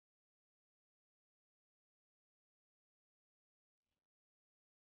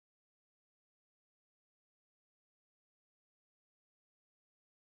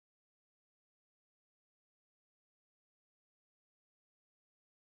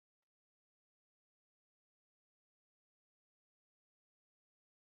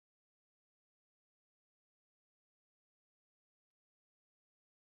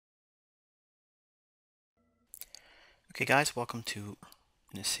Okay guys, welcome to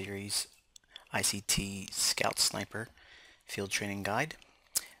this series ICT Scout Sniper Field Training Guide.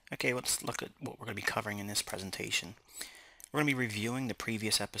 Okay, let's look at what we're going to be covering in this presentation. We're going to be reviewing the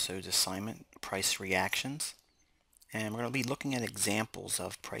previous episode's assignment, price reactions, and we're going to be looking at examples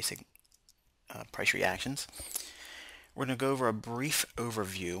of price reactions. We're going to go over a brief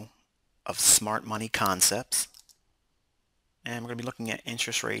overview of smart money concepts, and we're going to be looking at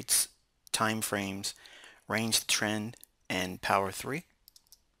interest rates, time frames, range trend, and power 3.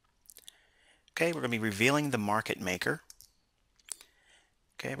 Okay, we're going to be revealing the market maker.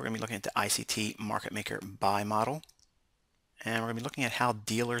 Okay, we're going to be looking at the ICT market maker buy model. And we're going to be looking at how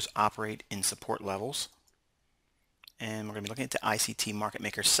dealers operate in support levels. And we're going to be looking at the ICT market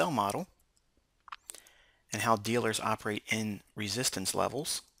maker sell model and how dealers operate in resistance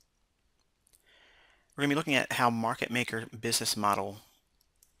levels. We're going to be looking at how market maker business model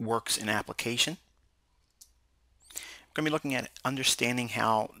works in application. We're going to be looking at understanding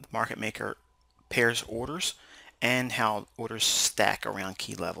how the market maker pairs orders and how orders stack around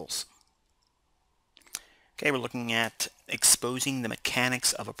key levels. Okay, we're looking at exposing the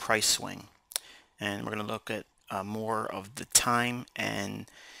mechanics of a price swing, and we're going to look at more of the time and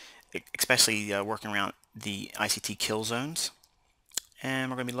especially working around the ICT kill zones.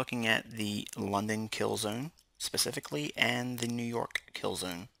 And we're going to be looking at the London kill zone specifically and the New York kill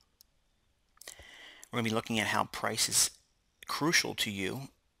zone. We're going to be looking at how price is crucial to you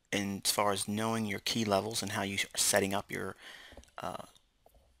in as far as knowing your key levels and how you are setting up your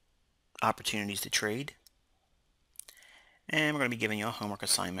opportunities to trade. And we're going to be giving you a homework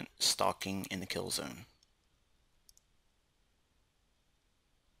assignment, stalking in the kill zone.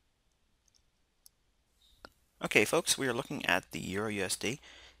 Okay folks, we are looking at the Euro USD.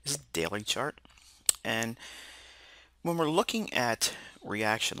 This is a daily chart, and when we're looking at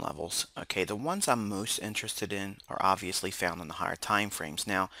reaction levels, okay, the ones I'm most interested in are obviously found in the higher time frames.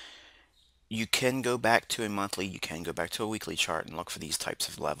 Now, you can go back to a monthly, you can go back to a weekly chart and look for these types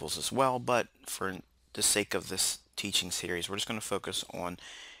of levels as well, but for the sake of this teaching series, we're just going to focus on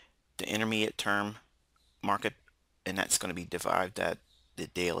the intermediate term market, and that's going to be divided at the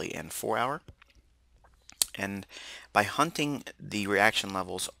daily and 4-hour. And by hunting the reaction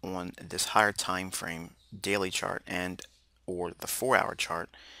levels on this higher time frame daily chart and or the 4-hour chart,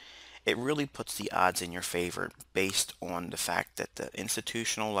 it really puts the odds in your favor based on the fact that the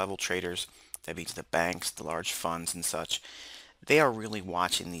institutional level traders, that means the banks, the large funds and such, they are really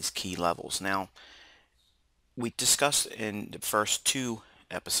watching these key levels. Now, we discussed in the first two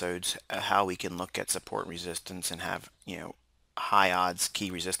episodes how we can look at support resistance and have, high odds key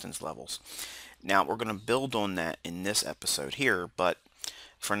resistance levels. Now we're going to build on that in this episode here, but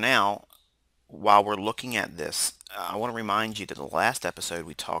for now, while we're looking at this, I want to remind you that the last episode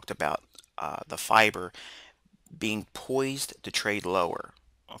we talked about the fiber being poised to trade lower.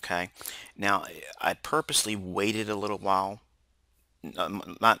 Okay, now I purposely waited a little while,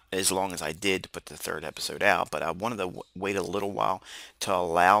 not as long as I did to put the third episode out, but I wanted to wait a little while to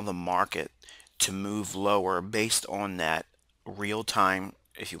allow the market to move lower based on that real time,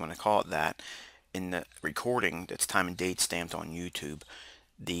 if you want to call it that, in the recording that's time and date stamped on YouTube.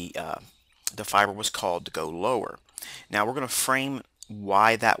 The fiber was called to go lower. Now we're going to frame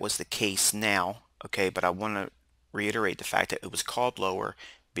why that was the case now, okay, but I want to reiterate the fact that it was called lower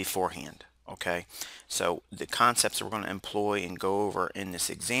beforehand. Okay, so the concepts that we're going to employ and go over in this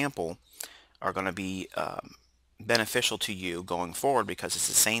example are going to be beneficial to you going forward, because it's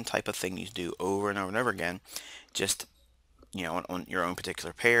the same type of thing you do over and over and over again, just on your own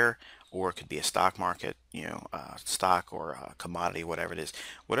particular pair, or it could be a stock market, stock or a commodity, whatever it is,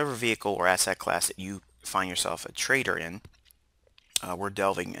 whatever vehicle or asset class that you find yourself a trader in. We're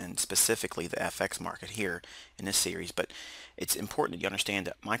delving in specifically the FX market here in this series, but it's important that you understand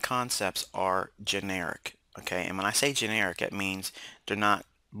that my concepts are generic, okay? And when I say generic, it means they're not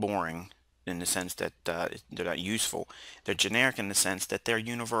boring in the sense that they're not useful. They're generic in the sense that they're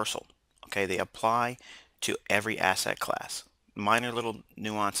universal, okay? They apply to every asset class. Minor little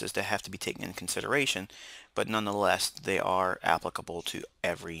nuances that have to be taken into consideration, but nonetheless, they are applicable to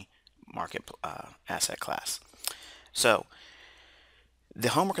every market asset class. So, the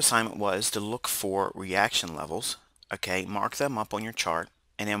homework assignment was to look for reaction levels, okay, mark them up on your chart,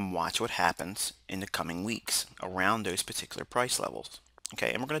 and then watch what happens in the coming weeks around those particular price levels.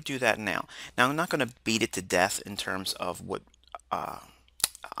 Okay, and we're going to do that now. Now, I'm not going to beat it to death in terms of what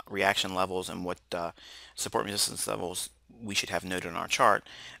reaction levels and what support resistance levels we should have noted on our chart,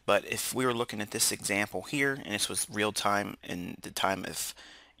 but if we were looking at this example here, and this was real time in the time of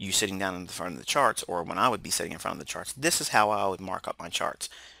you sitting down in the front of the charts, or when I would be sitting in front of the charts, this is how I would mark up my charts.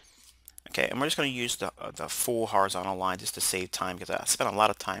 Okay, and we're just going to use the full horizontal line just to save time because I spent a lot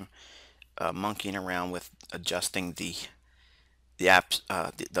of time monkeying around with adjusting the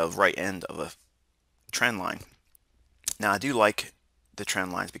right end of a trend line. Now I do like the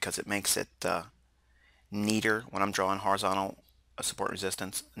trend lines because it makes it neater when I'm drawing horizontal support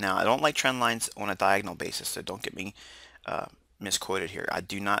resistance. Now I don't like trend lines on a diagonal basis, so don't get me uh, misquoted here. I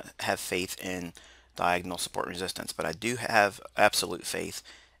do not have faith in diagonal support resistance, but I do have absolute faith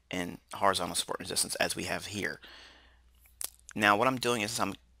in horizontal support resistance as we have here. Now what I'm doing is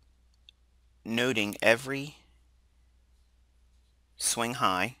I'm noting every swing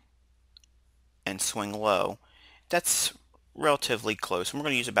high and swing low. That's relatively close. And we're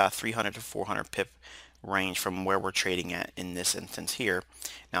going to use about 300 to 400 pip range from where we're trading at in this instance here.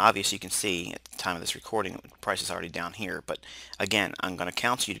 Now obviously you can see at the time of this recording the price is already down here, but again I'm going to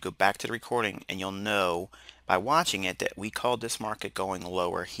counsel you to go back to the recording and you'll know by watching it that we called this market going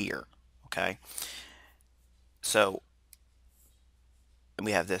lower here. Okay, so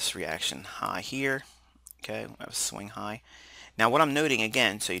we have this reaction high here. Okay, we have a swing high. Now what I'm noting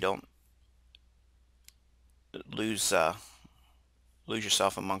again, so you don't lose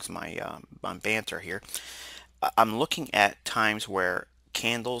yourself amongst my banter here, I'm looking at times where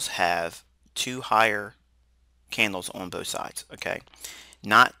candles have two higher candles on both sides. Okay,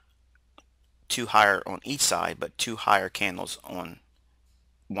 not two higher on each side, but two higher candles on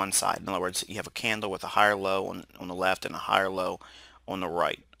one side. In other words, you have a candle with a higher low on the left and a higher low on the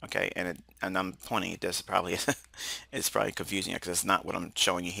right. Okay, and I'm pointing at this probably it's probably confusing because it's not what I'm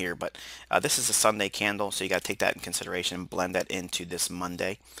showing you here, but this is a Sunday candle, so you got to take that in consideration and blend that into this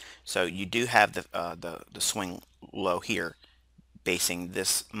Monday. So you do have the swing low here basing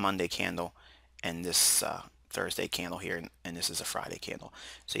this Monday candle and this Thursday candle here, and this is a Friday candle.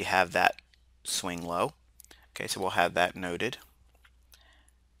 So you have that swing low. Okay, so we'll have that noted.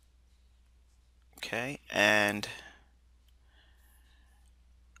 Okay, and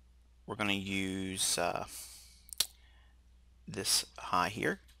we're going to use this high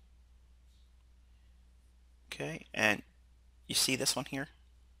here. Okay, and you see this one here?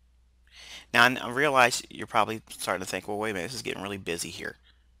 Now I realize you're probably starting to think, well, wait a minute, this is getting really busy here.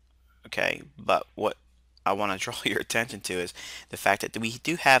 Okay, but what I want to draw your attention to is the fact that we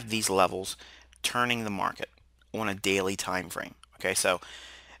do have these levels turning the market on a daily time frame. Okay, so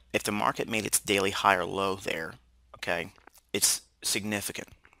if the market made its daily high or low there, okay, it's significant.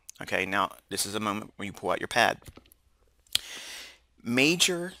 Okay, now this is a moment when you pull out your pad.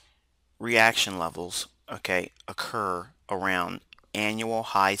 Major reaction levels, okay, occur around annual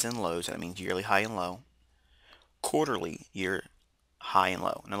highs and lows. That means yearly high and low, quarterly year high and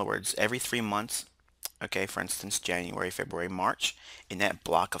low. In other words, every 3 months, okay, for instance, January, February, March, in that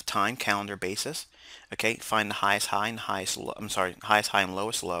block of time calendar basis, okay, find the highest high and highest low, highest high and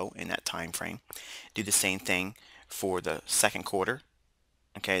lowest low in that time frame. Do the same thing for the second quarter,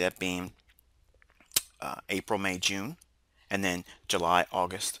 okay, that being April, May, June, and then July,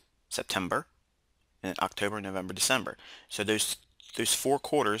 August, September, and October, November, December. So those 4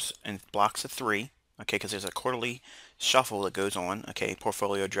 quarters in blocks of 3, okay, because there's a quarterly shuffle that goes on, okay,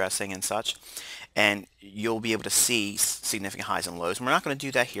 portfolio dressing and such, and you'll be able to see significant highs and lows. And we're not going to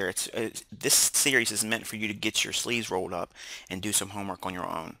do that here. This series is meant for you to get your sleeves rolled up and do some homework on your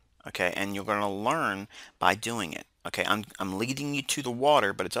own, okay, and you're going to learn by doing it. Okay, I'm leading you to the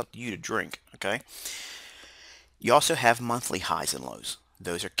water, but it's up to you to drink, okay? You also have monthly highs and lows.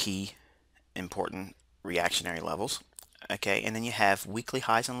 Those are key important reactionary levels. Okay, and then you have weekly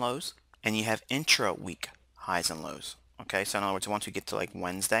highs and lows, and you have intra-week highs and lows. Okay, so in other words, once we get to like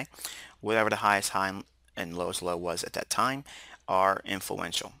Wednesday, whatever the highest high and lowest low was at that time are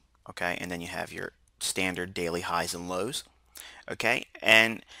influential. Okay, and then you have your standard daily highs and lows. Okay,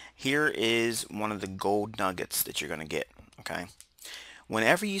 and here is one of the gold nuggets that you're going to get. Okay,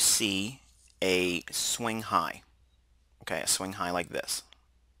 whenever you see a swing high, okay, a swing high like this,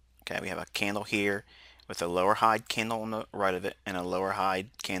 okay, we have a candle here with a lower high candle on the right of it and a lower high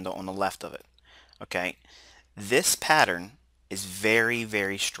candle on the left of it. Okay, this pattern is very,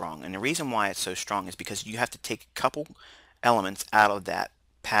 very strong. And the reason why it's so strong is because you have to take a couple elements out of that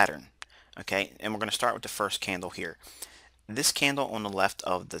pattern. Okay, and we're going to start with the first candle here. This candle on the left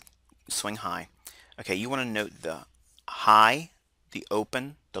of the swing high. Okay, you want to note the high, the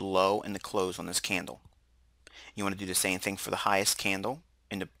open, the low, and the close on this candle. You want to do the same thing for the highest candle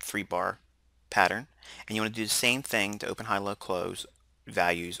in the 3-bar pattern, and you want to do the same thing to open, high, low, close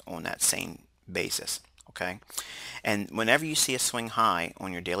values on that same basis. Okay, and whenever you see a swing high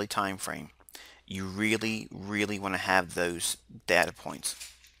on your daily time frame, you really, really want to have those data points.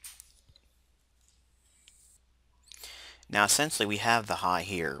 Now essentially we have the high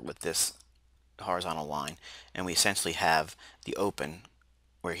here with this horizontal line, and we essentially have the open,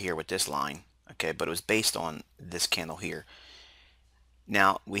 we're here with this line, okay, but it was based on this candle here.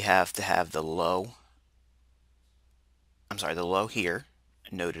 Now we have to have the low, the low here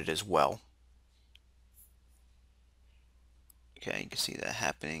noted as well. Okay, you can see that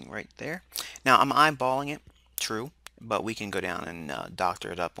happening right there. Now I'm eyeballing it, true, but we can go down and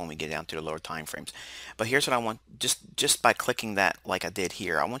doctor it up when we get down to the lower time frames. But here's what I want, just by clicking that like I did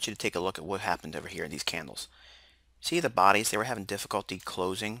here, I want you to take a look at what happened over here in these candles. See the bodies, they were having difficulty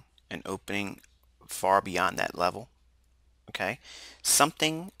closing and opening far beyond that level. Okay,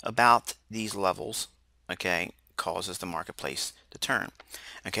 something about these levels, okay, causes the marketplace to turn.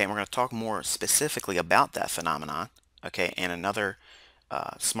 Okay, and we're going to talk more specifically about that phenomenon, okay, and another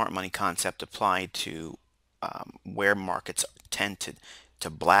smart money concept applied to where markets tend to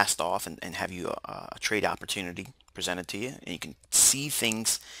blast off and have you a trade opportunity presented to you, and you can see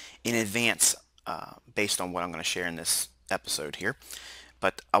things in advance based on what I'm going to share in this episode here.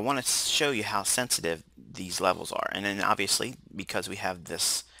 But I want to show you how sensitive these levels are. And then obviously, because we have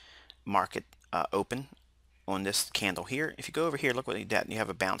this market open on this candle here, if you go over here, look what you did. You have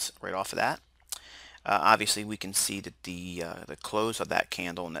a bounce right off of that. Obviously, we can see that the close of that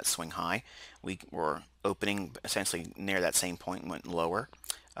candle and that swing high, we were opening essentially near that same point and went lower.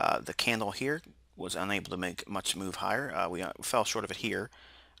 The candle here was unable to make much move higher. We fell short of it here.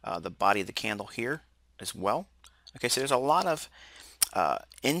 The body of the candle here as well. Okay, so there's a lot of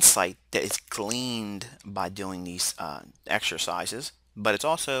insight that is gleaned by doing these exercises, but it's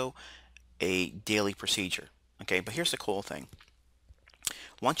also a daily procedure. Okay, but here's the cool thing.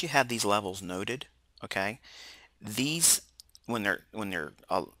 Once you have these levels noted, okay, these when they're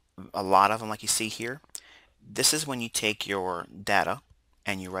a lot of them like you see here, this is when you take your data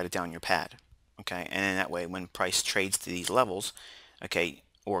and you write it down on your pad. Okay, and in that way, when price trades to these levels, okay,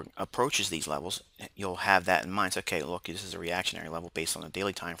 or approaches these levels, you'll have that in mind. So, okay, look, this is a reactionary level based on the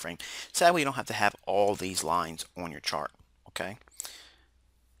daily time frame. So that way you don't have to have all these lines on your chart. Okay.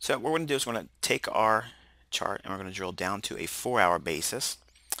 So what we're going to do is we're going to take our chart and we're going to drill down to a 4-hour basis.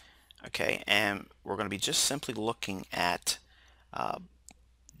 Okay, and we're going to be just simply looking at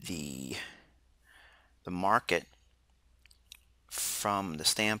the market from the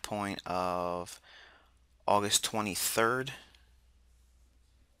standpoint of August 23rd.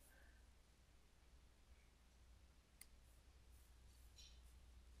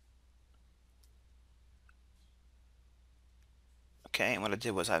 Okay, and what I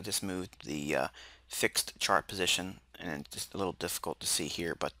did was I just moved the fixed chart position, and it's just a little difficult to see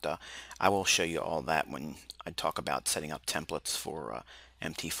here, but I will show you all that when I talk about setting up templates for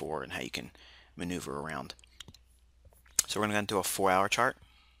MT4 and how you can maneuver around. So we're going to do a 4-hour chart.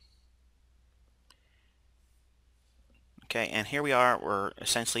 Okay, and here we are. We're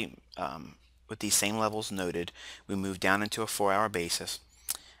essentially with these same levels noted. We move down into a 4-hour basis.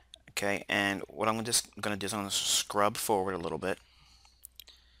 Okay, and what I'm just going to do is I'm going to scrub forward a little bit.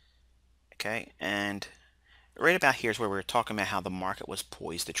 Okay, and right about here is where we were talking about how the market was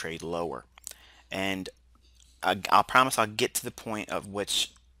poised to trade lower. And I'll promise I'll get to the point of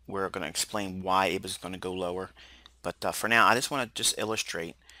which we're going to explain why it was going to go lower. But for now, I just want to just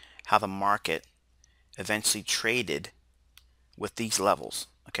illustrate how the market eventually traded with these levels.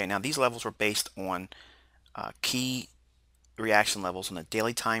 Okay, now these levels were based on key reaction levels on the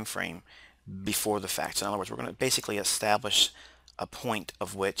daily time frame before the fact. So in other words, we're going to basically establish a point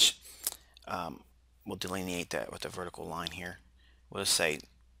of which we'll delineate that with a vertical line here. We'll just say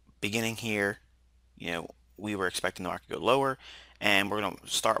beginning here, you know, we were expecting the market to go lower, and we're going to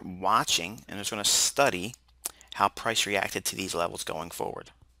start watching and just going to study how price reacted to these levels going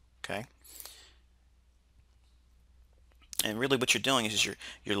forward. Okay, and really what you're doing is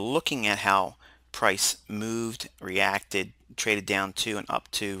you're looking at how price moved, reacted, traded down to and up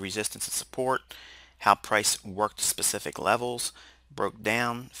to resistance and support, how price worked specific levels, broke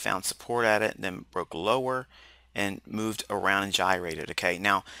down, found support at it, then broke lower and moved around and gyrated. Okay,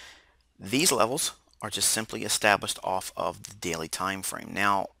 now these levels are just simply established off of the daily time frame.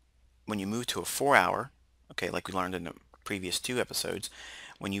 Now when you move to a 4-hour, okay, like we learned in the previous 2 episodes,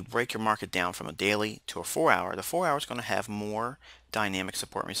 when you break your market down from a daily to a 4-hour, the 4-hour is going to have more dynamic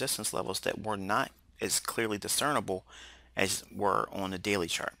support and resistance levels that were not as clearly discernible as were on the daily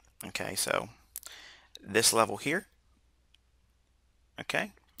chart. Okay, so this level here,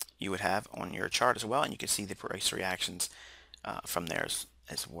 okay, you would have on your chart as well, and you can see the price reactions from there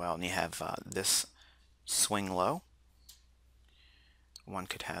as well. And you have this swing low. One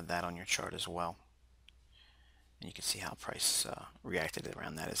could have that on your chart as well, and you can see how price reacted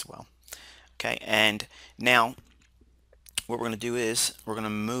around that as well. Okay, and now what we're going to do is we're going to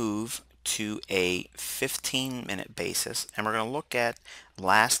move to a 15-minute basis, and we're going to look at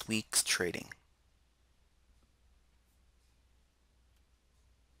last week's trading.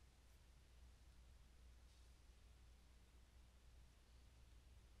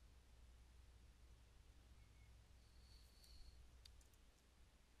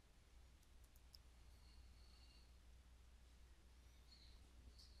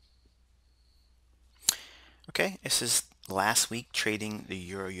 Okay, this is last week trading the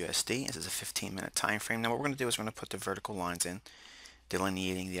Euro USD. This is a 15-minute time frame. Now what we're going to do is we're going to put the vertical lines in,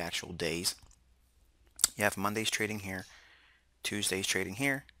 delineating the actual days. You have Monday's trading here, Tuesday's trading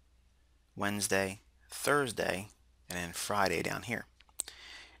here, Wednesday, Thursday, and then Friday down here.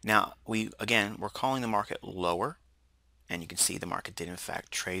 Now we're calling the market lower, and you can see the market did in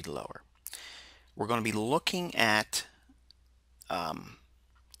fact trade lower. We're going to be looking at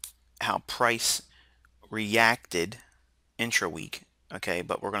how price reacted intra-week, okay,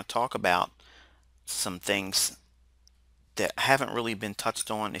 but we're going to talk about some things that haven't really been touched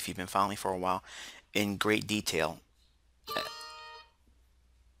on if you've been following me for a while in great detail.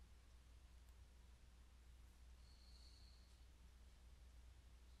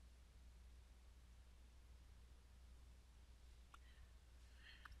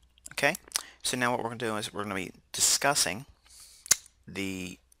 Okay, so now what we're going to do is we're going to be discussing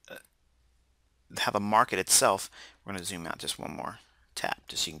the how the market itself. We're going to zoom out just one more tap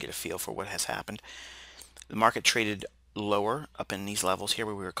just so you can get a feel for what has happened. The market traded lower up in these levels here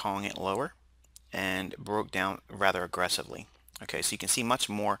where we were calling it lower, and broke down rather aggressively. Okay, so you can see much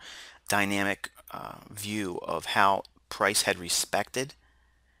more dynamic view of how price had respected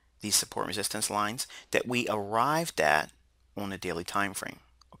these support resistance lines that we arrived at on the daily time frame.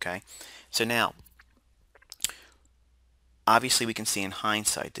 Okay, so now obviously we can see in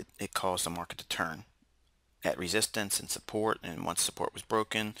hindsight that it caused the market to turn at resistance and support, and once support was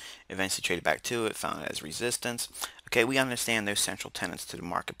broken, eventually traded back to it, found it as resistance. Okay, we understand those central tenets to the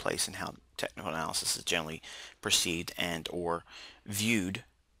marketplace and how technical analysis is generally perceived and or viewed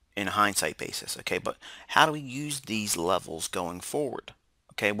in a hindsight basis. Okay, but how do we use these levels going forward?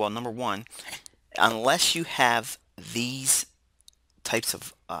 Okay, well, number one, unless you have these types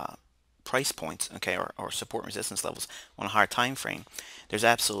of price points, okay, or support and resistance levels on a higher time frame, there's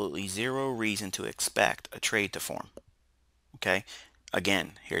absolutely zero reason to expect a trade to form. Okay,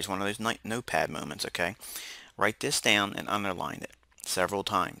 again, here's one of those notepad moments. Okay, write this down and underline it several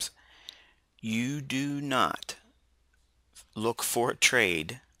times. You do not look for a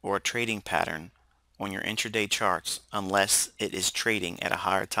trade or a trading pattern on your intraday charts unless it is trading at a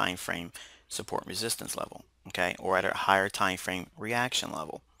higher time frame support resistance level, okay, or at a higher time frame reaction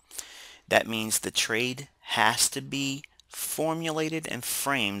level. That means the trade has to be formulated and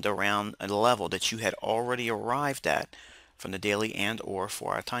framed around a level that you had already arrived at from the daily and or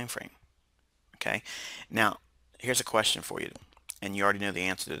 4-hour time frame. Okay, now here's a question for you, and you already know the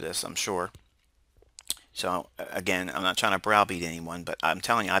answer to this, I'm sure. So again, I'm not trying to browbeat anyone, but I'm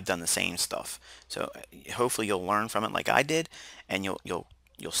telling you, I've done the same stuff. So hopefully you'll learn from it like I did, and you'll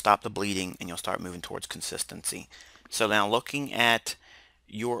stop the bleeding and you'll start moving towards consistency. So now looking at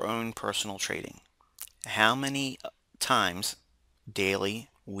your own personal trading, how many times, daily,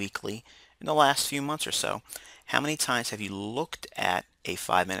 weekly, in the last few months or so, how many times have you looked at a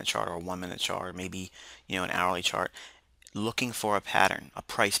 5-minute chart or a 1-minute chart, or maybe an hourly chart, looking for a pattern, a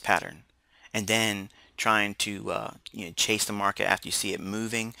price pattern, and then trying to chase the market after you see it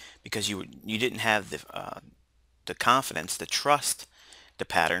moving because you didn't have the confidence, the trust, the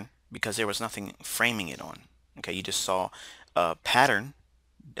pattern, because there was nothing framing it on. Okay, you just saw a pattern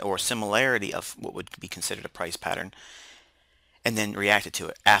or similarity of what would be considered a price pattern, and then reacted to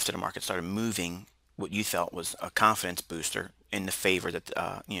it after the market started moving what you felt was a confidence booster in the favor that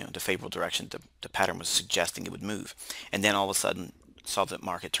the favorable direction the pattern was suggesting it would move, and then all of a sudden saw the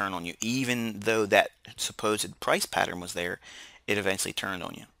market turn on you. Even though that supposed price pattern was there, it eventually turned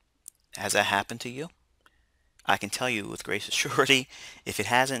on you. Has that happened to you? I can tell you with great surety, if it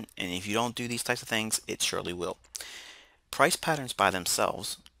hasn't, and if you don't do these types of things, it surely will. Price patterns by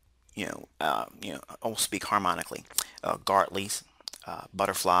themselves, I'll speak harmonically. Gartley's,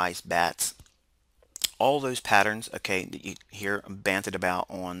 butterflies, bats, all those patterns, okay, that you hear banted about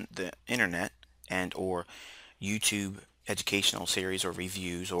on the internet and or YouTube educational series or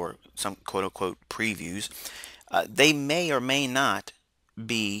reviews or some quote-unquote previews, they may or may not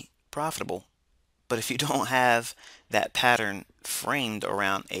be profitable. But if you don't have that pattern framed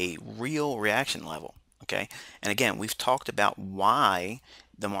around a real reaction level, okay, and again, we've talked about why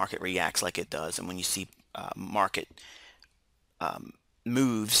the market reacts like it does, and when you see market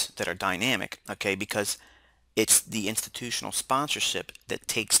moves that are dynamic, okay, because It's the institutional sponsorship that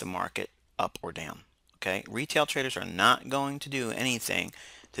takes the market up or down. Okay, retail traders are not going to do anything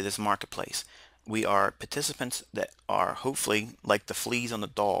to this marketplace. We are participants that are hopefully like the fleas on the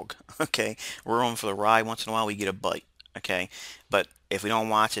dog. Okay, we're on for the ride. Once in a while we get a bite. Okay, but if we don't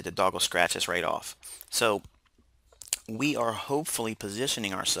watch it, the dog will scratch us right off. So we are hopefully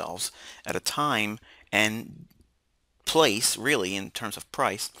positioning ourselves at a time and place, really, in terms of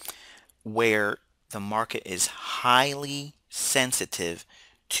price, where the market is highly sensitive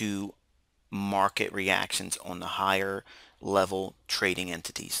to market reactions on the higher level trading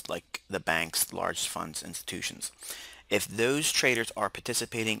entities like the banks, large funds, institutions. If those traders are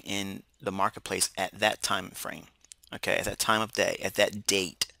participating in the marketplace at that time frame, okay, at that time of day, at that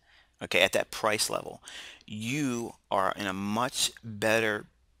date, okay, at that price level, you are in a much better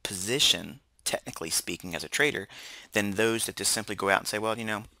position, technically speaking, as a trader, than those that just simply go out and say, well,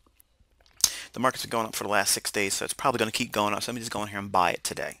 the market's been going up for the last 6 days, so it's probably going to keep going up. So let me just go in here and buy it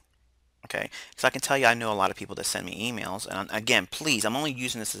today. Okay, so I can tell you I know a lot of people that send me emails, and again, please, I'm only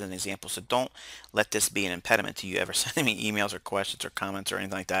using this as an example, so don't let this be an impediment to you ever sending me emails or questions or comments or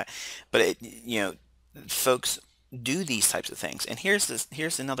anything like that. But folks do these types of things, and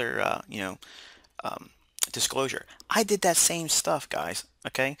here's another um, disclosure. I did that same stuff, guys.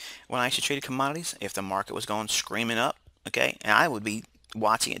 Okay, when I actually traded commodities, if the market was going screaming up, okay, and I would be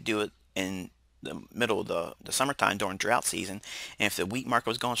watching it do it in the middle of the summertime during drought season, and if the wheat market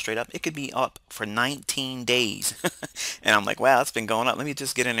was going straight up, it could be up for 19 days. And I'm like, wow, it's been going up. Let me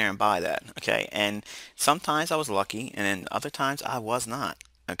just get in there and buy that. Okay, and sometimes I was lucky, and then other times I was not.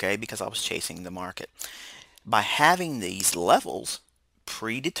 Okay, because I was chasing the market. By having these levels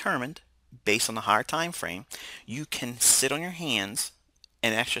predetermined based on the higher time frame, you can sit on your hands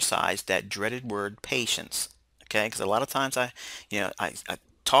and exercise that dreaded word patience. Okay, because a lot of times I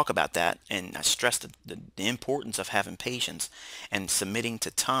talk about that and I stress the importance of having patience and submitting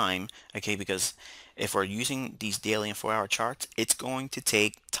to time. Okay, because if we're using these daily and 4-hour charts, it's going to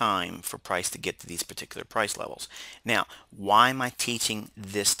take time for price to get to these particular price levels. Now, why am I teaching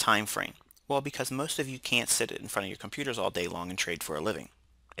this time frame? Well, because most of you can't sit in front of your computers all day long and trade for a living.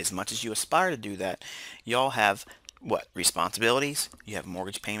 As much as you aspire to do that, y'all have what? Responsibilities. You have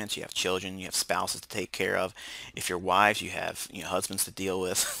mortgage payments, you have children, you have spouses to take care of. If you're wives, you have husbands to deal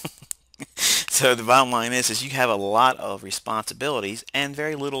with. So the bottom line is you have a lot of responsibilities and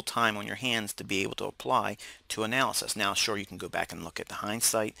very little time on your hands to be able to apply to analysis. Now, sure, you can go back and look at the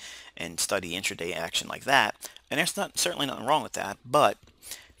hindsight and study intraday action like that, and there's certainly nothing wrong with that, but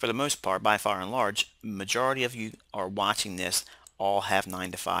for the most part, by far and large, majority of you are watching this all have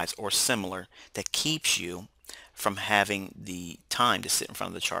 9 to 5s or similar that keeps you from having the time to sit in front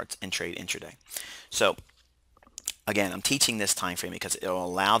of the charts and trade intraday. So again, I'm teaching this time frame because it'll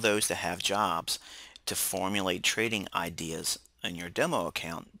allow those that have jobs to formulate trading ideas in your demo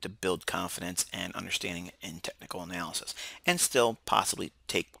account to build confidence and understanding in technical analysis and still possibly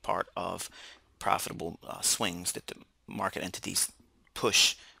take part of profitable swings that the market entities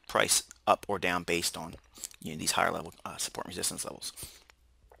push price up or down based on these higher level support and resistance levels.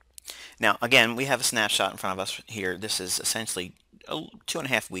 Now, again, we have a snapshot in front of us here. This is essentially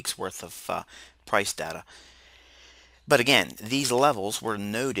 2.5 weeks worth of price data. But again, these levels were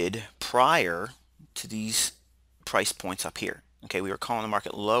noted prior to these price points up here. Okay, we were calling the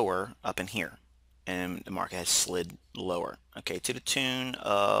market lower up in here, and the market has slid lower. Okay, to the tune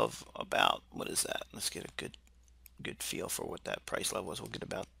of about, what is that? Let's get a good feel for what that price level is. We'll get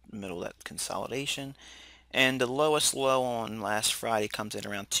about the middle of that consolidation. And the lowest low on last Friday comes in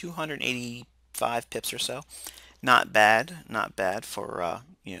around 285 pips or so. Not bad, not bad for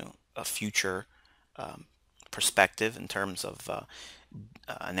a future um, perspective in terms of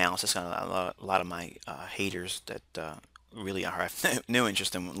analysis. A lot of my haters that really have no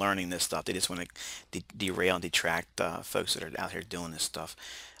interest in learning this stuff. They just want to derail and detract folks that are out here doing this stuff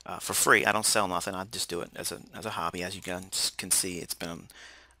for free. I don't sell nothing. I just do it as a hobby. As you guys can see, it's been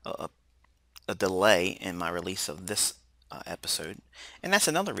a, a delay in my release of this episode, and that's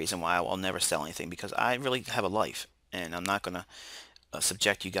another reason why I will never sell anything, because I really have a life, and I'm not going to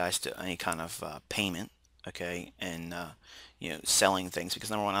subject you guys to any kind of payment, okay, and selling things, because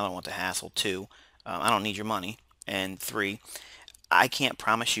number one, I don't want the hassle. Two, I don't need your money, and three, I can't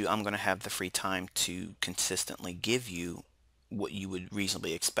promise you I'm going to have the free time to consistently give you what you would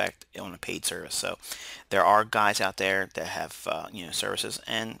reasonably expect on a paid service. So there are guys out there that have services,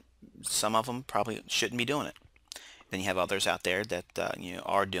 and some of them probably shouldn't be doing it. Then you have others out there that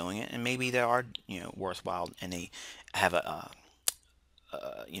are doing it, and maybe they are worthwhile, and they have a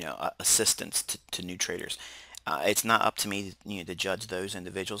assistance to new traders. It's not up to me, to judge those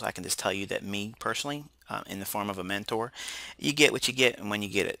individuals. I can just tell you that me personally, in the form of a mentor, you get what you get and when you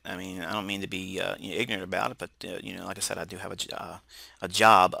get it. I mean, I don't mean to be ignorant about it, but like I said, I do have a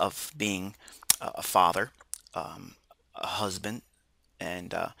job of being a father, a husband,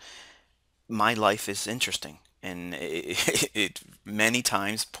 and my life is interesting. And it many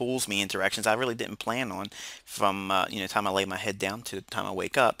times pulls me in directions I really didn't plan on. From the time I lay my head down to the time I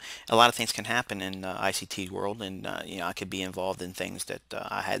wake up, a lot of things can happen in ICT world, and I could be involved in things that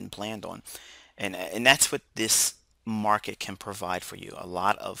I hadn't planned on, and that's what this market can provide for you, a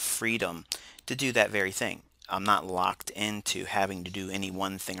lot of freedom to do that very thing. I'm not locked into having to do any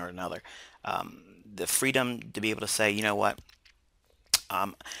one thing or another. The freedom to be able to say, you know what,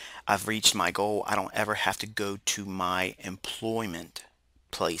 um, I've reached my goal. I don't ever have to go to my employment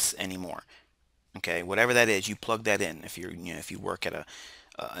place anymore. Okay, whatever that is, you plug that in. If if you work at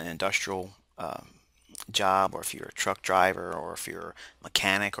an industrial job, or if you're a truck driver, or if you're a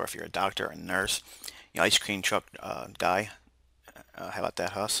mechanic, or if you're a doctor or a nurse, ice cream truck guy. How about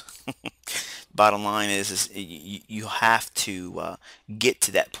that, Huss? Bottom line is you have to get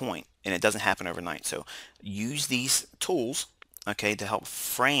to that point, and it doesn't happen overnight. So use these tools, okay, to help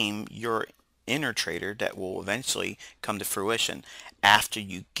frame your inner trader that will eventually come to fruition after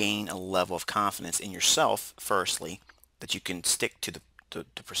you gain a level of confidence in yourself, firstly, that you can stick to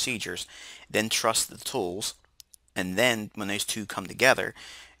the procedures, then trust the tools, and then when those two come together,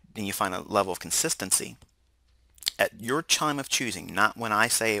 then you find a level of consistency at your time of choosing, not when I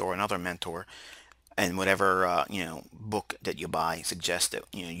say or another mentor and whatever book that you buy suggests that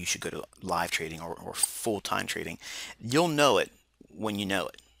you should go to live trading or full-time trading. You'll know it when you know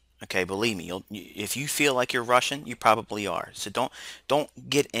it. Okay, believe me. If you feel like you're rushing, you probably are. So don't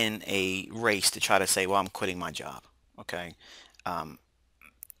get in a race to try to say, well, I'm quitting my job. Okay, um,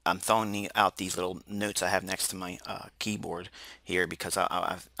 I'm throwing out these little notes I have next to my keyboard here because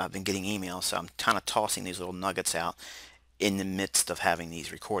I've been getting emails, so I'm kind of tossing these little nuggets out in the midst of having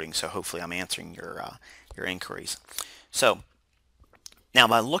these recordings. So hopefully I'm answering your inquiries. So now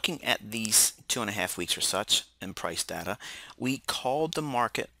by looking at these 2.5 weeks or such in price data, we called the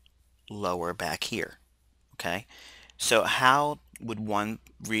market lower back here. Okay, so how would one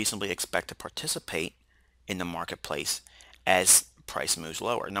reasonably expect to participate in the marketplace as price moves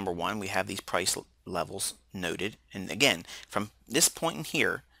lower? Number one, we have these price levels noted, and again, from this point in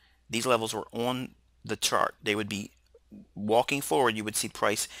here, these levels were on the chart. They would be walking forward. You would see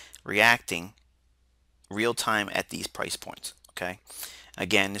price reacting real time at these price points. Okay,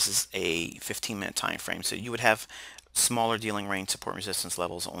 again, this is a 15-minute time frame, so you would have smaller dealing range support resistance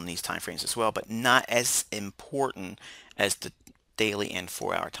levels on these time frames as well, but not as important as the daily and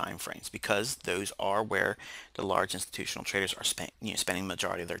 4-hour time frames, because those are where the large institutional traders are spending the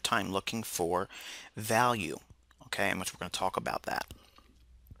majority of their time looking for value. Okay, and which we're going to talk about that.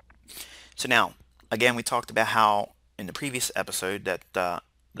 So now, again, we talked about how in the previous episode that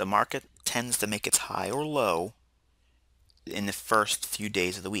the market tends to make its high or low in the first few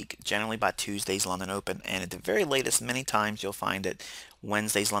days of the week, generally by Tuesday's London Open, and at the very latest, many times you'll find that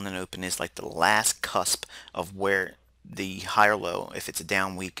Wednesday's London Open is like the last cusp of where the high or low, if it's a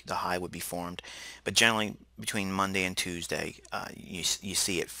down week, the high would be formed. But generally between Monday and Tuesday, you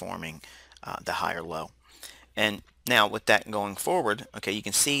see it forming the high or low. And now with that going forward, okay, you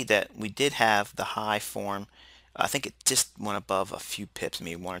can see that we did have the high form. I think it just went above a few pips,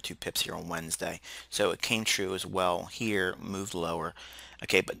 maybe 1 or 2 pips here on Wednesday. So it came true as well here, moved lower.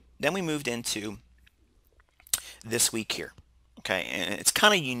 Okay, but then we moved into this week here. Okay, and it's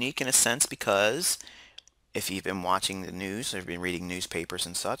kind of unique in a sense because if you've been watching the news or been reading newspapers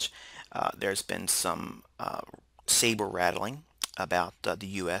and such, there's been some saber rattling about the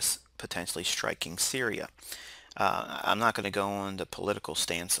U.S. potentially striking Syria. I'm not going to go on the political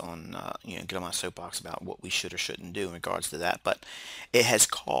stance on, get on my soapbox about what we should or shouldn't do in regards to that, but it has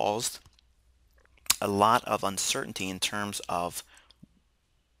caused a lot of uncertainty in terms of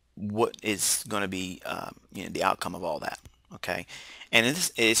what is going to be, the outcome of all that. Okay, and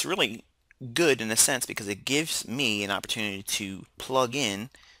it's really good in a sense because it gives me an opportunity to plug in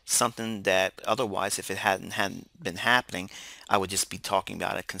something that otherwise, if it hadn't been happening, I would just be talking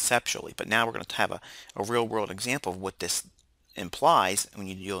about it conceptually. But now we're going to have a real world example of what this implies when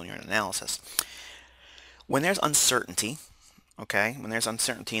you do your analysis. When there's uncertainty, okay, when there's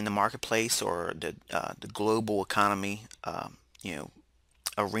uncertainty in the marketplace or the global economy,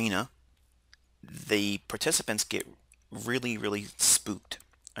 arena, the participants get really spooked.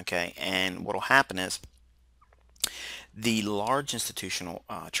 Okay, and what will happen is the large institutional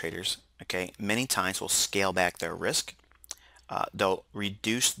traders, okay, many times will scale back their risk. They'll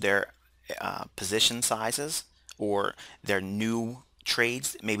reduce their position sizes, or their new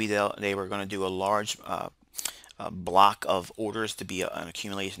trades. Maybe they were going to do a large block of orders to be an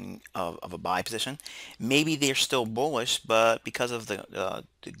accumulation of a buy position. Maybe they're still bullish, but because of the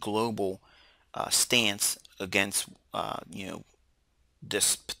global stance against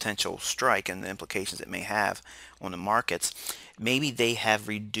this potential strike and the implications it may have on the markets, maybe they have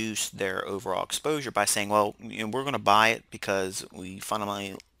reduced their overall exposure by saying, well, we're going to buy it because we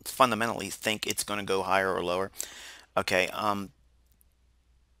fundamentally think it's going to go higher or lower. Okay,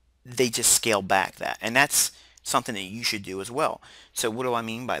 they just scale back that, and that's something that you should do as well. So what do I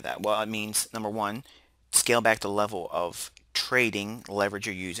mean by that? Well, it means, number one, scale back the level of trading leverage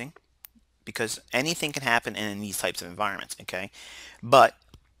you're using, because anything can happen in these types of environments. Okay, but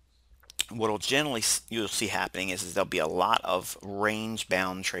what'll generally you'll see happening is there'll be a lot of range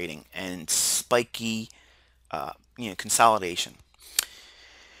bound trading and spiky consolidation,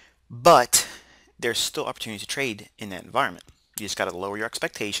 but there's still opportunity to trade in that environment. You just got to lower your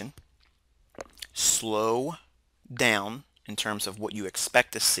expectation, slow down in terms of what you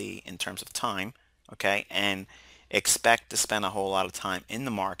expect to see in terms of time, okay, and expect to spend a whole lot of time in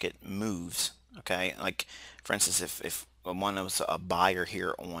the market moves, okay. Like, for instance, if one was a buyer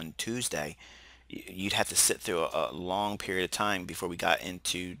here on Tuesday, you'd have to sit through a long period of time before we got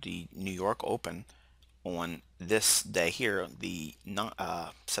into the New York Open on this day here, the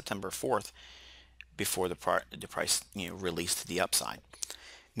September 4th, before the price released to the upside.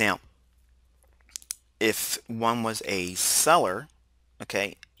 Now, if one was a seller,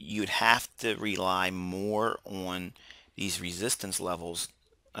 okay, you'd have to rely more on these resistance levels,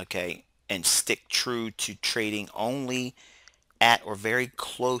 okay, and stick true to trading only at or very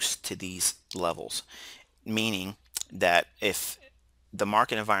close to these levels, meaning that if the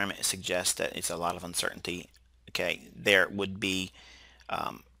market environment suggests that it's a lot of uncertainty, okay, there would be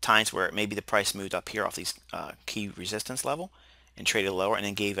times where maybe the price moved up here off these key resistance level and traded lower and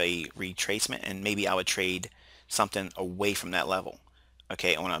then gave a retracement, and maybe I would trade something away from that level,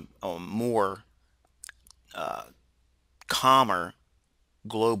 okay, on a more calmer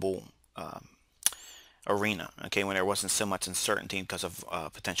global arena, okay, when there wasn't so much uncertainty because of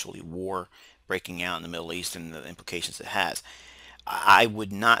potentially war breaking out in the Middle East and the implications it has. I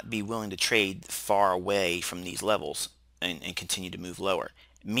would not be willing to trade far away from these levels and continue to move lower,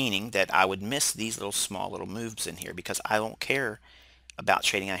 meaning that I would miss these small little moves in here because I don't care about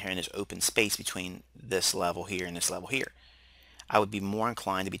trading out here in this open space between this level here and this level here. I would be more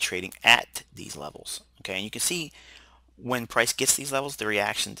inclined to be trading at these levels, okay, and you can see when price gets these levels the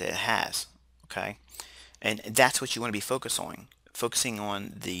reaction that it has, okay, and that's what you want to be focusing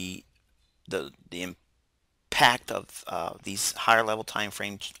on the impact of these higher level time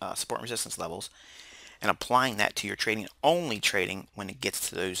frame support and resistance levels, and applying that to your trading, only trading when it gets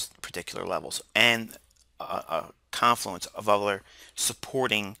to those particular levels, and a confluence of other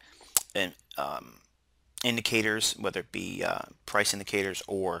supporting and indicators, whether it be price indicators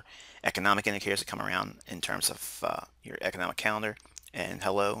or economic indicators that come around in terms of your economic calendar. And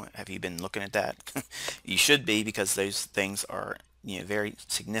hello, have you been looking at that? You should be, because those things are very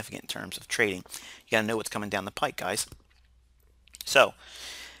significant in terms of trading. You got to know what's coming down the pike, guys. So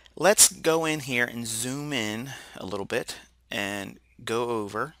let's go in here and zoom in a little bit and go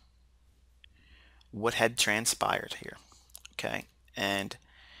over what had transpired here, okay, and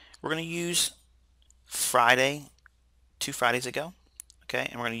we're going to use Friday, 2 Fridays ago, okay,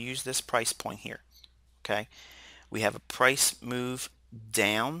 and we're going to use this price point here, okay. We have a price move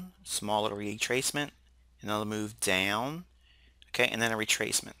down, small little retracement, another move down, okay, and then a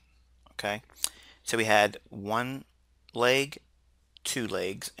retracement, okay. So we had one leg, two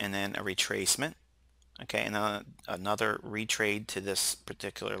legs, and then a retracement, okay, and then another retrade to this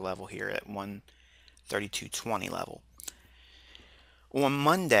particular level here at 132.20 level. On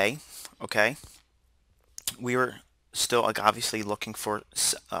Monday, okay, we were still obviously looking for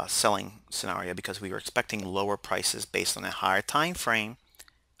a selling scenario because we were expecting lower prices based on a higher time frame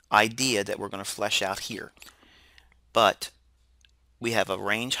idea that we're going to flesh out here. But we have a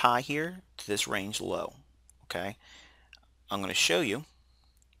range high here to this range low, okay. I'm going to show you.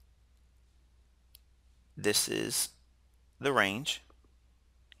 This is the range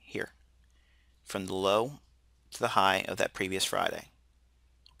here from the low to the high of that previous Friday,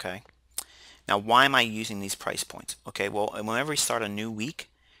 okay. Now, why am I using these price points? Okay, well, whenever we start a new week,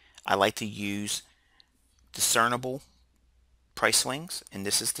 I like to use discernible price swings, and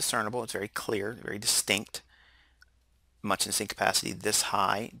this is discernible. It's very clear, very distinct, much in the same capacity this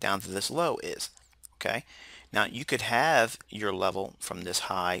high down to this low is, okay. Now, you could have your level from this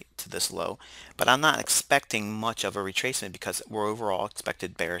high to this low, but I'm not expecting much of a retracement because we're overall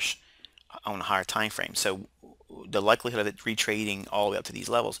expected bearish on a higher time frame. So the likelihood of it retrading all the way up to these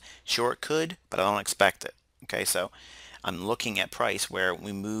levels, sure it could, but I don't expect it. Okay, so I'm looking at price where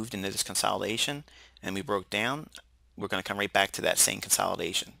we moved into this consolidation and we broke down. We're going to come right back to that same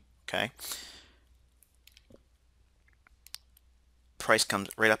consolidation. Okay, price comes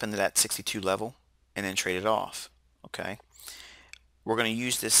right up into that 62 level and then trade it off. Okay, we're going to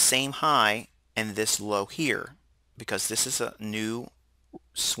use this same high and this low here because this is a new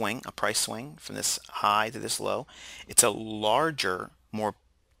swing, a price swing from this high to this low. It's a larger, more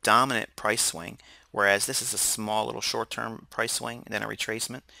dominant price swing, whereas this is a small little short-term price swing and then a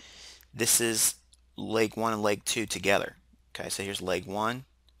retracement. This is leg 1 and leg 2 together. Okay, so here's leg 1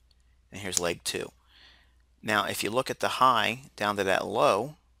 and here's leg 2. Now if you look at the high down to that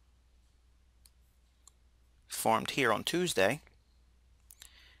low formed here on Tuesday,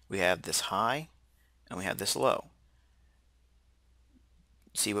 we have this high and we have this low.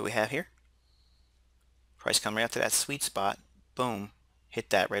 See what we have here? Price come right up to that sweet spot, boom, hit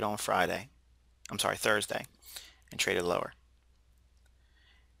that right on Friday. I'm sorry, Thursday, and traded lower.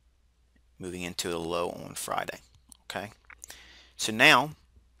 Moving into a low on Friday. Okay. So now,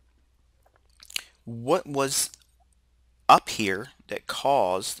 what was up here that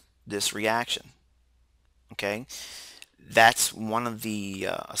caused this reaction? Okay. That's one of the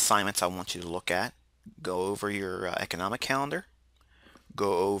assignments I want you to look at. Go over your economic calendar.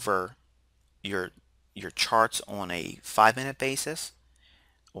 Go over your charts on a 5-minute basis,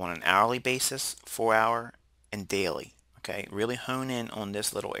 on an hourly basis, 4-hour, and daily. Okay, really hone in on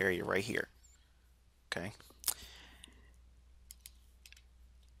this little area right here. Okay,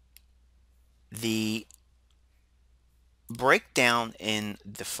 the breakdown in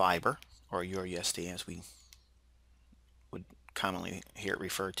the fiber, or Euro USD as we would commonly hear it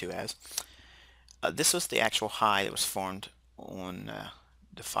referred to as, this was the actual high that was formed on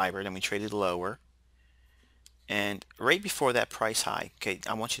the fiber. Then we traded lower, and right before that price high, okay,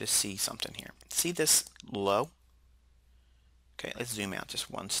 I want you to see something here. See this low? Okay, let's zoom out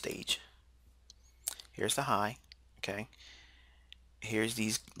just one stage. Here's the high. Okay, here's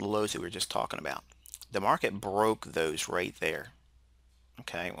these lows that we were just talking about. The market broke those right there.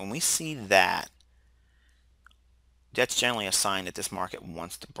 Okay, when we see that, that's generally a sign that this market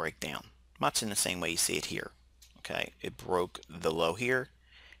wants to break down, much in the same way you see it here. Okay, it broke the low here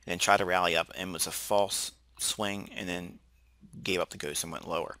and then tried to rally up and was a false swing and then gave up the ghost and went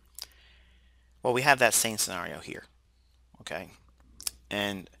lower. Well, we have that same scenario here. Okay,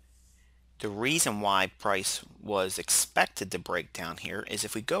 and the reason why price was expected to break down here is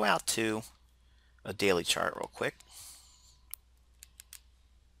if we go out to a daily chart real quick.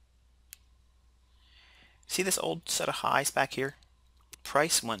 See this old set of highs back here?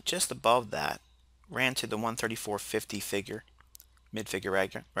 Price went just above that, ran to the 134.50 figure, mid-figure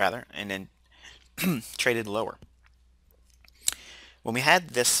rather, and then traded lower. When we had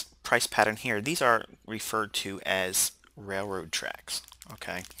this price pattern here, these are referred to as railroad tracks.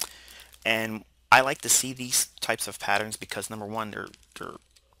 Okay, and I like to see these types of patterns because number one, they're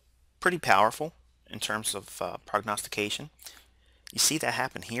pretty powerful in terms of prognostication. You see that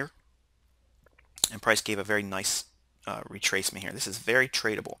happen here, and price gave a very nice retracement here. This is very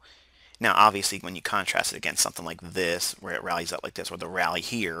tradable. Now obviously when you contrast it against something like this where it rallies up like this, or the rally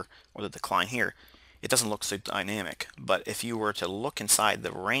here or the decline here, it doesn't look so dynamic. But if you were to look inside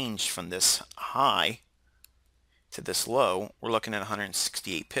the range from this high to this low, we're looking at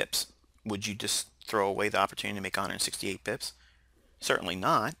 168 pips. Would you just throw away the opportunity to make 168 pips? Certainly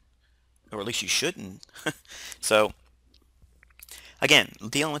not, or at least you shouldn't. So again,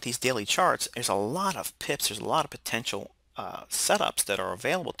 dealing with these daily charts, there's a lot of pips, there's a lot of potential setups that are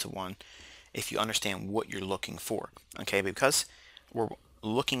available to one if you understand what you're looking for. Okay, because we're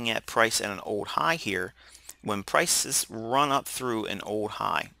looking at price at an old high here, when prices run up through an old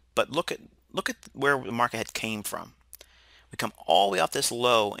high, but look at where the market had came from. We come all the way up this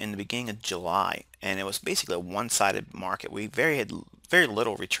low in the beginning of July, and it was basically a one-sided market. We had very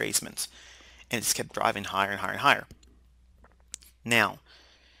little retracements, and it just kept driving higher and higher and higher. Now,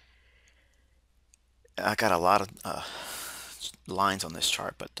 I got a lot of lines on this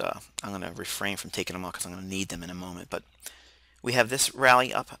chart, but I'm going to refrain from taking them out because I'm going to need them in a moment. But we have this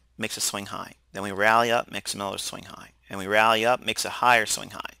rally up, makes a swing high. Then we rally up, makes another swing high. And we rally up, makes a higher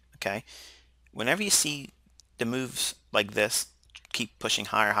swing high. Okay? Whenever you see the moves like this, keep pushing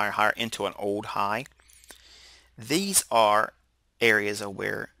higher, higher, higher into an old high, these are areas of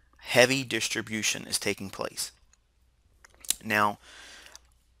where heavy distribution is taking place. Now,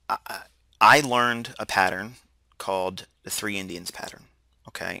 I learned a pattern called the Three Indians pattern.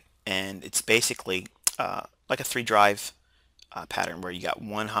 Okay? And it's basically like a three drive pattern where you got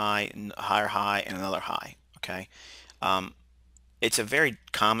one high, higher high, and another high. Okay. Um, it's a very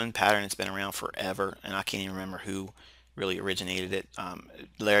common pattern. It's been around forever, and I can't even remember who really originated it.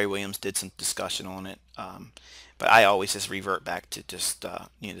 Larry Williams did some discussion on it, but I always just revert back to just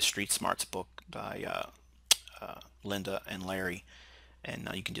the Street Smarts book by Linda and Larry, and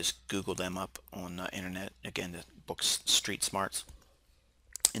you can just Google them up on the internet. Again, the book's Street Smarts.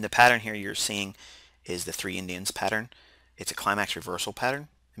 And the pattern here you're seeing is the Three Indians pattern. It's a climax reversal pattern,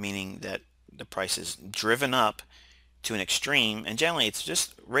 meaning that the price is driven up to an extreme, and generally it's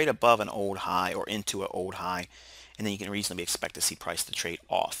just right above an old high or into an old high, and then you can reasonably expect to see price to trade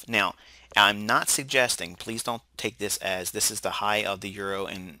off. Now, I'm not suggesting, please don't take this as this is the high of the euro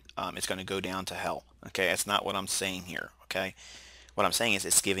and it's going to go down to hell. Okay, that's not what I'm saying here. Okay, what I'm saying is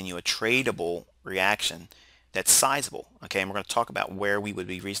it's giving you a tradable reaction that's sizable. Okay, and we're going to talk about where we would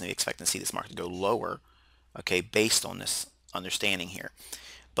be reasonably expecting to see this market to go lower, okay, based on this understanding here.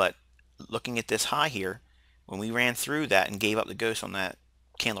 But looking at this high here, when we ran through that and gave up the ghost on that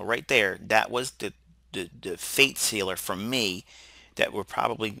candle right there, that was the fate sealer for me that we're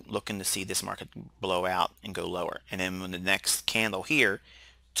probably looking to see this market blow out and go lower. And then when the next candle here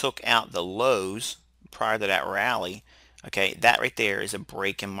took out the lows prior to that rally, okay, that right there is a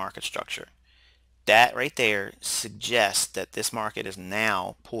break in market structure. That right there suggests that this market is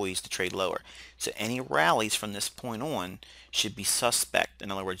now poised to trade lower. So any rallies from this point on should be suspect.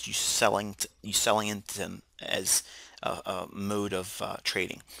 In other words, you selling into them as a mode of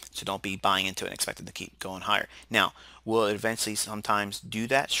trading. So don't be buying into it and expecting to keep going higher. Now, will it eventually sometimes do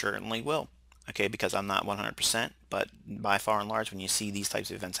that? Certainly will. Okay, because I'm not 100%, but by far and large, when you see these types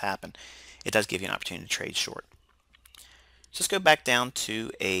of events happen, it does give you an opportunity to trade short. So let's go back down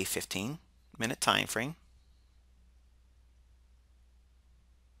to a 15-minute time frame.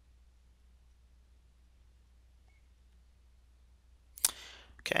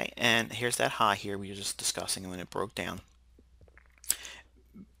 Okay, and here's that high here we were just discussing when it broke down.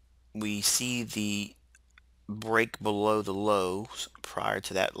 We see the break below the lows prior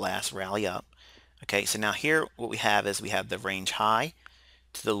to that last rally up. Okay, so now here what we have is we have the range high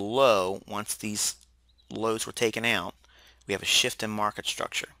to the low. Once these lows were taken out, we have a shift in market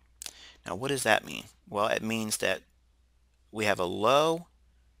structure. Now what does that mean? Well, it means that we have a low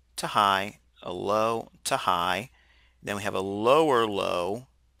to high, a low to high, then we have a lower low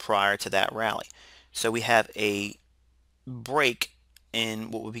prior to that rally. So we have a break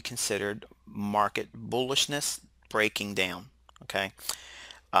in what would be considered market bullishness breaking down. Okay.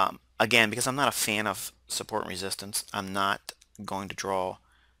 Again, because I'm not a fan of support and resistance, I'm not going to draw.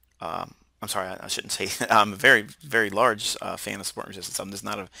 I'm sorry, I shouldn't say. I'm a very, very large fan of support and resistance. I'm just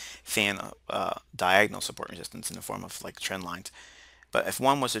not a fan of diagonal support and resistance in the form of like trend lines. But if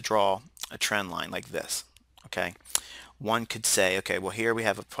one was to draw a trend line like this, okay, one could say, okay, well here we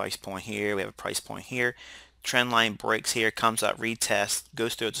have a price point here, we have a price point here, trend line breaks here, comes up, retests,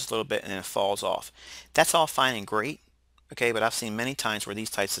 goes through it just a little bit, and then it falls off. That's all fine and great, okay, but I've seen many times where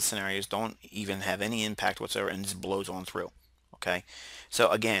these types of scenarios don't even have any impact whatsoever and just blows on through, okay? So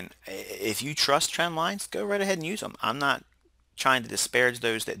again, if you trust trend lines, go right ahead and use them. I'm not trying to disparage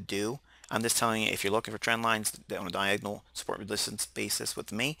those that do. I'm just telling you, if you're looking for trend lines on a diagonal support resistance basis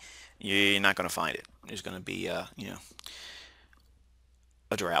with me, you're not going to find it. There's going to be, a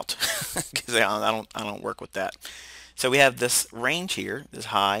drought because I don't work with that. So we have this range here, this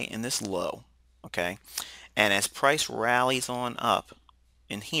high and this low, okay? And as price rallies on up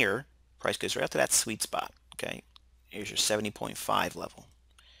in here, price goes right up to that sweet spot, okay? Here's your 70.5 level,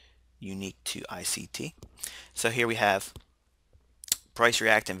 unique to ICT. So here we have price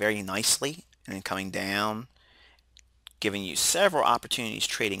reacting very nicely and then coming down, giving you several opportunities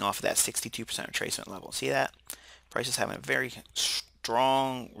trading off of that 62% retracement level. See that? Price is having a very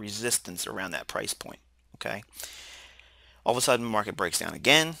strong resistance around that price point. Okay. All of a sudden, the market breaks down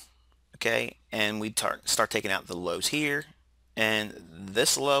again. Okay, and we start taking out the lows here, and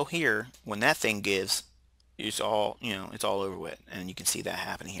this low here, when that thing gives, it's all it's all over with, and you can see that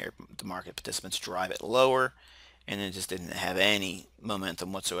happening here. The market participants drive it lower, and it just didn't have any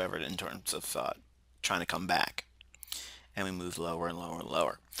momentum whatsoever in terms of trying to come back, and we move lower and lower and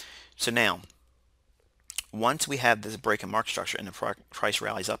lower. So now, once we have this break in market structure and the price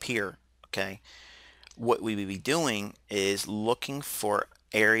rallies up here, okay, what we would be doing is looking for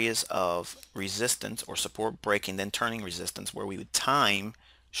areas of resistance or support breaking, then turning resistance, where we would time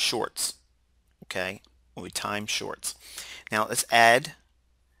shorts. Okay, we would time shorts. Now let's add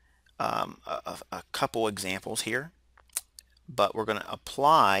a couple examples here, but we're going to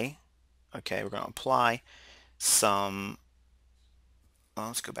apply. Okay, we're going to apply some. Well,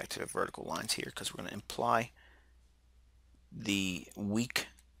 let's go back to the vertical lines here because we're going to imply the weak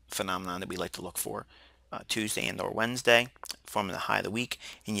phenomenon that we like to look for. Tuesday and or Wednesday, forming the high of the week,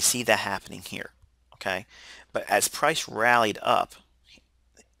 and you see that happening here. Okay, but as price rallied up,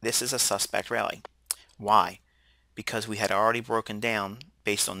 this is a suspect rally. Why? Because we had already broken down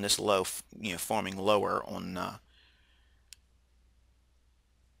based on this low, forming lower on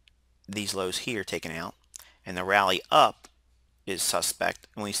these lows here taken out, and the rally up is suspect.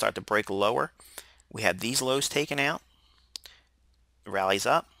 When we start to break lower, we have these lows taken out, rallies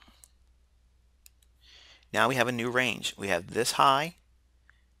up. Now we have a new range. We have this high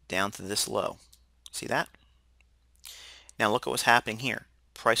down to this low. See that? Now look at what's happening here.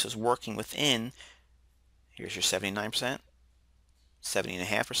 Price is working within, here's your 79%,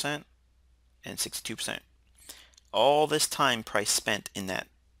 70.5%, and 62%. All this time price spent in that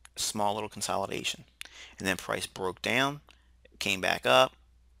small little consolidation. And then price broke down, came back up,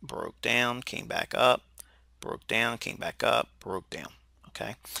 broke down, came back up, broke down, came back up, broke down.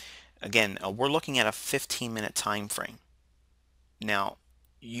 Okay. Again, we're looking at a 15-minute time frame. Now,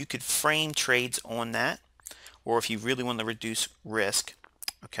 you could frame trades on that, or if you really want to reduce risk,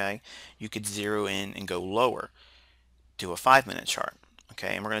 okay, you could zero in and go lower, do a 5-minute chart.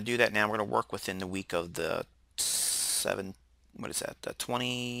 Okay, and we're going to do that now. We're going to work within the week of the the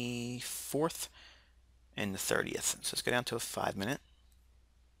 24th and the 30th. So let's go down to a 5-minute.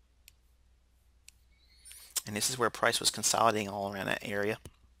 And this is where price was consolidating all around that area.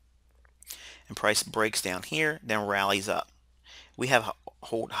 And price breaks down here, then rallies up. We have a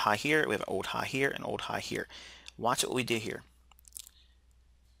hold high here, we have an old high here, and old high here. Watch what we do here.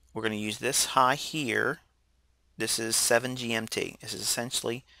 We're going to use this high here. This is 7 GMT. This is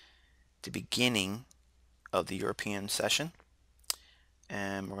essentially the beginning of the European session.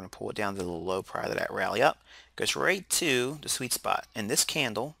 And we're going to pull it down to the low prior to that rally up. Goes right to the sweet spot. And this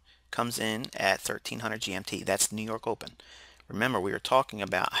candle comes in at 1300 GMT. That's New York Open. Remember, we were talking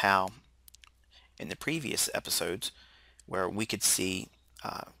about how in the previous episodes where we could see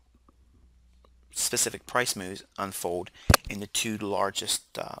specific price moves unfold in the two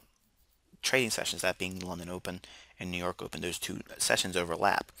largest trading sessions, that being London Open and New York Open. Those two sessions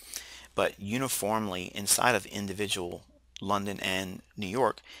overlap. But uniformly inside of individual London and New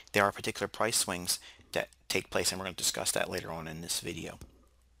York, there are particular price swings that take place, and we're going to discuss that later on in this video.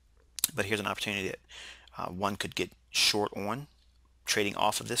 But here's an opportunity that one could get short on, trading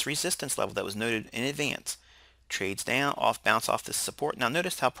off of this resistance level that was noted in advance. Trades down, bounce off this support. Now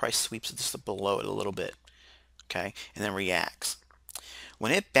notice how price sweeps just below it a little bit, okay, and then reacts.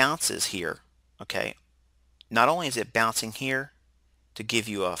 When it bounces here, okay, not only is it bouncing here to give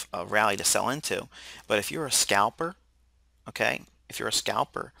you a rally to sell into, but if you're a scalper, okay, if you're a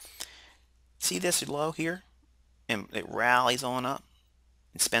scalper, see this low here, and it rallies on up.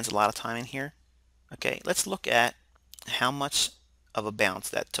 It spends a lot of time in here. Okay, let's look at how much of a bounce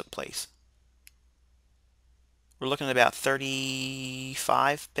that took place. We're looking at about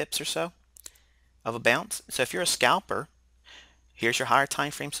 35 pips or so of a bounce. So if you're a scalper, here's your higher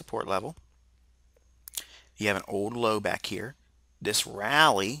time frame support level. You have an old low back here. This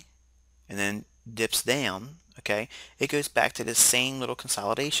rally and then dips down. Okay, it goes back to this same little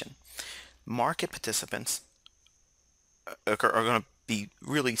consolidation. Market participants are going to be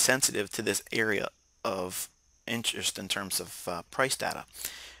really sensitive to this area of interest in terms of price data.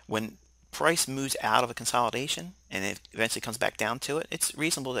 When price moves out of a consolidation and it eventually comes back down to it, it's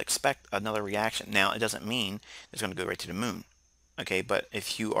reasonable to expect another reaction. Now, it doesn't mean it's going to go right to the moon. Okay, but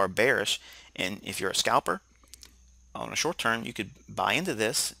if you are bearish and if you're a scalper on a short term, you could buy into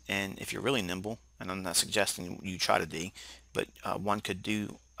this, and if you're really nimble, and I'm not suggesting you try to be, but one could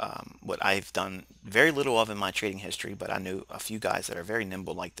do what I've done very little of in my trading history, but I know a few guys that are very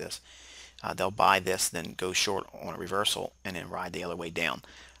nimble like this. They'll buy this, then go short on a reversal, and then ride the other way down.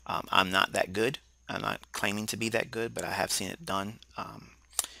 I'm not that good. I'm not claiming to be that good, but I have seen it done.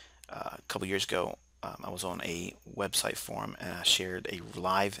 A couple years ago, I was on a website forum, and I shared a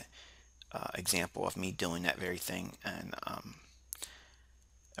live example of me doing that very thing, and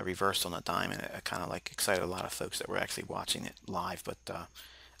a reversed on a dime, and it kind of like excited a lot of folks that were actually watching it live. But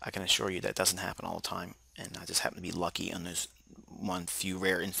I can assure you that doesn't happen all the time, and I just happen to be lucky on those few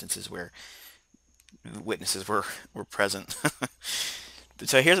rare instances where witnesses were present.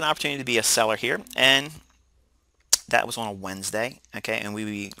 So here's an opportunity to be a seller here, and that was on a Wednesday, okay, and we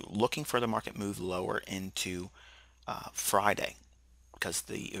would be looking for the market move lower into Friday, because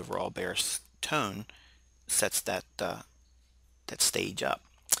the overall bearish tone sets that that stage up.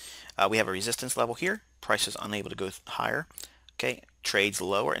 We have a resistance level here. Price is unable to go higher. Okay, trades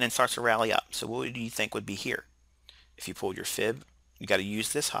lower and then starts to rally up. So what do you think would be here? If you pulled your fib, you got to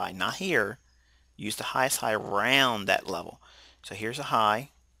use this high, not here. Use the highest high around that level. So here's a high.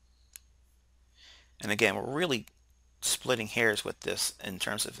 And again, we're really splitting hairs with this in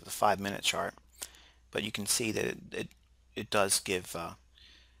terms of the 5-minute chart, but you can see that it does give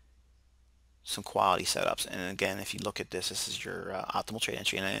some quality setups. And again, if you look at this, this is your optimal trade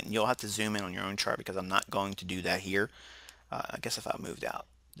entry, and you'll have to zoom in on your own chart because I'm not going to do that here. I guess if I moved out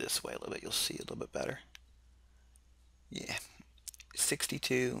this way a little bit, you'll see a little bit better. Yeah,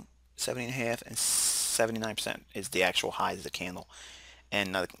 62, 70.5, and 79% is the actual highs of the candle.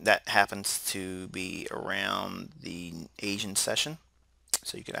 And that happens to be around the Asian session.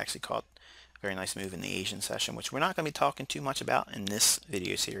 So you could actually call it a very nice move in the Asian session, which we're not going to be talking too much about in this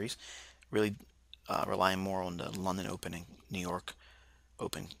video series. Really relying more on the London Open and New York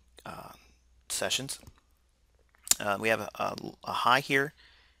Open sessions. We have a high here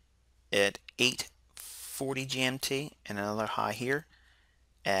at 8:40 GMT and another high here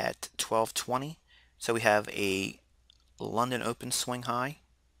at 12:20. So we have a London Open swing high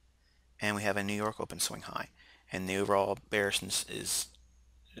and we have a New York Open swing high. And the overall bearishness is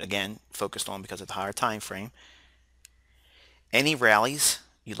again focused on because of the higher time frame. Any rallies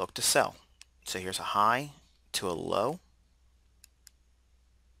you look to sell. So here's a high to a low.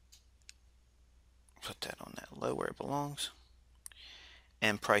 Put that on that low where it belongs.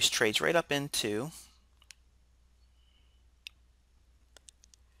 And price trades right up into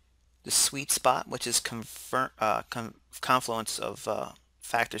the sweet spot, which is confluence of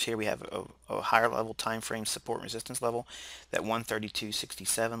factors here. We have a higher level time frame support and resistance level, that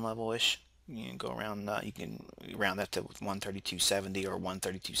 132.67 level-ish. You can go around, you can round that to 132.70 or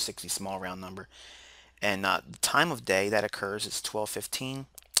 132.60, small round number. And the time of day that occurs is 12:15,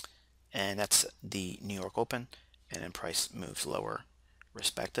 and that's the New York Open, and then price moves lower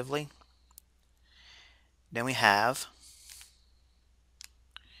respectively. Then we have,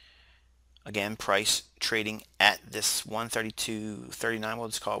 again, price trading at this 132.39, we'll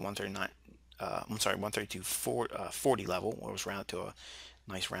just call it 139, I'm sorry, 132.40 level, which was rounded to a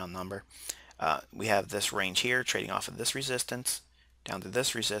nice round number. We have this range here trading off of this resistance down to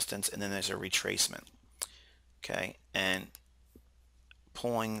this resistance, and then there's a retracement. Okay, and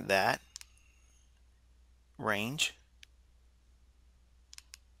pulling that range,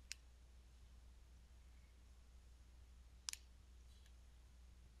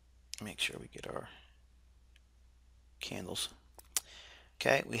 make sure we get our candles.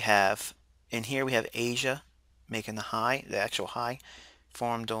 Okay, we have in here we have Asia making the high, the actual high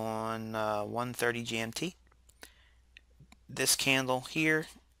formed on 1:30 GMT. This candle here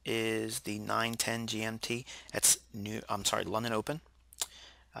is the 9:10 GMT. That's London Open.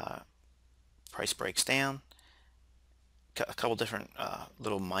 Price breaks down. A couple different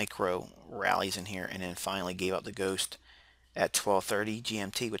little micro rallies in here, and then finally gave up the ghost at 12:30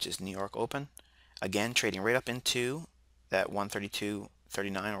 GMT, which is New York Open. Again, trading right up into that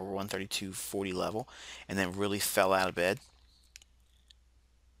 132.39 or 132.40 level, and then really fell out of bed.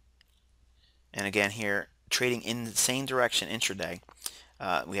 And again here, trading in the same direction intraday.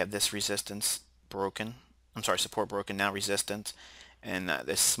 We have this resistance broken. I'm sorry, support broken, now resistance. And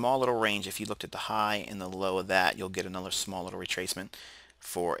this small little range, if you looked at the high and the low of that, you'll get another small little retracement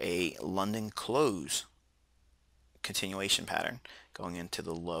for a London close continuation pattern going into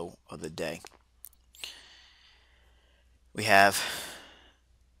the low of the day. We have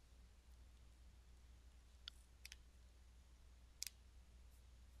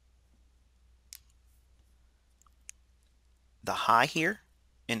the high here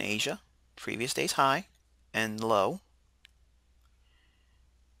in Asia, previous day's high and low.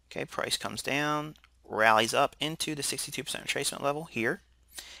 Okay, price comes down, rallies up into the 62% retracement level here,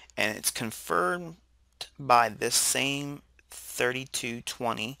 and it's confirmed by this same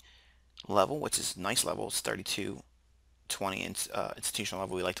 32.20 level, which is a nice level. It's 32.20 institutional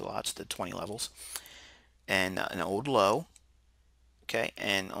level. We like to watch the 20 levels, and an old low. Okay,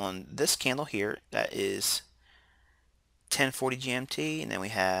 and on this candle here, that is 10:40 GMT, and then we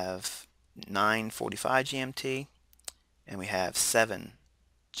have 9:45 GMT, and we have 7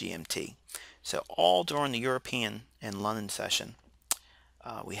 GMT. So all during the European and London session,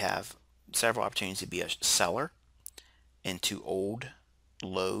 we have several opportunities to be a seller into old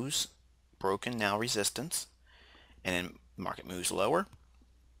lows, broken now resistance, and then market moves lower.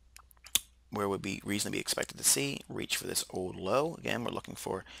 Where would be reasonably expected to see? Reach for this old low. Again, we're looking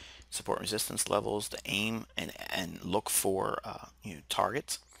for support and resistance levels to aim and look for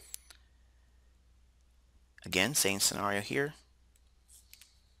targets. Again, same scenario here.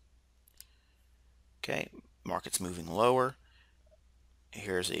 Okay, market's moving lower.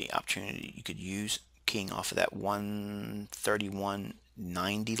 Here's the opportunity you could use keying off of that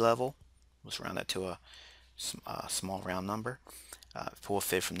 131.90 level. Let's round that to a small round number. Pull a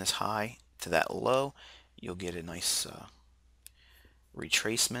fib from this high to that low, you'll get a nice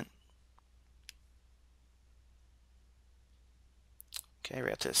retracement. Okay,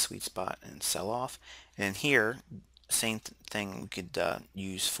 right up to the sweet spot and sell off. And here, same thing we could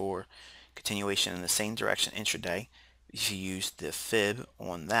use for continuation in the same direction intraday. If you use the fib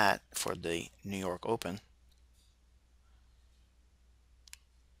on that for the New York Open,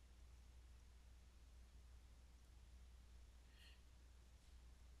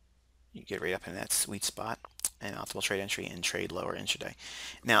 you get right up in that sweet spot and optimal trade entry and trade lower intraday.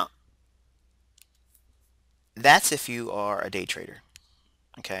 Now, that's if you are a day trader,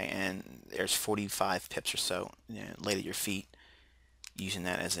 okay, and there's 45 pips or so, laid at your feet, using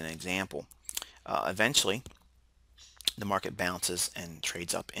that as an example. Eventually, the market bounces and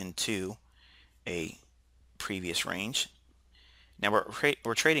trades up into a previous range. Now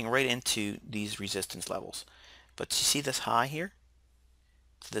we're trading right into these resistance levels, but you see this high here,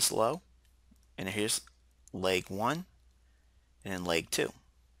 this low, and here's leg one and then leg two.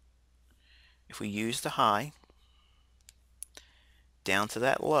 If we use the high down to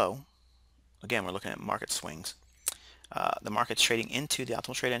that low, again we're looking at market swings. The market's trading into the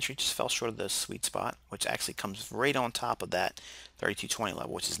optimal trade entry, just fell short of the sweet spot, which actually comes right on top of that 3220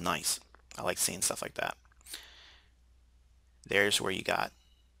 level, which is nice. I like seeing stuff like that. There's where you got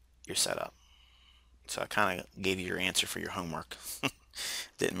your setup. So I kind of gave you your answer for your homework.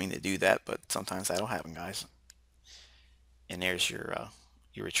 Didn't mean to do that, but sometimes that'll happen, guys. And there's your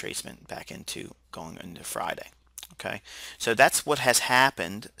retracement back into going into Friday. Okay, so that's what has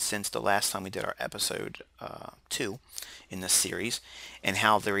happened since the last time we did our episode 2 in this series, and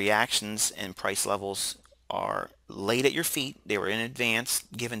how the reactions and price levels are laid at your feet. They were in advance,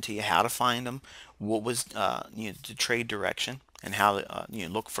 given to you, how to find them, what was the trade direction, and how to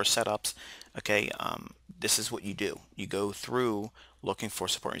look for setups. Okay, this is what you do. You go through looking for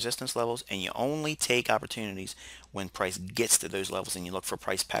support and resistance levels, and you only take opportunities when price gets to those levels, and you look for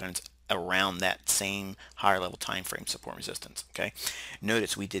price patterns around that same higher level time frame support and resistance. Okay,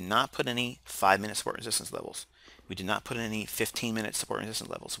 notice we did not put any 5-minute support and resistance levels. We did not put any 15-minute support and resistance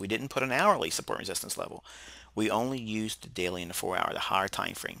levels. We didn't put an hourly support and resistance level. We only used the daily and the 4-hour, the higher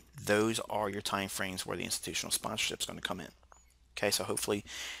time frame. Those are your time frames where the institutional sponsorship is going to come in. Okay, so hopefully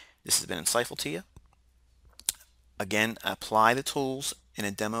this has been insightful to you. Again, apply the tools in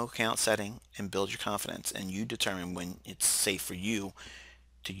a demo account setting and build your confidence, and you determine when it's safe for you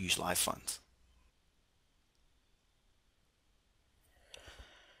to use live funds.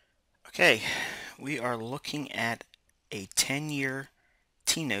 Okay, we are looking at a 10-year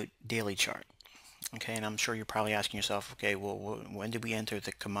T-note daily chart. Okay, and I'm sure you're probably asking yourself, okay, well, when did we enter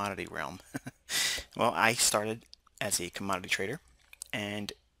the commodity realm? Well, I started as a commodity trader,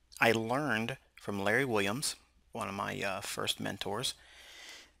 and I learned from Larry Williams, one of my first mentors,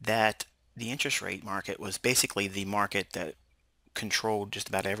 that the interest rate market was basically the market that controlled just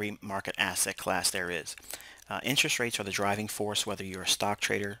about every market asset class there is. Interest rates are the driving force, whether you're a stock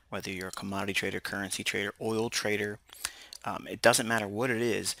trader, whether you're a commodity trader, currency trader, oil trader. It doesn't matter what it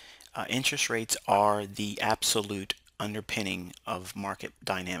is. Interest rates are the absolute underpinning of market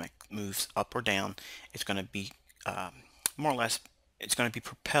dynamic. Moves up or down, it's going to be more or less, it's going to be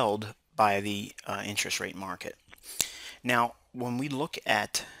propelled by the interest rate market. Now, when we look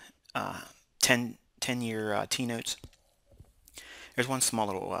at 10-year T-notes, there's one small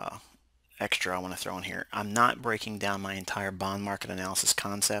little extra I want to throw in here. I'm not breaking down my entire bond market analysis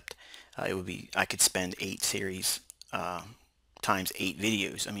concept. It would be, I could spend 8 series times 8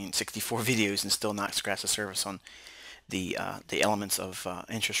 videos. I mean, 64 videos and still not scratch the surface on the elements of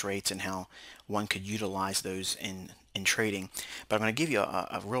interest rates and how one could utilize those in trading. But I'm going to give you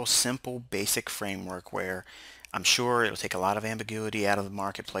a real simple, basic framework where I'm sure it'll take a lot of ambiguity out of the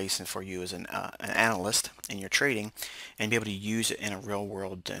marketplace and for you as an analyst in your trading, and be able to use it in a real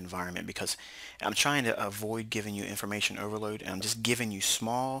world environment, because I'm trying to avoid giving you information overload, and I'm just giving you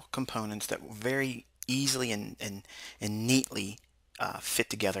small components that very easily and neatly fit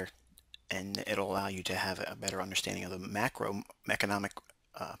together, and it'll allow you to have a better understanding of the macroeconomic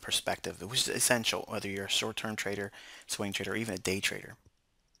perspective, which is essential whether you're a short-term trader, swing trader, or even a day trader.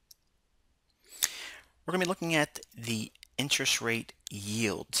 We're going to be looking at the interest rate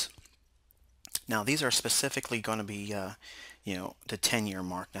yields. Now, these are specifically going to be, the 10-year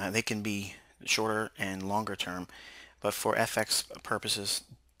mark. Now, they can be shorter and longer term, but for FX purposes,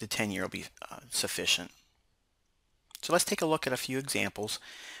 the 10-year will be sufficient. So let's take a look at a few examples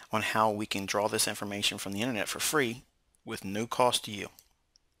on how we can draw this information from the internet for free with no cost to you.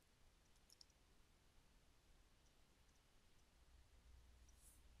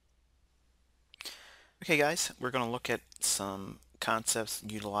 Okay guys, we're going to look at some concepts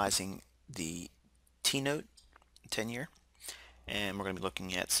utilizing the T-note 10-year, and we're going to be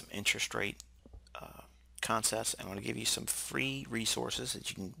looking at some interest rate concepts. I'm going to give you some free resources that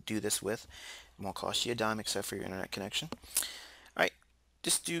you can do this with. It won't cost you a dime except for your internet connection. All right,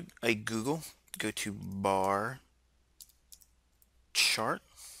 just do a Google, go to bar chart,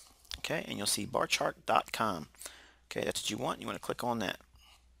 okay, and you'll see barchart.com. Okay, that's what you want. You want to click on that.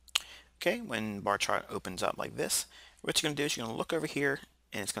 Okay, when bar chart opens up like this, what you're going to do is you're going to look over here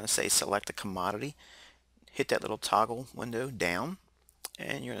and it's going to say select a commodity. Hit that little toggle window down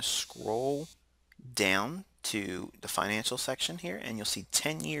and you're going to scroll down to the financial section here and you'll see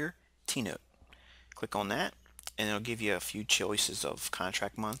 10-year T-note. Click on that and it'll give you a few choices of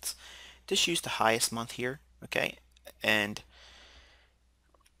contract months. Just use the highest month here, okay, and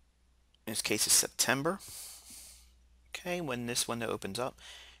in this case it's September. Okay, when this window opens up,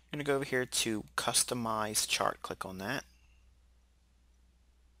 you're going to go over here to customize chart. Click on that.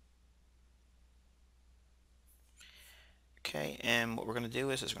 Okay, and what we're going to do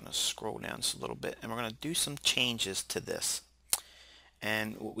is we're going to scroll down just a little bit and we're going to do some changes to this.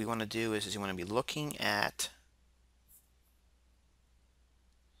 And what we want to do is you want to be looking at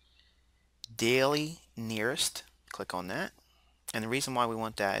daily nearest. Click on that. And the reason why we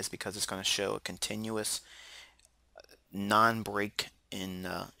want that is because it's going to show a continuous non-break in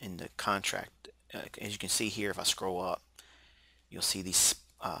the contract. As you can see here, if I scroll up, you'll see these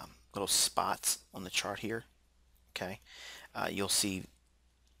little spots on the chart here. Okay, you'll see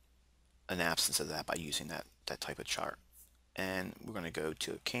an absence of that by using that type of chart. And we're going to go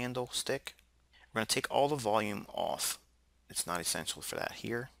to a candlestick. We're going to take all the volume off. It's not essential for that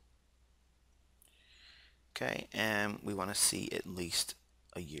here. Okay, and we want to see at least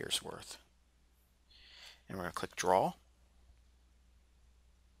a year's worth. And we're going to click draw.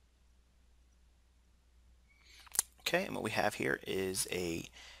 Okay, and what we have here is a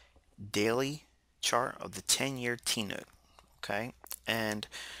daily chart of the 10-year T-note. Okay, and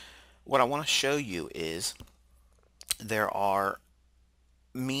what I want to show you is there are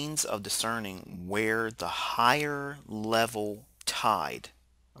means of discerning where the higher level tide,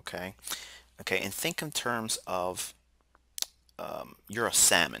 okay, and think in terms of you're a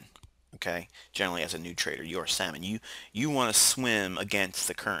salmon, okay. Generally, as a new trader, you're a salmon. You want to swim against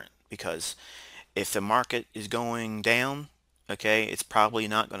the current because if the market is going down, okay, it's probably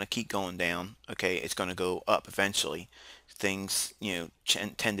not going to keep going down. Okay, it's going to go up eventually. Things,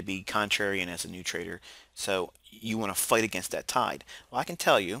 tend to be contrarian as a new trader, so you want to fight against that tide. Well, I can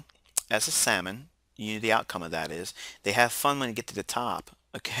tell you, as a salmon, the outcome of that is they have fun when they get to the top,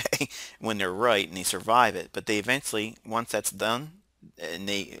 okay, when they're right and they survive it, but they eventually, once that's done, and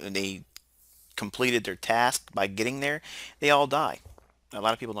they completed their task by getting there, they all die. A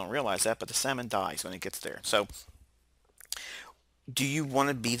lot of people don't realize that, but the salmon dies when it gets there. So, do you want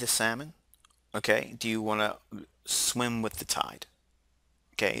to be the salmon? Okay, do you want to swim with the tide?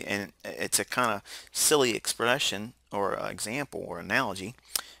 Okay, and it's a kind of silly expression or example or analogy,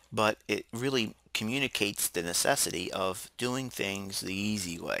 but it really communicates the necessity of doing things the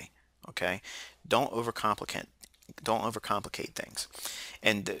easy way. Okay, don't overcomplicate. Don't overcomplicate things.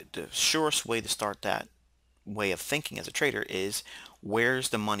 And the surest way to start that way of thinking as a trader is where's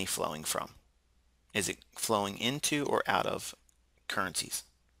the money flowing from? Is it flowing into or out of currencies?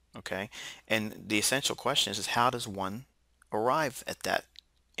 Okay, and the essential question is how does one arrive at that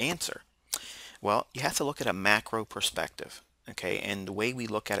answer? Well, you have to look at a macro perspective. Okay, and the way we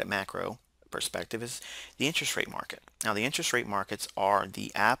look at it macro perspective is the interest rate market. Now, the interest rate markets are the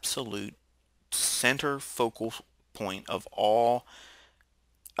absolute center focal point of all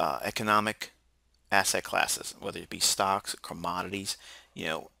economic asset classes, whether it be stocks, commodities,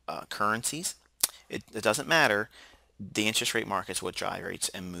 currencies. It doesn't matter. The interest rate market is what drives rates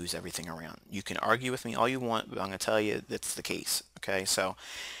and moves everything around. You can argue with me all you want, but I'm going to tell you that's the case. Okay, so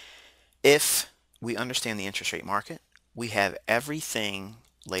if we understand the interest rate market, we have everything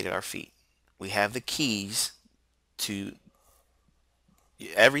laid at our feet. We have the keys to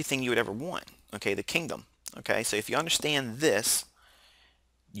everything you would ever want. Okay, the kingdom. Okay, so if you understand this,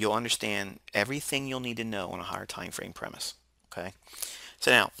 you'll understand everything you'll need to know on a higher time frame premise. Okay,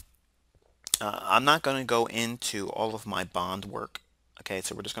 so now I'm not going to go into all of my bond work. Okay,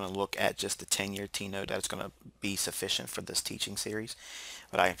 so we're just going to look at just the 10-year T-note. That's going to be sufficient for this teaching series.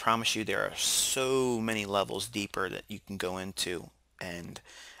 But I promise you there are so many levels deeper that you can go into, and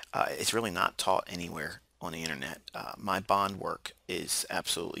it's really not taught anywhere on the internet. My bond work is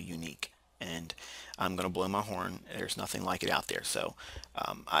absolutely unique, and I'm going to blow my horn. There's nothing like it out there. So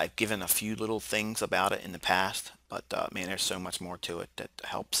I've given a few little things about it in the past, but man, there's so much more to it that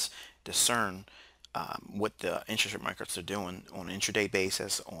helps discern what the interest rate markets are doing on an intraday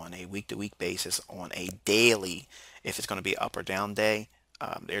basis, on a week-to-week basis, on a daily, if it's going to be up or down day.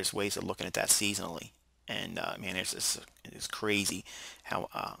 There's ways of looking at that seasonally, and man, it's crazy how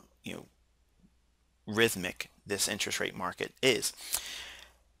you know, rhythmic this interest rate market is.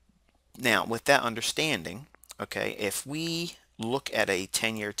 Now, with that understanding, okay, if we look at a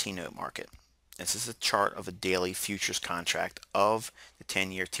 10-year T-note market, this is a chart of a daily futures contract of the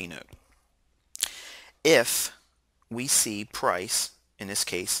 10-year T-note. If we see price, in this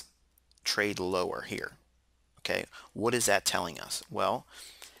case, trade lower here, okay, what is that telling us? Well,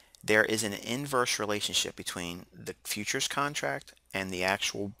 there is an inverse relationship between the futures contract and the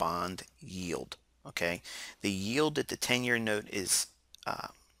actual bond yield. Okay, the yield that the 10-year note is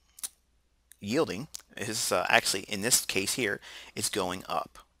yielding is actually, in this case here, is going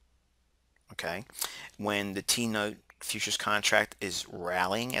up. Okay, when the T-note futures contract is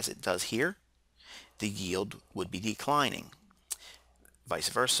rallying as it does here, the yield would be declining. Vice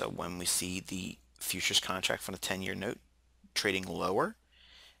versa, when we see the futures contract for the 10-year note trading lower,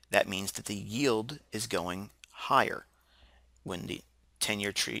 that means that the yield is going higher. When the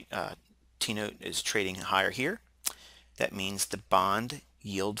 10-year T-note is trading higher here, that means the bond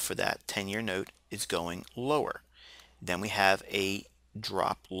yield for that 10-year note is going lower. Then we have a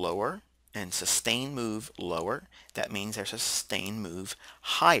drop lower and sustained move lower. That means there's a sustained move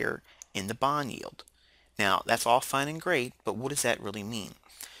higher in the bond yield. Now, that's all fine and great, but what does that really mean?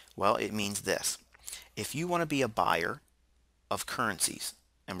 Well, it means this. If you want to be a buyer of currencies,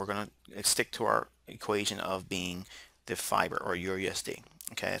 and we're going to stick to our equation of being the fiber or EURUSD.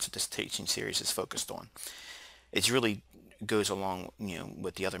 Okay, that's what this teaching series is focused on. It really goes along,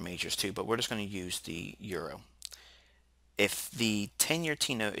 with the other majors too, but we're just going to use the euro. If the 10-year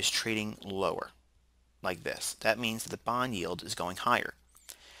T-note is trading lower, like this, that means that the bond yield is going higher.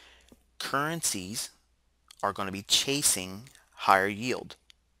 Currencies are going to be chasing higher yield.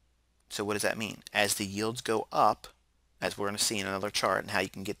 So what does that mean? As the yields go up, as we're going to see in another chart and how you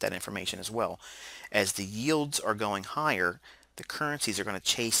can get that information as well, as the yields are going higher, the currencies are going to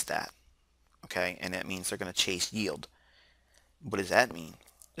chase that. Okay, and that means they're going to chase yield. What does that mean?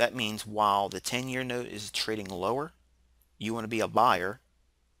 That means while the 10-year note is trading lower, you want to be a buyer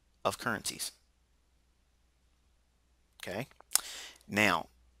of currencies. Okay, now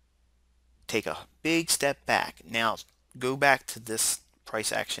take a big step back. Now go back to this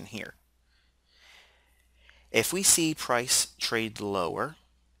price action here. If we see price trade lower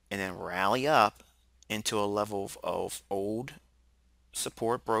and then rally up into a level of old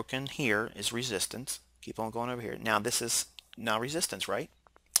support broken here is resistance. Keep on going over here. Now this is now resistance, right?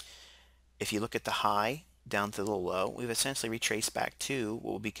 If you look at the high down to the low, we've essentially retraced back to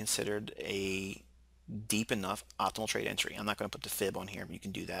what will be considered a deep enough optimal trade entry. I'm not going to put the fib on here, but you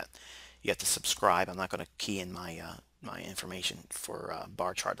can do that. You have to subscribe. I'm not going to key in my my information for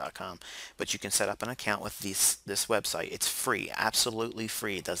barchart.com, but you can set up an account with this website. It's free, absolutely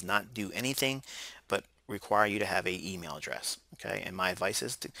free. It does not do anything but require you to have a email address. Okay, and my advice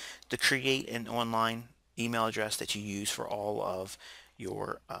is to create an online email address that you use for all of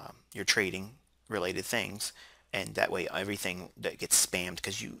your trading related things, and that way everything that gets spammed,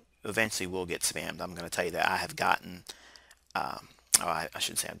 because you eventually will get spammed. I'm going to tell you that I have gotten I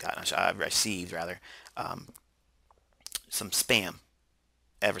shouldn't say I've gotten, I've received rather some spam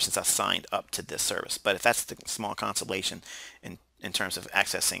ever since I signed up to this service. But if that's the small consolation in terms of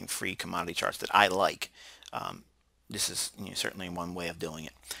accessing free commodity charts that I like, this is certainly one way of doing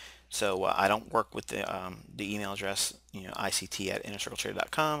it. So I don't work with the email address,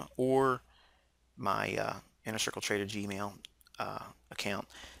 ICT@innercircletrader.com, or my Inner Circle Trader Gmail account.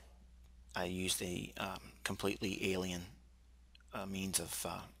 I use the completely alien means of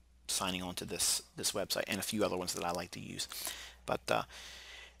signing on to this website, and a few other ones that I like to use. But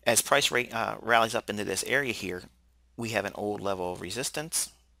as price rate rallies up into this area here, we have an old level of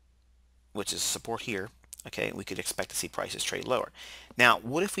resistance, which is support here. Okay, we could expect to see prices trade lower. Now,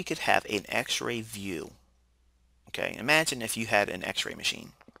 what if we could have an X-ray view? Okay, imagine if you had an X-ray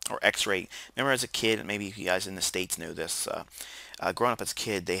machine or X-ray. Remember, as a kid, maybe you guys in the States know this. Growing up as a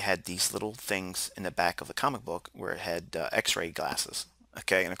kid, they had these little things in the back of the comic book where it had X-ray glasses.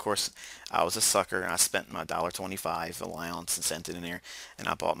 Okay, and of course, I was a sucker, and I spent my $1.25 allowance and sent it in there, and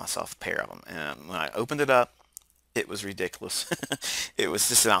I bought myself a pair of them. And when I opened it up, it was ridiculous. It was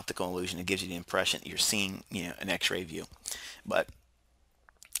just an optical illusion. It gives you the impression that you're seeing, an X-ray view. But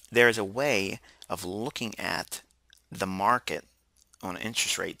there is a way of looking at the market on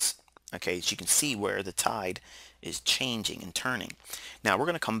interest rates, okay, so you can see where the tide is changing and turning. Now we're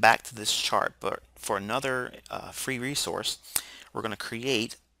going to come back to this chart, but for another free resource, we're going to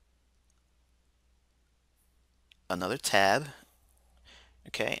create another tab,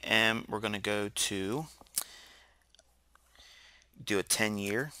 okay, and we're going to go to do a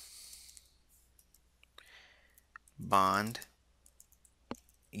 10-year bond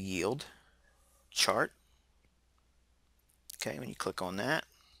yield chart. Okay, when you click on that,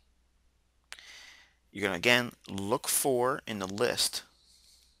 you're going to again look for in the list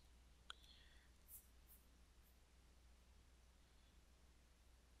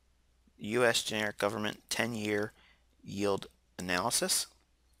U.S. generic government 10-year yield analysis.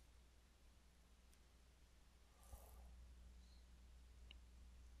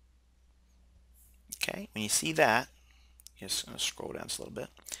 Okay, when you see that, just going to scroll down just a little bit.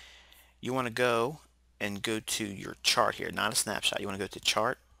 You want to go to your chart here, not a snapshot. You want to go to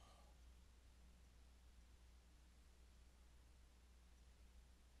chart.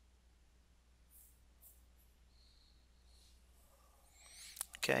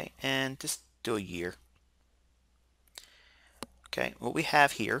 Okay, and just do a year. Okay, what we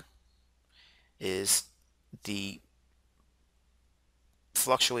have here is the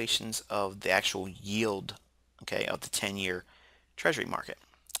fluctuations of the actual yield, okay, of the 10-year treasury market.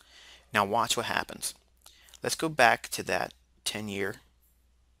 Now watch what happens. Let's go back to that 10-year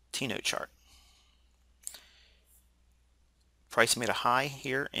T-note chart. Price made a high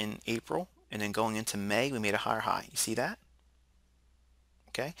here in April, and then going into May we made a higher high. You see that?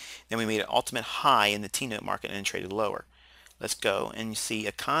 Okay, then we made an ultimate high in the T-note market and then traded lower. Let's go and you see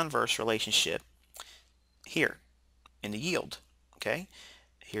a converse relationship here in the yield. Okay,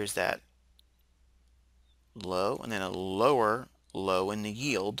 here's that low and then a lower low in the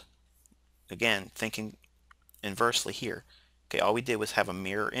yield. Again, thinking inversely here. Okay, all we did was have a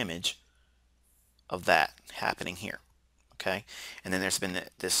mirror image of that happening here. Okay, and then there's been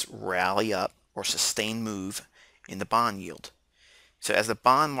this rally up or sustained move in the bond yield. So as the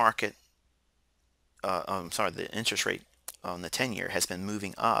bond market, the interest rate on the 10-year has been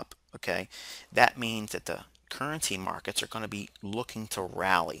moving up, okay, that means that the currency markets are going to be looking to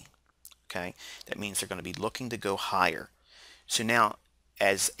rally. Okay, that means they're going to be looking to go higher. So now,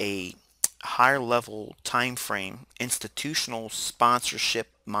 as a higher level time frame, institutional sponsorship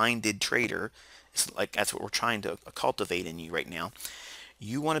minded trader, it's like that's what we're trying to cultivate in you right now.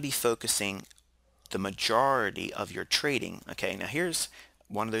 You want to be focusing the majority of your trading. Okay, now here's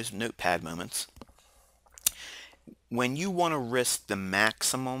one of those notepad moments. When you want to risk the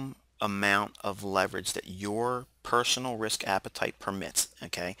maximum amount of leverage that your personal risk appetite permits,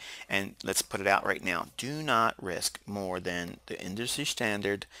 okay, and let's put it out right now, do not risk more than the industry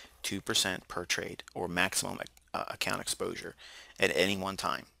standard 2% per trade or maximum account exposure at any one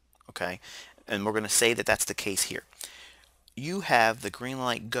time, okay, and we're going to say that that's the case here. You have the green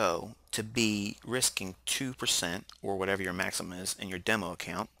light go to be risking 2% or whatever your maximum is in your demo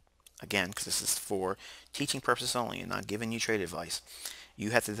account. Again, because this is for teaching purposes only and not giving you trade advice.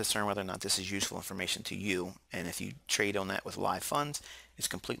 You have to discern whether or not this is useful information to you, and if you trade on that with live funds, it's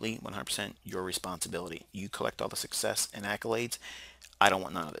completely 100% your responsibility. You collect all the success and accolades. I don't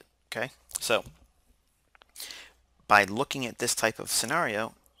want none of it. Okay, so by looking at this type of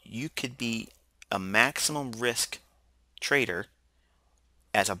scenario, you could be a maximum risk trader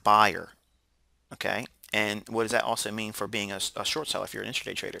as a buyer. Okay, and what does that also mean for being a short seller if you're an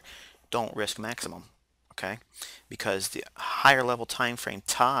intraday trader? Don't risk maximum. Okay, because the higher level time frame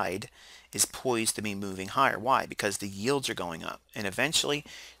tide is poised to be moving higher. Why? Because the yields are going up, and eventually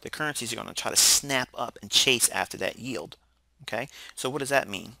the currencies are going to try to snap up and chase after that yield. Okay, so what does that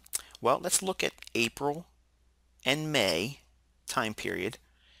mean? Well, let's look at April and May time period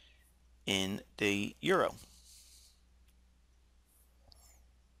in the euro.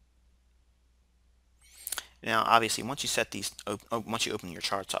 Now, obviously, once you set these, once you open your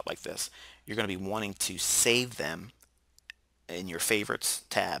charts up like this, you're going to be wanting to save them in your favorites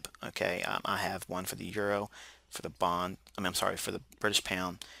tab. Okay, I have one for the euro, for the bond. I'm sorry, for the British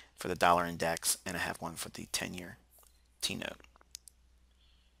pound, for the dollar index, and I have one for the 10-year T-note.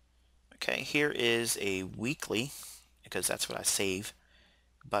 Okay, here is a weekly because that's what I save.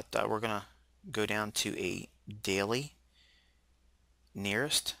 But we're gonna go down to a daily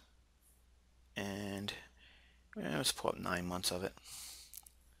nearest, and let's pull up 9 months of it,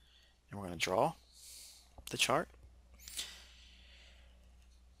 and we're gonna draw the chart.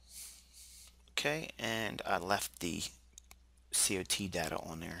 Okay, and I left the COT data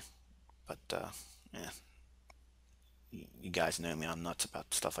on there, but yeah, you guys know me, I'm nuts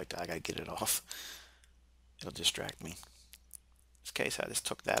about stuff like that. I gotta get it off. It'll distract me. In this case, I just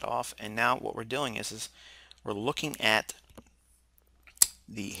took that off, and now what we're doing is we're looking at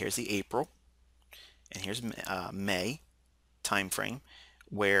here's the April, and here's May time frame,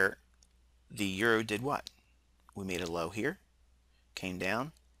 where the euro did what? we made a low here, came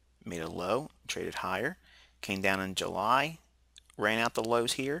down, made a low, traded higher, came down in July, ran out the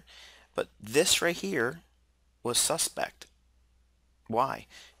lows here, but this right here was suspect. Why?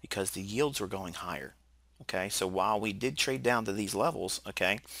 Because the yields were going higher. Okay, so while we did trade down to these levels,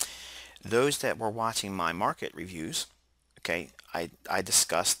 okay, those that were watching my market reviews, okay, I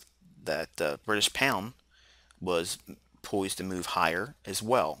discussed that the British pound was poised to move higher as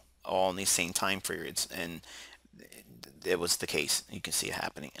well, all in these same time periods, and it was the case. You can see it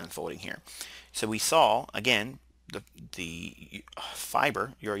happening, unfolding here. So we saw again the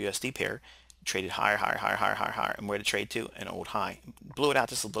fiber Euro USD pair traded higher, higher, higher, higher, higher, higher, and where to trade to? An old high. Blew it out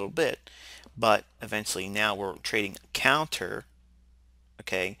just a little bit, but eventually now we're trading counter,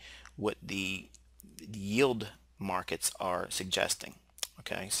 okay, what the yield markets are suggesting.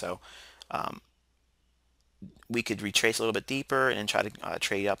 Okay, so we could retrace a little bit deeper and try to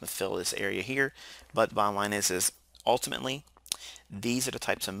trade up and fill this area here, but the bottom line is ultimately these are the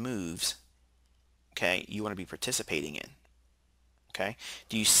types of moves, okay, you want to be participating in. Okay,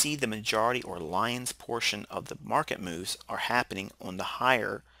 do you see the majority or lion's portion of the market moves are happening on the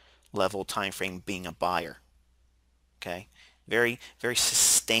higher level time frame, being a buyer? Okay, very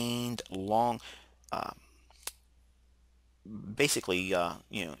sustained, long, uh, basically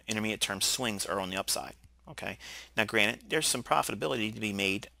intermediate term swings are on the upside. Okay, now granted, there's some profitability to be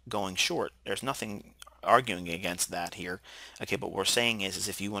made going short. There's nothing arguing against that here. Okay, but what we're saying is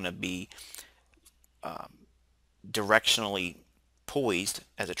if you want to be directionally poised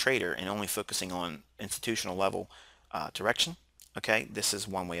as a trader and only focusing on institutional level direction, okay, this is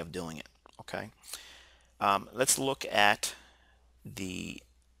one way of doing it. Okay, let's look at the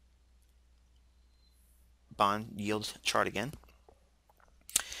bond yield chart again.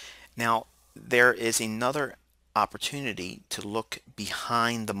 Now there is another opportunity to look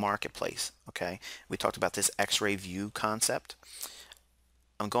behind the marketplace. Okay, we talked about this X-ray view concept.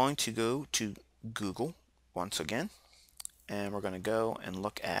 I'm going to go to Google once again, and we're going to go and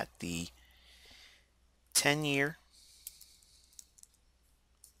look at the 10-year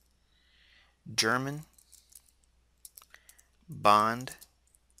German bond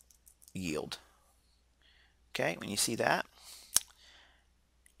yield. Okay, when you see that,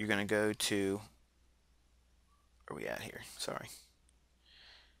 you're going to go to, where are we at here? Sorry.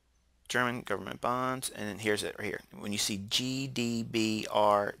 German government bonds, and then here's it right here. When you see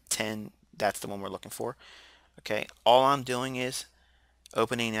GDBR 10, that's the one we're looking for. Okay, all I'm doing is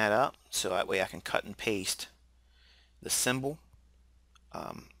opening that up so that way I can cut and paste the symbol.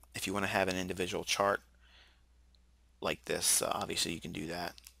 If you want to have an individual chart like this, obviously you can do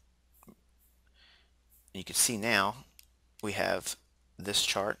that. You can see now we have this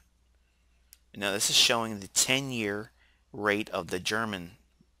chart. Now this is showing the 10-year rate of the German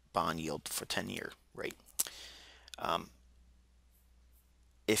bond yield for 10-year rate.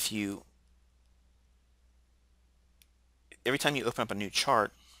 If you every time you open up a new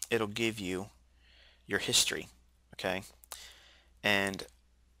chart, it'll give you your history. Okay, and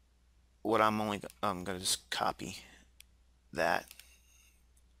what I'm going to just copy that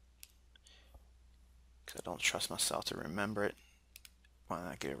because I don't trust myself to remember it. Why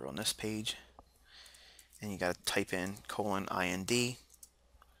not get it on this page? And you got to type in :IND.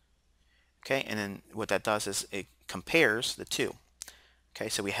 Okay, and then what that does is it compares the two. Okay,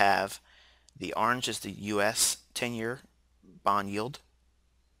 so we have the orange is the US 10-year bond yield,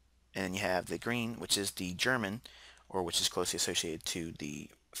 and then you have the green, which is the German, or which is closely associated to the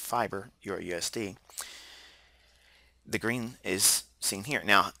fiber Euro USD. The green is seen here.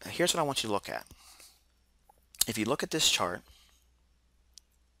 Now here's what I want you to look at. If you look at this chart,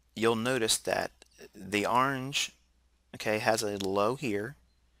 you'll notice that the orange, okay, has a low here,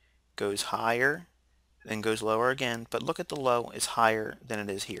 goes higher, then goes lower again, but look at the low is higher than it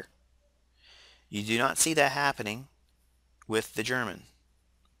is here. You do not see that happening with the German.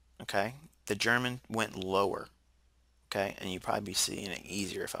 Okay, the German went lower. Okay, and you'd probably be seeing it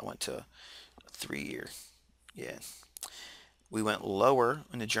easier if I went to 3-year. Yeah, we went lower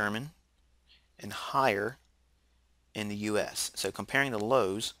in the German and higher in the US. So comparing the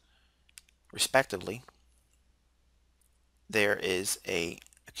lows respectively, there is a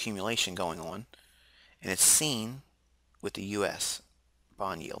accumulation going on, and it's seen with the US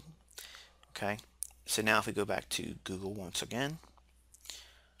bond yield. Okay, so now if we go back to Google once again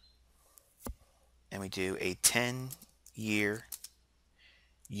and we do a 10-year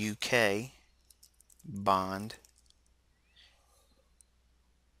UK bond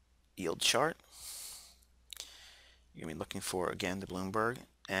yield chart, you're going to be looking for again the Bloomberg,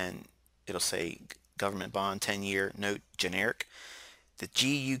 and it'll say government bond 10-year note generic. The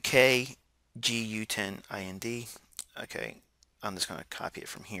GUK GU10IND. Okay, I'm just going to copy it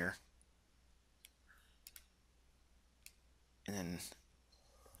from here and then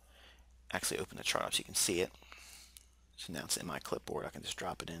actually open the chart up so you can see it. So now it's in my clipboard. I can just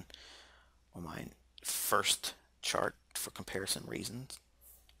drop it in on my first chart for comparison reasons.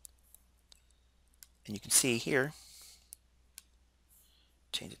 And you can see here,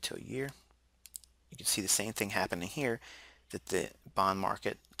 change it to a year. You can see the same thing happening here, that the bond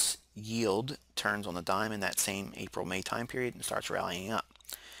market's yield turns on the dime in that same April-May time period and starts rallying up.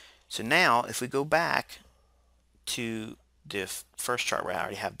 So now if we go back to the first chart where I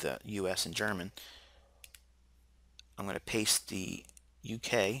already have the US and German, I'm going to paste the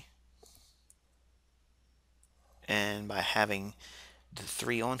UK, and by having the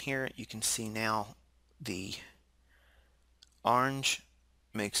 3 on here, you can see now the orange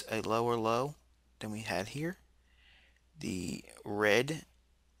makes a lower low than we had here. The red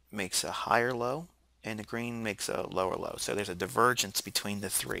makes a higher low, and the green makes a lower low. So there's a divergence between the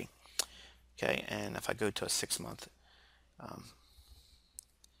 3. Okay, and if I go to a 6-month,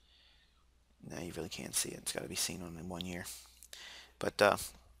 now you really can't see it. It's got to be seen on in 1 year. But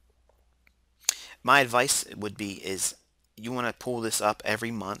my advice would be is you want to pull this up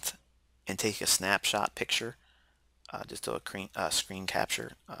every month and take a snapshot picture, just do a screen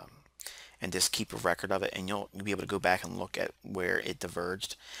capture, and just keep a record of it, and you'll be able to go back and look at where it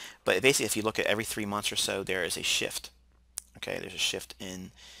diverged. But basically, if you look at every 3 months or so, there is a shift. Okay, there's a shift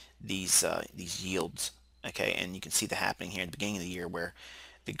in these yields. Okay, and you can see the happening here at the beginning of the year where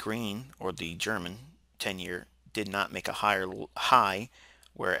the green, or the German 10-year, did not make a higher high,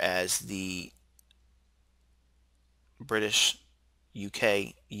 whereas the British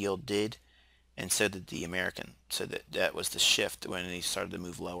UK yield did, and so did the American. So that was the shift when they started to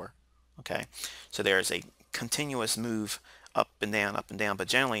move lower. Okay, so there's a continuous move up and down, but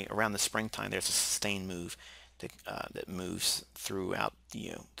generally around the springtime there's a sustained move that moves throughout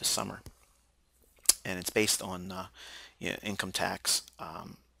the summer, and it's based on income tax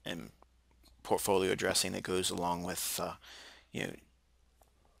and portfolio addressing that goes along with you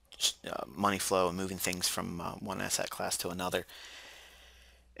know, money flow and moving things from one asset class to another,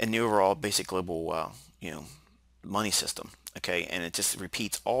 and the overall basic global money system. Okay, and it just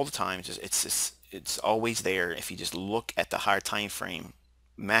repeats all the time. It's always there. If you just look at the higher time frame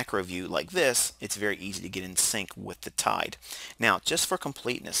macro view like this, it's very easy to get in sync with the tide. Now, just for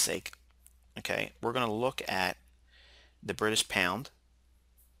completeness sake, okay, we're going to look at the British pound.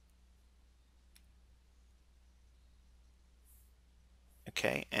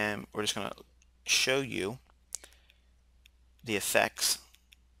 Okay, and we're just going to show you the effects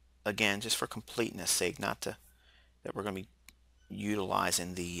again, just for completeness sake, not to that we're going to be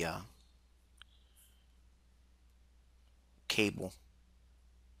utilizing the cable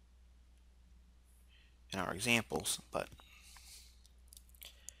in our examples, but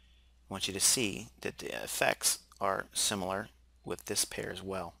I want you to see that the effects are similar with this pair as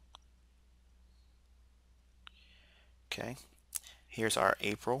well. Okay, here's our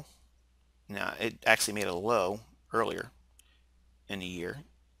April. Now it actually made a low earlier in the year,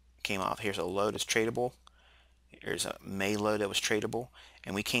 came off. Here's a low that's tradable. Here's a May low that was tradable,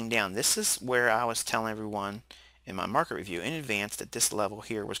 and we came down. This is where I was telling everyone in my market review in advance that this level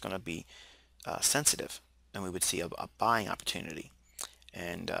here was going to be sensitive, and we would see a buying opportunity.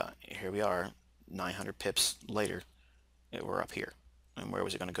 And here we are, 900 pips later, we're up here. And where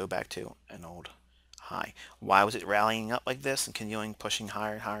was it going to go back to? An old high. Why was it rallying up like this and continuing pushing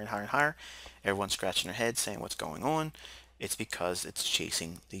higher and higher and higher and higher? Everyone's scratching their head saying what's going on. It's because it's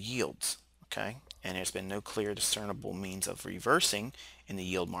chasing the yields. Okay, and there's been no clear discernible means of reversing in the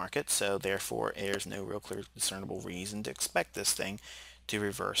yield market, so therefore there's no real clear discernible reason to expect this thing to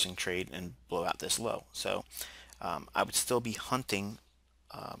reverse and trade and blow out this low. So I would still be hunting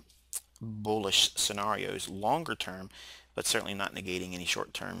bullish scenarios longer term, but certainly not negating any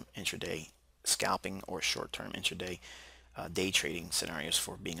short-term intraday scalping or short-term intraday day trading scenarios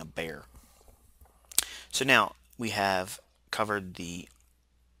for being a bear. So now we have covered the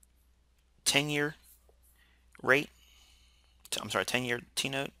 10-year rate, I'm sorry, 10-year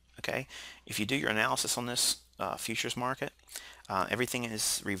T-note. Okay, if you do your analysis on this futures market, everything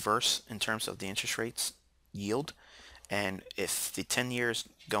is reverse in terms of the interest rates yield, and if the 10 years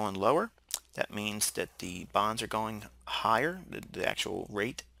going lower, that means that the bonds are going higher, the actual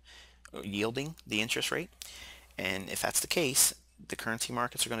rate yielding the interest rate, and if that's the case, the currency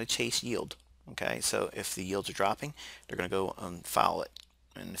markets are going to chase yield. Okay, so if the yields are dropping, they're going to go and follow it,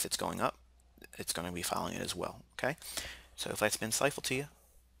 and if it's going up, it's going to be following it as well. Okay, so if that's been insightful to you,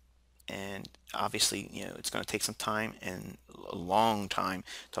 and obviously, it's going to take some time and a long time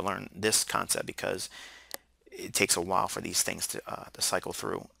to learn this concept, because it takes a while for these things to cycle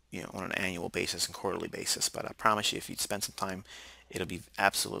through, on an annual basis and quarterly basis. But I promise you, if you spend some time, it'll be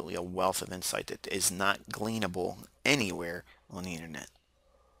absolutely a wealth of insight that is not gleanable anywhere on the internet.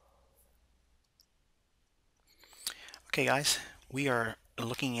 Okay, guys, we are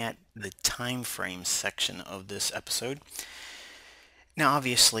looking at the time frame section of this episode. Now,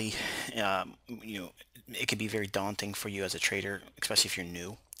 obviously, it can be very daunting for you as a trader, especially if you're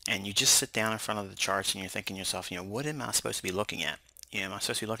new, and you just sit down in front of the charts and you're thinking to yourself, what am I supposed to be looking at? Am I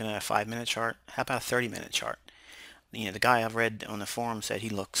supposed to be looking at a 5-minute chart? How about a 30-minute chart? The guy I've read on the forum said he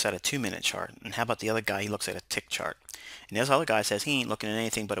looks at a 2-minute chart. And how about the other guy? He looks at a tick chart. And this other guy says he ain't looking at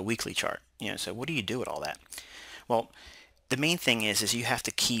anything but a weekly chart. So what do you do with all that? Well, the main thing is you have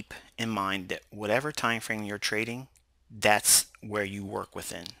to keep in mind that whatever time frame you're trading, that's where you work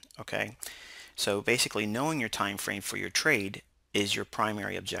within. Okay, so basically knowing your time frame for your trade is your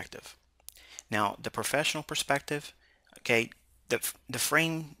primary objective. Now, the professional perspective, okay, the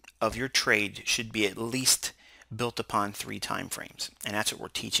frame of your trade should be at least built upon 3 time frames, and that's what we're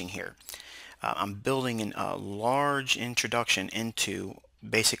teaching here. I'm building in a large introduction into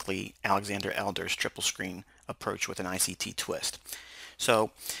basically Alexander Elder's triple screen approach with an ICT twist.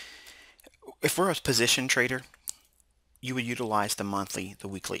 So if we're a position trader, you would utilize the monthly, the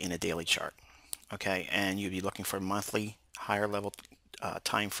weekly, and a daily chart. Okay, and you'd be looking for monthly higher level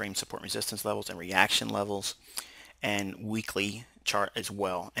time frame support resistance levels and reaction levels, and weekly chart as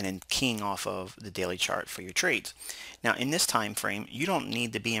well, and then keying off of the daily chart for your trades. Now, in this time frame, you don't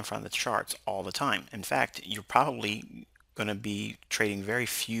need to be in front of the charts all the time. In fact, you're probably going to be trading very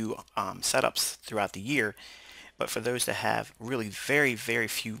few setups throughout the year, but for those that have really very, very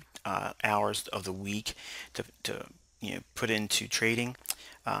few hours of the week to put into trading,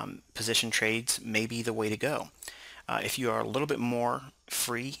 position trades may be the way to go. If you are a little bit more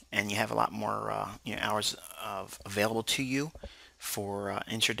free and you have a lot more hours available to you for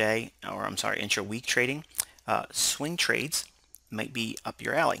intraday, or I'm sorry, intra-week trading, swing trades might be up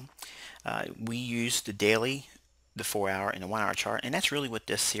your alley. We use the daily, the 4-hour, and the 1-hour chart, and that's really what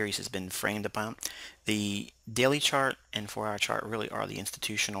this series has been framed upon. The daily chart and 4-hour chart really are the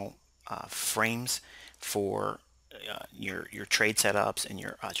institutional frames for your trade setups and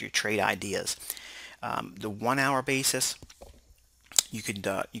your trade ideas. The 1-hour basis, you could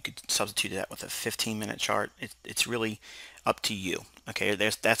substitute that with a 15-minute chart. It's really up to you. Okay,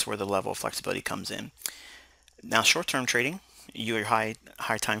 that's where the level of flexibility comes in. Now, short-term trading, your high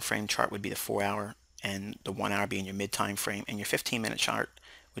time frame chart would be the 4-hour, and the 1-hour being your mid time frame, and your 15-minute chart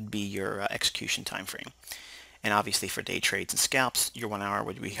would be your execution time frame. And obviously for day trades and scalps, your 1-hour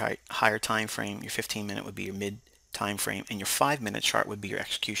would be higher time frame, your 15-minute would be your mid time frame, and your 5-minute chart would be your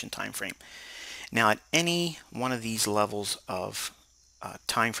execution time frame. Now, at any one of these levels of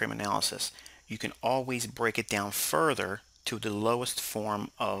time frame analysis, you can always break it down further to the lowest form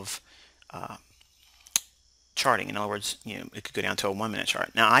of charting. In other words, it could go down to a 1-minute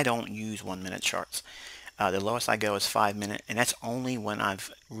chart. Now, I don't use 1-minute charts. The lowest I go is 5-minute, and that's only when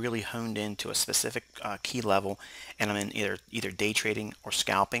I've really honed into a specific key level, and I'm in either day trading or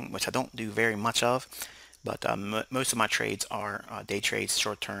scalping, which I don't do very much of, but most of my trades are day trades,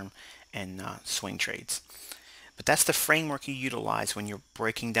 short term, and swing trades. But that's the framework you utilize when you're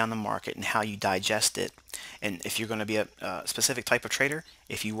breaking down the market and how you digest it. And if you're going to be a specific type of trader,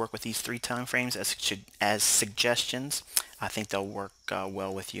 if you work with these 3 time frames as suggestions, I think they'll work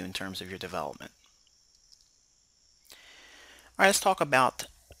well with you in terms of your development. All right, let's talk about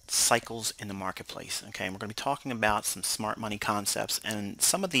cycles in the marketplace. Okay, and we're going to be talking about some smart money concepts, and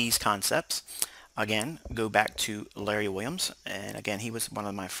some of these concepts, again, go back to Larry Williams, and again, he was one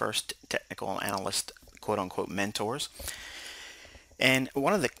of my first technical analyst, quote-unquote, mentors. And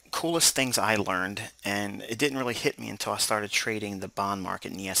one of the coolest things I learned, and it didn't really hit me until I started trading the bond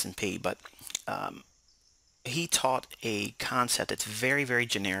market in the S&P, but he taught a concept that's very, very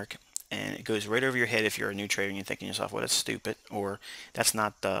generic, and it goes right over your head if you're a new trader and you're thinking to yourself, well, that's stupid, or that's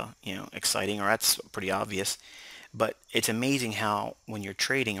not exciting, or that's pretty obvious. But it's amazing how when you're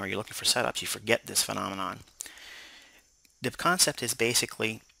trading or you're looking for setups, you forget this phenomenon. The concept is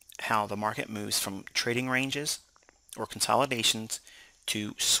basically how the market moves from trading ranges or consolidations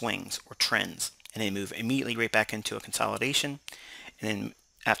to swings or trends, and they move immediately right back into a consolidation. And then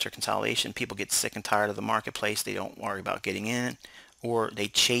after consolidation, people get sick and tired of the marketplace. They don't worry about getting in, or they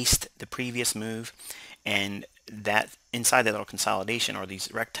chased the previous move, and that inside that little consolidation, or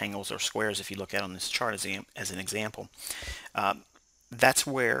these rectangles or squares, if you look at on this chart as an example, that's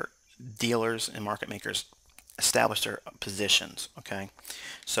where dealers and market makers establish their positions. Okay,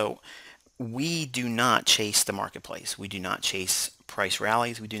 so we do not chase the marketplace. We do not chase price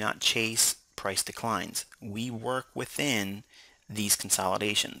rallies. We do not chase price declines. We work within these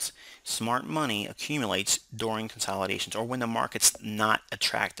consolidations. Smart money accumulates during consolidations or when the market's not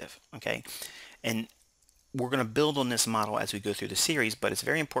attractive. Okay, and we're going to build on this model as we go through the series, but it's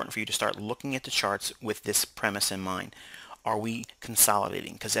very important for you to start looking at the charts with this premise in mind. Are we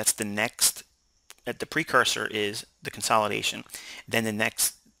consolidating? Because that's the next, the precursor is the consolidation. Then the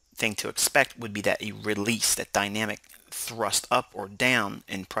next thing to expect would be that a release, that dynamic thrust up or down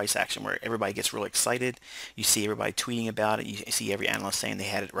in price action where everybody gets really excited. You see everybody tweeting about it. You see every analyst saying they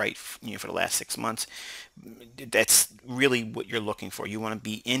had it right, for the last 6 months. That's really what you're looking for. You want to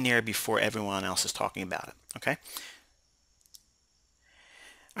be in there before everyone else is talking about it. Okay.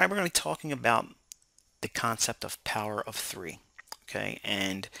 All right, we're going to be talking about the concept of power of three. Okay,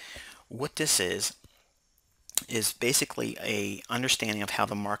 and what this is basically a understanding of how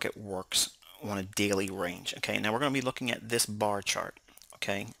the market works on a daily range. Okay, now we're going to be looking at this bar chart.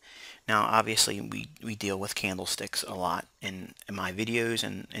 Okay, now obviously we deal with candlesticks a lot in my videos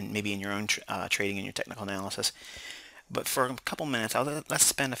and maybe in your own trading and your technical analysis. But for a couple minutes, let's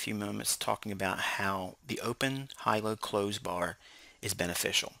spend a few moments talking about how the open, high, low, close bar is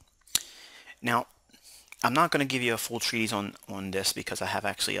beneficial. Now, I'm not going to give you a full treatise on this because I have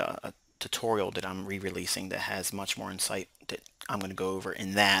actually a tutorial that I'm re-releasing that has much more insight that I'm going to go over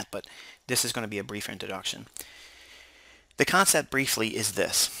in that, but this is going to be a brief introduction. The concept briefly is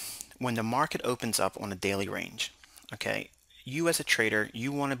this. When the market opens up on a daily range, okay, you as a trader,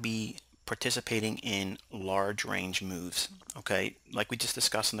 you want to be participating in large range moves, okay? Like we just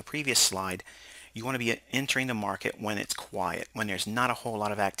discussed on the previous slide, you want to be entering the market when it's quiet, when there's not a whole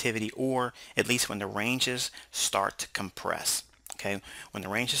lot of activity, or at least when the ranges start to compress. Okay, when the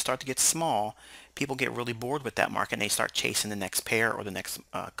ranges start to get small, people get really bored with that market and they start chasing the next pair or the next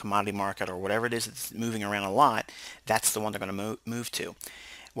commodity market or whatever it is that's moving around a lot. That's the one they're going to move to.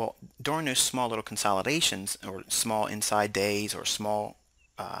 Well, during those small little consolidations or small inside days or small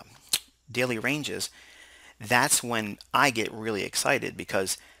uh, daily ranges, that's when I get really excited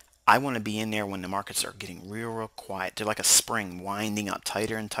because I want to be in there when the markets are getting real quiet. They're like a spring winding up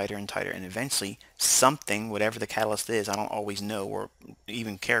tighter and tighter and tighter, and eventually something, whatever the catalyst is, I don't always know or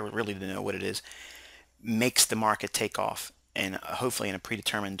even care really to know what it is, makes the market take off and hopefully in a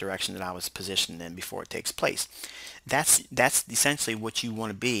predetermined direction that I was positioned in before it takes place. That's essentially what you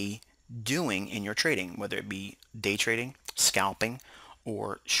want to be doing in your trading, whether it be day trading, scalping,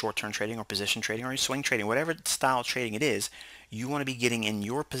 or short-term trading or position trading or swing trading, whatever style of trading it is, you want to be getting in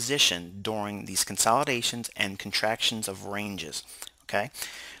your position during these consolidations and contractions of ranges. Okay,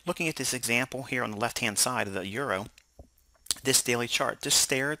 looking at this example here on the left-hand side of the euro, this daily chart, just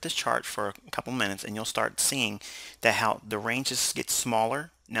stare at this chart for a couple minutes and you'll start seeing that how the ranges get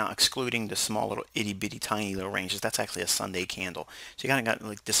smaller. Now excluding the small little itty bitty tiny little ranges, that's actually a Sunday candle, so you kind of got to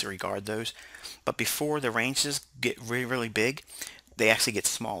like disregard those. But before the ranges get really really big, they actually get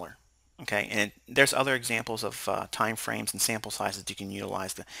smaller. Okay, and there's other examples of time frames and sample sizes you can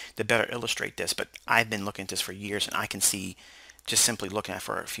utilize to better illustrate this, but I've been looking at this for years and I can see, just simply looking at it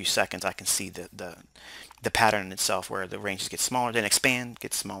for a few seconds, I can see the pattern itself where the ranges get smaller, then expand,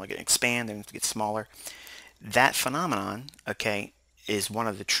 get smaller, get expand, then get smaller. That phenomenon, okay, is one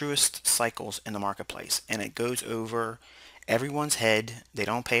of the truest cycles in the marketplace, and it goes over everyone's head. They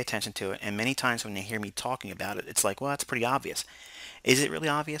don't pay attention to it, and many times when they hear me talking about it, it's like, well, that's pretty obvious. Is it really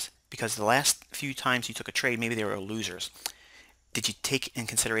obvious? Because the last few times you took a trade, maybe they were losers. Did you take in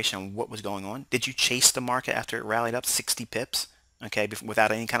consideration what was going on? Did you chase the market after it rallied up 60 pips, okay,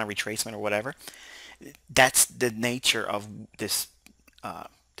 without any kind of retracement or whatever? That's the nature of this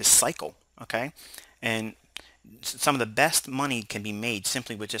cycle, okay? And some of the best money can be made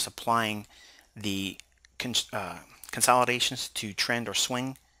simply with just applying the consolidations to trend or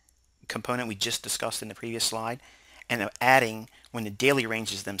swing component we just discussed in the previous slide, and adding when the daily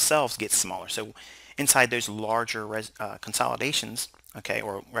ranges themselves get smaller. So inside those larger consolidations, okay,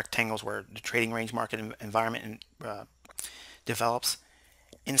 or rectangles where the trading range market environment develops,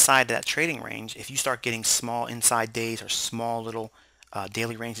 inside that trading range, if you start getting small inside days or small little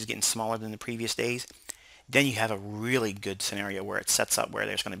daily ranges getting smaller than the previous days, then you have a really good scenario where it sets up where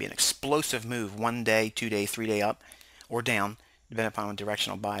there's going to be an explosive move 1 day, 2 day, 3 day up or down, depending upon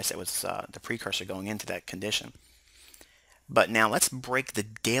directional bias that was the precursor going into that condition. But now let's break the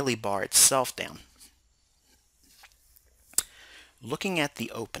daily bar itself down. Looking at the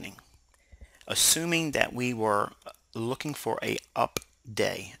opening, assuming that we were looking for a up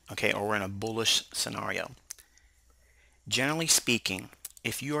day, okay, or we're in a bullish scenario. Generally speaking,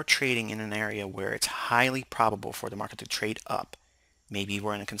 if you are trading in an area where it's highly probable for the market to trade up, maybe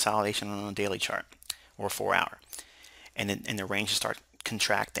we're in a consolidation on a daily chart or 4 hour, and the ranges start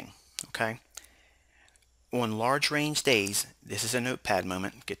contracting, okay? On large range days, this is a notepad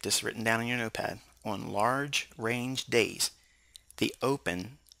moment, get this written down in your notepad. On large range days, the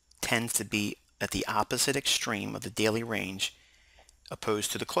open tends to be at the opposite extreme of the daily range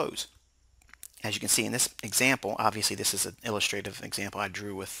opposed to the close. As you can see in this example, obviously this is an illustrative example I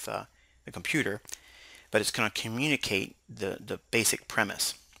drew with the computer, but it's going to communicate the basic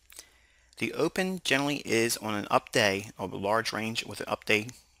premise. The open generally is on an up day of a large range with an up day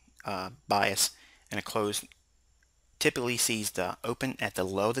bias, and a close typically sees the open at the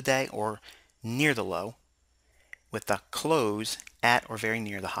low of the day or near the low, with the close at or very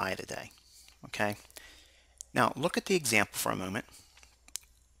near the high of the day. Okay. Now look at the example for a moment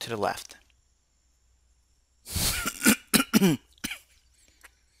to the left.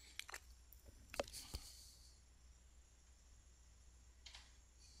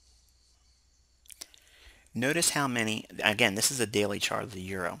 Notice how many, again, this is a daily chart of the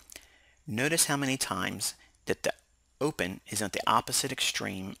euro. Notice how many times that the open is at the opposite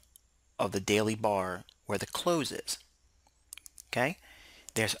extreme of the daily bar where the close is. Okay?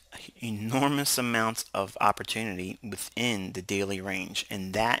 There's enormous amounts of opportunity within the daily range,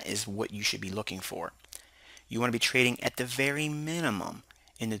 and that is what you should be looking for. You want to be trading at the very minimum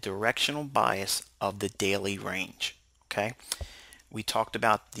in the directional bias of the daily range. Okay? We talked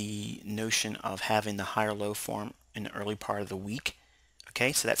about the notion of having the higher low form in the early part of the week.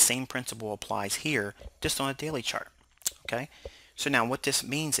 Okay, so that same principle applies here, just on a daily chart. Okay, so now what this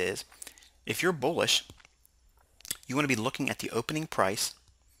means is, if you're bullish, you want to be looking at the opening price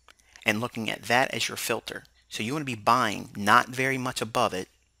and looking at that as your filter. So you want to be buying not very much above it,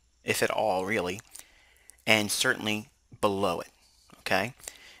 if at all really, and certainly below it. Okay,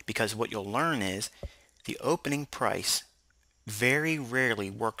 because what you'll learn is the opening price very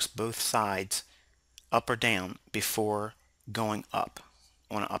rarely works both sides up or down before going up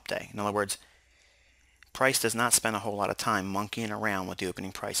on an up day. In other words, price does not spend a whole lot of time monkeying around with the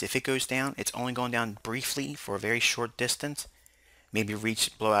opening price. If it goes down, it's only going down briefly for a very short distance, maybe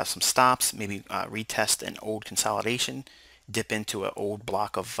blow out some stops, maybe retest an old consolidation, dip into an old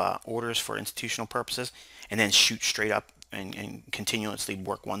block of orders for institutional purposes, and then shoot straight up and continuously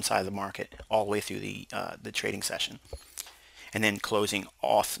work one side of the market all the way through the trading session, and then closing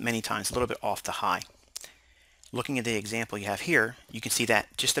off many times a little bit off the high. Looking at the example you have here, you can see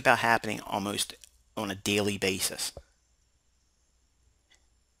that just about happening almost on a daily basis.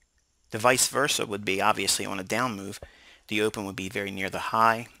 The vice versa would be, obviously, on a down move, the open would be very near the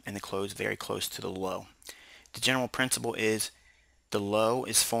high and the close very close to the low. The general principle is the low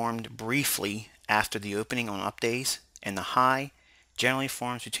is formed briefly after the opening on up days, and the high generally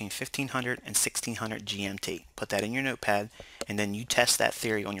forms between 1500 and 1600 GMT. Put that in your notepad, and then you test that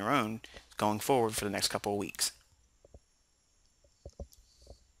theory on your own going forward for the next couple of weeks.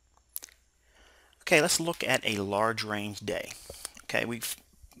 Okay, let's look at a large range day. Okay, we've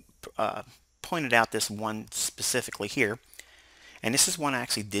pointed out this one specifically here, and this is one I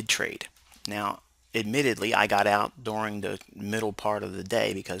actually did trade. Now, admittedly, I got out during the middle part of the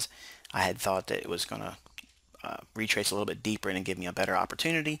day because I had thought that it was going to retrace a little bit deeper and give me a better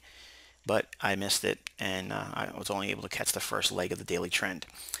opportunity, but I missed it, and I was only able to catch the first leg of the daily trend.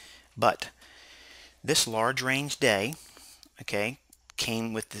 But this large range day, okay,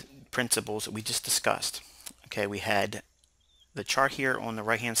 came with the principles that we just discussed. Okay, we had the chart here on the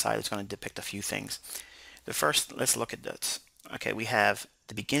right hand side is going to depict a few things. The first, let's look at this. Okay, we have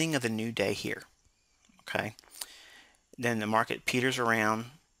the beginning of the new day here. Okay, then the market peters around.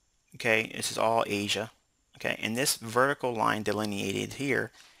 Okay, this is all Asia. Okay, and this vertical line delineated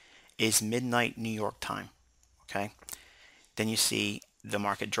here is midnight New York time. Okay, then you see the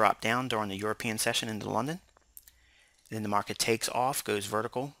market drop down during the European session into London. Then the market takes off, goes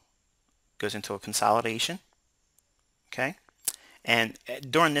vertical, goes into a consolidation. Okay, and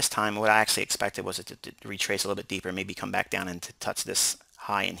during this time, what I actually expected was it to retrace a little bit deeper, maybe come back down and to touch this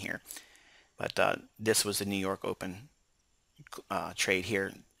high in here. But this was the New York Open trade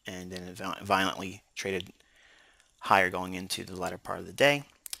here, and then it violently traded higher going into the latter part of the day,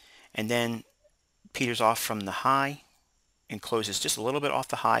 and then peters off from the high and closes just a little bit off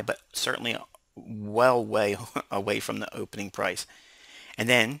the high, but certainly well way away from the opening price. And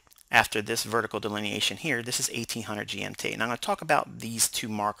then after this vertical delineation here, this is 1800 GMT. And I'm going to talk about these two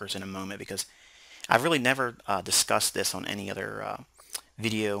markers in a moment because I've really never discussed this on any other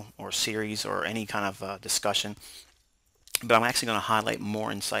video or series or any kind of discussion, but I'm actually going to highlight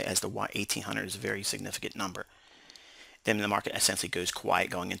more insight as to why 1800 is a very significant number. then the market essentially goes quiet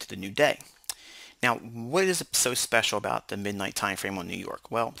going into the new day. Now, what is so special about the midnight time frame on New York?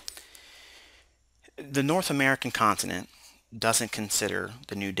 Well, the North American continent doesn't consider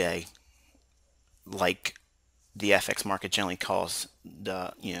the new day like the FX market generally calls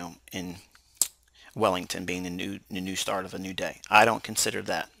the, in Wellington being the new start of a new day. I don't consider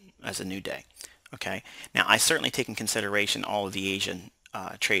that as a new day. Okay. Now I certainly take in consideration all of the Asian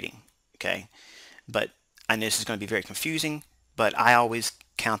trading. Okay, but I know this is going to be very confusing, but I always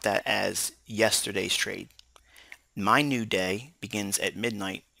count that as yesterday's trade. My new day begins at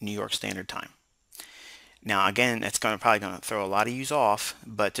midnight New York Standard Time. Now again, that's probably going to throw a lot of you off,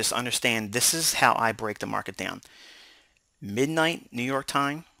 but just understand this is how I break the market down. Midnight New York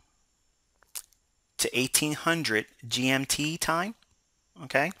time to 1800 GMT time,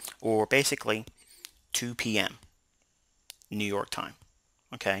 okay? Or basically 2 p.m. New York time,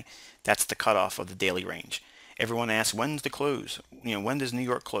 okay? That's the cutoff of the daily range. Everyone asks, when's the close? When does New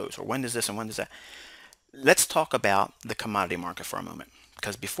York close? Or when does this and when does that? Let's talk about the commodity market for a moment.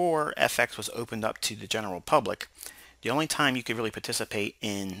 Because before FX was opened up to the general public, the only time you could really participate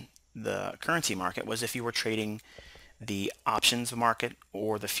in the currency market was if you were trading the options market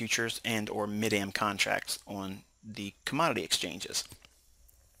or the futures and or mid-am contracts on the commodity exchanges.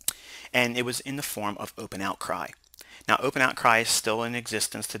 And it was in the form of open outcry. Now, open outcry is still in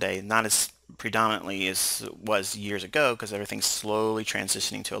existence today, not as predominantly as it was years ago because everything's slowly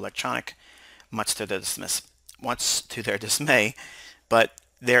transitioning to electronic, much to their dismay, but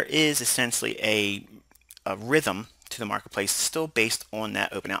there is essentially a rhythm to the marketplace still based on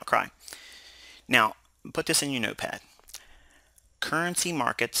that open outcry. Now, put this in your notepad. Currency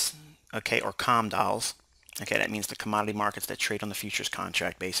markets, okay, or COMDOLs, okay, that means the commodity markets that trade on the futures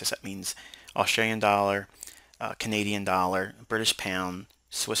contract basis. That means Australian dollar, Canadian dollar, British pound,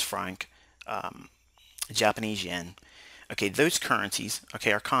 Swiss franc, Japanese yen. Okay, those currencies,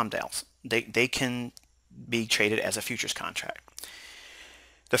 okay, are COMDOLs. They can be traded as a futures contract.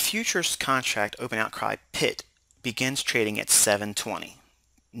 The futures contract open outcry pit begins trading at 7:20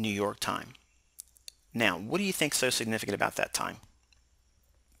 New York time. Now, what do you think is so significant about that time?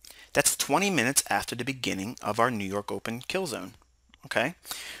 That's 20 minutes after the beginning of our New York Open kill zone. Okay,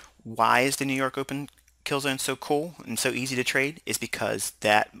 why is the New York Open kill zone so cool and so easy to trade? Is because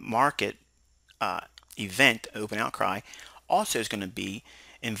that market event, open outcry, also is going to be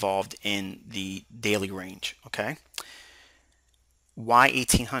involved in the daily range. Okay, why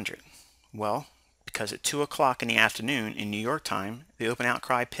 1800? Well, because at 2 o'clock in the afternoon in New York time, the open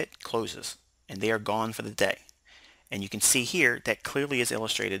outcry pit closes and they are gone for the day. And you can see here that clearly is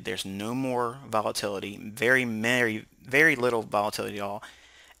illustrated. There's no more volatility, very, very, very little volatility at all,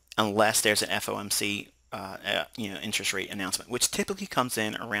 unless there's an FOMC, interest rate announcement, which typically comes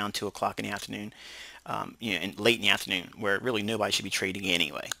in around 2 o'clock in the afternoon, late in the afternoon, where really nobody should be trading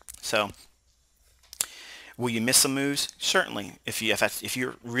anyway. So, will you miss some moves? Certainly. If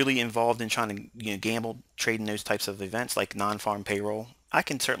you're really involved in trying to gamble, trading those types of events like non-farm payroll, I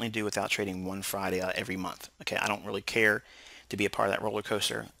can certainly do without trading one Friday every month. Okay, I don't really care to be a part of that roller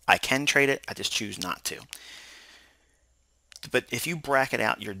coaster. I can trade it, I just choose not to. But if you bracket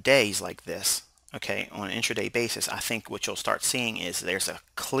out your days like this, okay, on an intraday basis, I think what you'll start seeing is there's a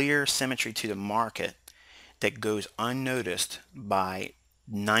clear symmetry to the market that goes unnoticed by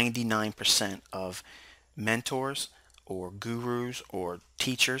 99% of mentors or gurus or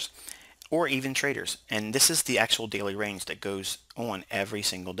teachers or even traders. And this is the actual daily range that goes on every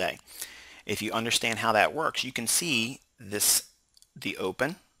single day. If you understand how that works, you can see this, the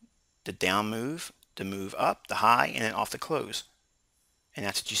open, the down move, the move up, the high, and then off the close. And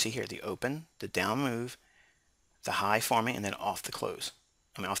that's what you see here, the open, the down move, the high forming, and then off the close.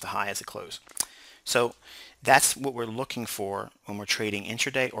 Off the high as a close. So that's what we're looking for when we're trading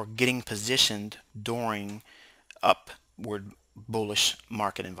intraday or getting positioned during upward bullish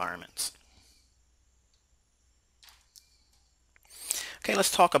market environments. Okay,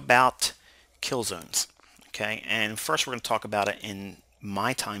 let's talk about kill zones. Okay, and first we're going to talk about it in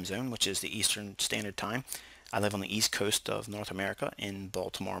my time zone, which is the Eastern Standard Time. I live on the East Coast of North America in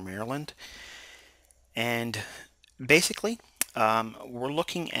Baltimore, Maryland. And basically, we're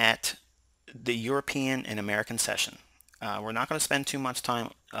looking at the European and American session. We're not going to spend too much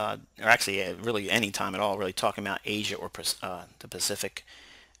time, or actually really any time at all, really talking about Asia or the Pacific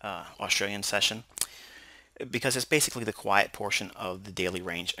Australian session, because it's basically the quiet portion of the daily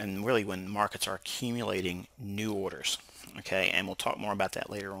range and really when markets are accumulating new orders. Okay, and we'll talk more about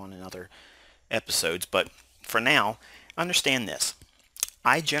that later on in other episodes, but for now, understand this.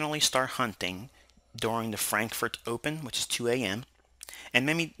 I generally start hunting during the Frankfurt Open, which is 2 a.m., And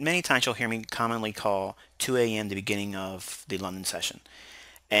many times you'll hear me commonly call 2 a.m. the beginning of the London session.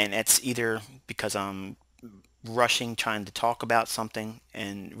 And it's either because I'm rushing trying to talk about something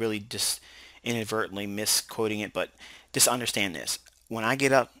and really just inadvertently misquoting it, but just understand this. When I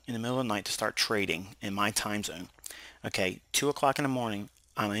get up in the middle of the night to start trading in my time zone, okay, 2 o'clock in the morning,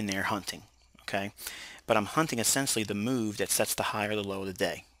 I'm in there hunting, okay? But I'm hunting essentially the move that sets the high or the low of the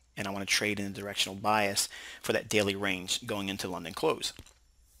day. And I want to trade in a directional bias for that daily range going into London close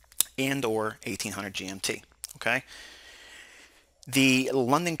and or 1800 GMT, okay? The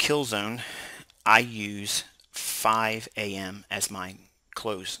London kill zone, I use 5 a.m. as my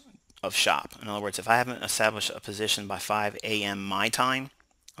close of shop. In other words, if I haven't established a position by 5 a.m. my time,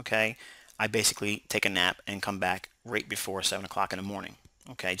 okay, I basically take a nap and come back right before 7 o'clock in the morning.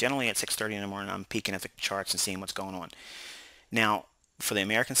 Okay, generally at 6:30 in the morning, I'm peeking at the charts and seeing what's going on. Now, for the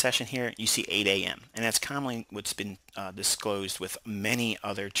American session here, you see 8 a.m. and that's commonly what's been disclosed with many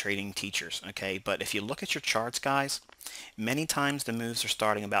other trading teachers. Okay, but if you look at your charts, guys, many times the moves are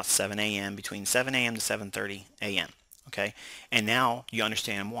starting about 7 a.m. between 7 a.m. to 7:30 a.m. Okay, and now you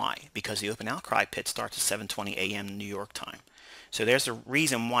understand why, because the open outcry pit starts at 7:20 a.m. New York time. So there's a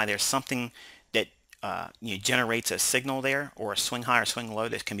reason why there's something that generates a signal there, or a swing high or swing low,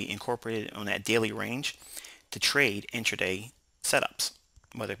 that can be incorporated on that daily range to trade intraday setups,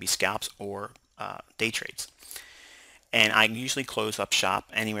 whether it be scalps or day trades. And I usually close up shop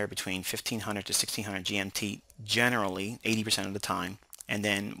anywhere between 1500 to 1600 GMT, generally 80% of the time. And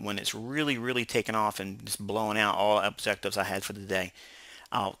then when it's really, really taken off and just blowing out all objectives I had for the day,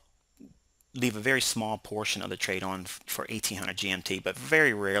 I'll leave a very small portion of the trade on for 1800 GMT, but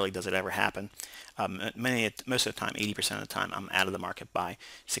very rarely does it ever happen. Most of the time, 80% of the time, I'm out of the market by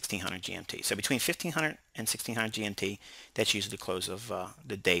 1600 GMT. So between 1500 and 1600 GMT, that's usually the close of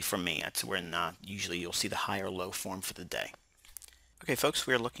the day for me. That's when usually you'll see the high or low form for the day. Okay, folks,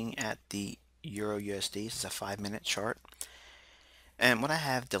 we're looking at the Euro USD. This is a 5-minute chart. And what I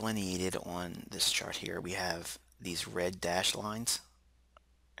have delineated on this chart here, we have these red dash lines,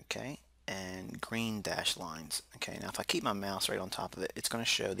 okay, and green dash lines. Okay, now if I keep my mouse right on top of it, it's going to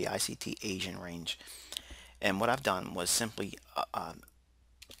show the ICT Asian range. And what I've done was simply,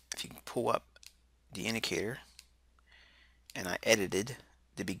 if you can pull up the indicator, and I edited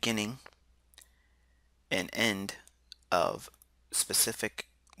the beginning and end of specific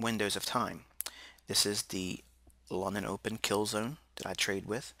windows of time. This is the London Open kill zone that I trade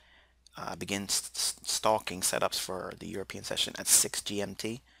with. Begin stalking setups for the European session at 6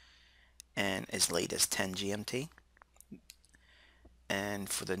 GMT and as late as 10 GMT. And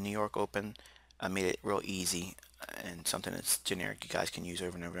for the New York Open, I made it real easy and something that's generic you guys can use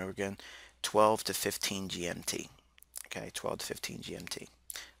over and over and over again. 12 to 15 GMT. Okay, 12 to 15 GMT.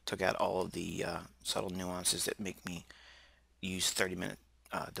 Took out all of the subtle nuances that make me use 30-minute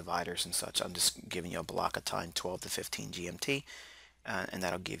dividers and such. I'm just giving you a block of time, 12 to 15 GMT, and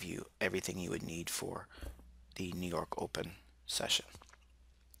that'll give you everything you would need for the New York Open session.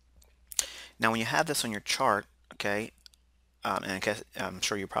 Now, when you have this on your chart, okay, and I guess I'm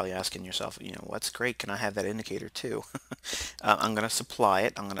sure you're probably asking yourself, what's great? Can I have that indicator too? I'm going to supply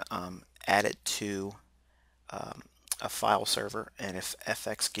it. I'm going to add it to a file server, and if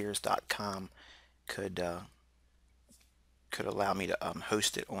fxgears.com could allow me to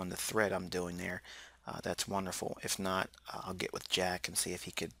host it on the thread I'm doing there, that's wonderful. If not, I'll get with Jack and see if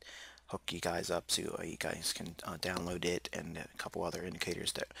he could hook you guys up so you guys can download it and a couple other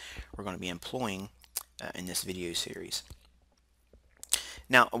indicators that we're going to be employing in this video series.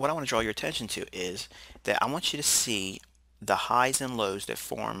 Now, what I want to draw your attention to is that I want you to see the highs and lows that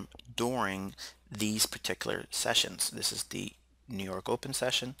form during these particular sessions. This is the New York Open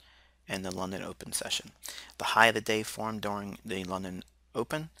session and the London Open session. The high of the day formed during the London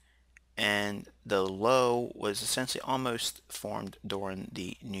Open, and the low was essentially almost formed during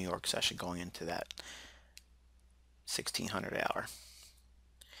the New York session going into that 1600 hour.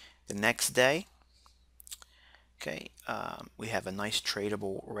 The next day, okay, we have a nice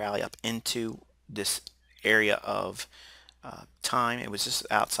tradable rally up into this area of time. It was just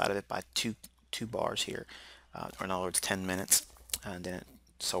outside of it by two bars here, or in other words 10 minutes, and then it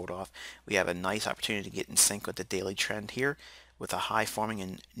sold off. We have a nice opportunity to get in sync with the daily trend here with a high forming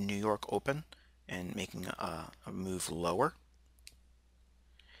in New York Open and making a move lower.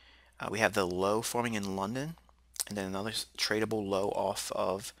 We have the low forming in London, and then another tradable low off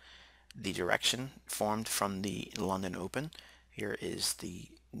of the direction formed from the London Open. Here is the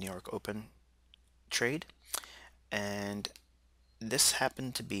New York Open trade, and this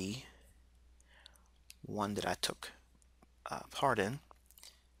happened to be one that I took part in,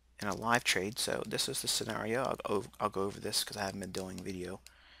 in a live trade. So this is the scenario. I'll go over this because I haven't been doing video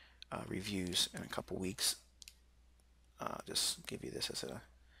reviews in a couple weeks. Just give you this as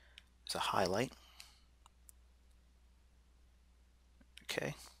a highlight.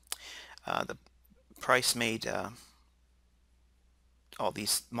 Okay, the price made all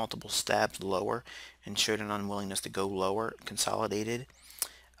these multiple stabs lower and showed an unwillingness to go lower, consolidated,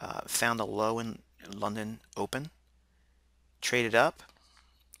 found a low in London open, traded up,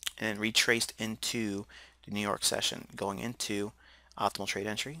 and then retraced into the New York session, going into optimal trade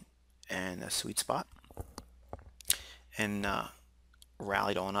entry and a sweet spot, and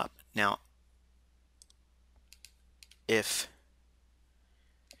rallied on up. Now, if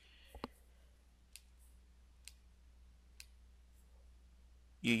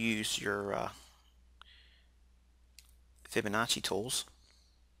you use your Fibonacci tools,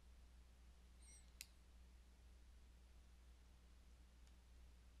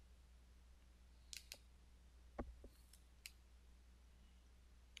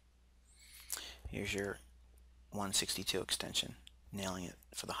 here's your 162 extension, nailing it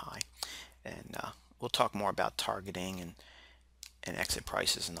for the high. And we'll talk more about targeting and exit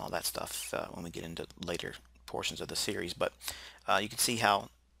prices and all that stuff when we get into later portions of the series. But you can see how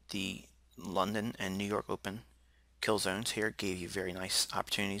the London and New York Open kill zones here gave you very nice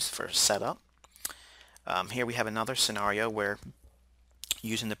opportunities for setup. Here we have another scenario where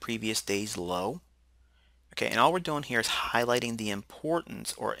using the previous day's low, okay, and all we're doing here is highlighting the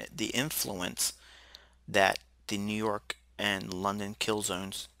importance or the influence that the New York and London kill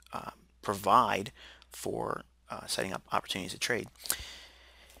zones provide for setting up opportunities to trade.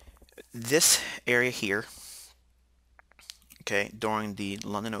 This area here, okay, during the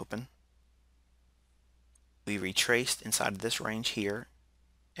London Open, we retraced inside of this range here,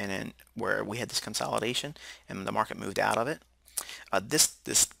 and then where we had this consolidation and the market moved out of it. This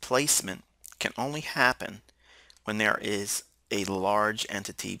displacement can only happen when there is a large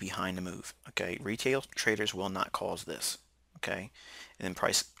entity behind the move. Okay, retail traders will not cause this. Okay, and then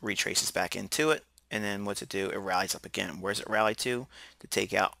price retraces back into it, and then what's it do? It rallies up again. Where's it rally to? To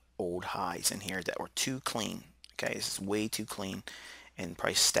take out old highs in here that were too clean. Okay, this is way too clean, and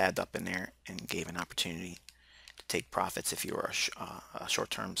price stabbed up in there and gave an opportunity to take profits if you were a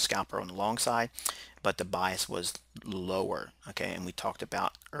short-term scalper on the long side, but the bias was lower. Okay, and we talked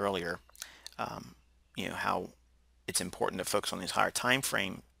about earlier, you know, how it's important to focus on these higher time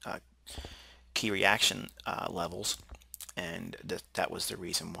frame key reaction levels, and that was the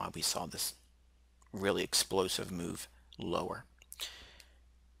reason why we saw this really explosive move lower.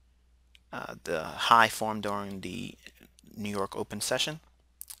 The high formed during the New York Open session,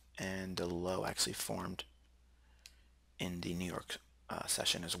 and the low actually formed in the New York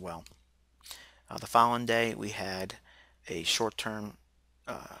session as well. The following day we had a short-term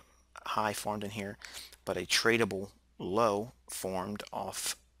high formed in here, but a tradable low formed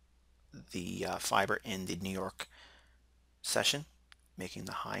off the fiber in the New York session, making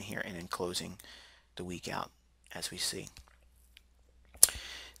the high here and then closing the week out as we see.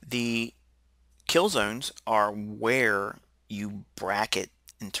 The kill zones are where you bracket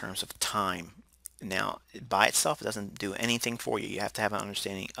in terms of time. Now, by itself, it doesn't do anything for you. You have to have an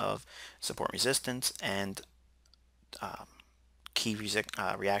understanding of support resistance and key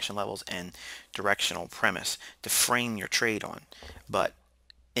reaction levels and directional premise to frame your trade on. But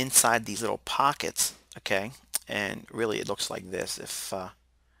inside these little pockets, okay, and really it looks like this if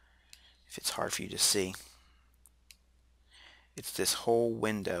it's hard for you to see. It's this whole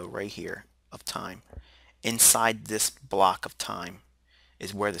window right here of time. Inside this block of time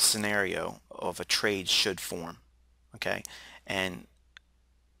is where the scenario of a trade should form, okay? And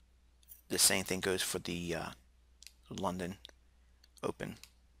the same thing goes for the London Open.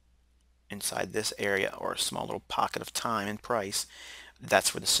 Inside this area, or a small little pocket of time and price,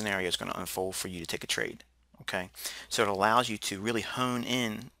 that's where the scenario is going to unfold for you to take a trade. Okay, so it allows you to really hone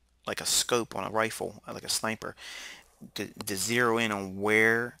in like a scope on a rifle, like a sniper, to zero in on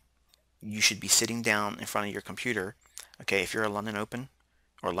where you should be sitting down in front of your computer. Okay, if you're a London Open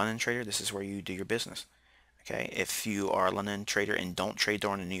or London trader, this is where you do your business. Okay, if you are a London trader and don't trade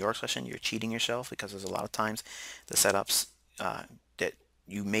during the New York session, you're cheating yourself, because there's a lot of times the setups that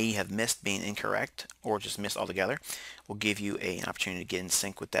you may have missed being incorrect or just missed altogether will give you an opportunity to get in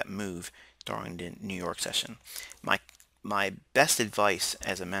sync with that move during the New York session. My best advice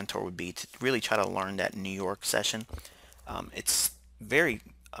as a mentor would be to really try to learn that New York session. It's very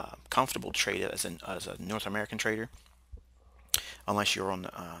comfortable to trade as a North American trader, unless you're on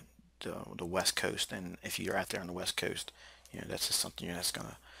the West Coast, and if you're out there on the West Coast, you know, that's just something that's going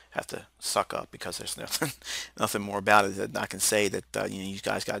to have to suck up because there's nothing nothing more about it that I can say that you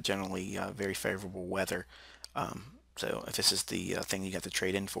guys got generally very favorable weather. So if this is the thing you have to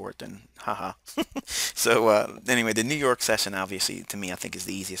trade in for it, then haha. So anyway, the New York session, obviously, to me, I think is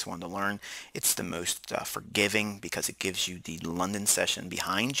the easiest one to learn. It's the most forgiving because it gives you the London session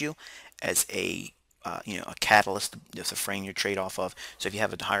behind you as a catalyst, just a frame your trade off of. So if you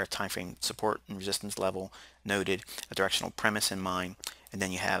have a higher time frame support and resistance level noted, a directional premise in mind, and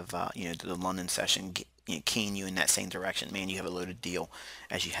then you have the London session keying you in that same direction, man, you have a loaded deal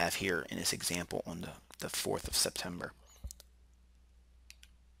as you have here in this example on the 4th of September.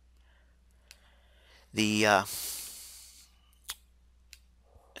 The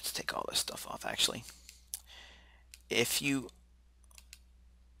let's take all this stuff off actually. If you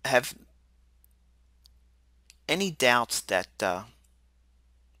have any doubts that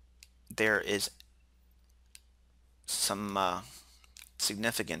there is some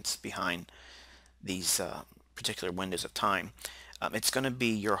significance behind these particular windows of time, it's going to be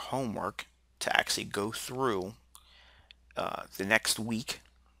your homework to actually go through the next week,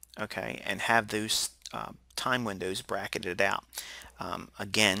 okay, and have those time windows bracketed out.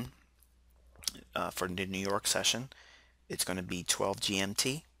 Again, for the New York session, it's going to be 12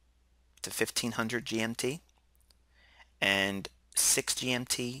 GMT to 1500 GMT and 6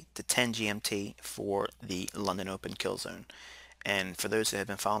 GMT to 10 GMT for the London Open kill zone. And for those that have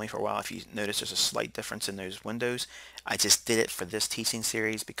been following me for a while, if you notice there's a slight difference in those windows, I just did it for this teaching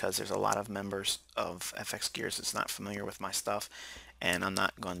series because there's a lot of members of FX Gears that's not familiar with my stuff, and I'm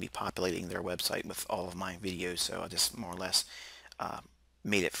not going to be populating their website with all of my videos, so I just more or less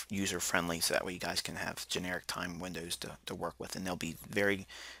made it user friendly so that way you guys can have generic time windows to work with, and they'll be very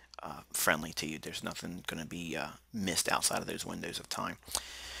friendly to you. There's nothing going to be missed outside of those windows of time.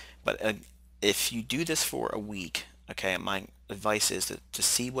 But if you do this for a week, okay, my advice is to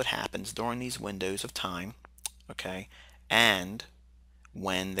see what happens during these windows of time, okay, and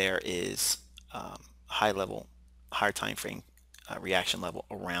when there is higher time frame reaction level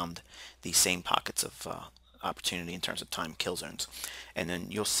around these same pockets of opportunity in terms of time kill zones. And then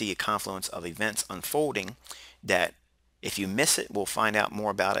you'll see a confluence of events unfolding that if you miss it, we'll find out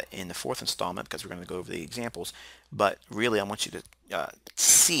more about it in the 4th installment because we're going to go over the examples. But really, I want you to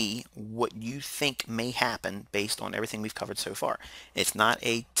see what you think may happen based on everything we've covered so far. It's not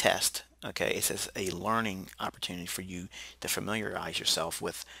a test, okay? It's just a learning opportunity for you to familiarize yourself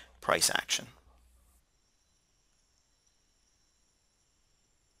with price action.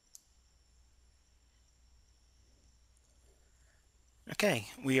 Okay,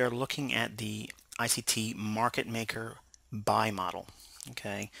 we are looking at the ICT market maker buy model.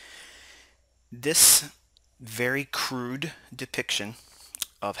 Okay, this very crude depiction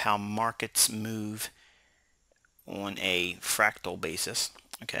of how markets move on a fractal basis.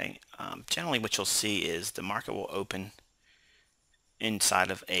 Okay, generally what you'll see is the market will open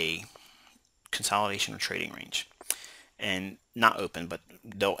inside of a consolidation or trading range, and not open, but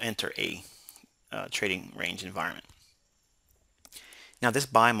they'll enter a trading range environment. Now this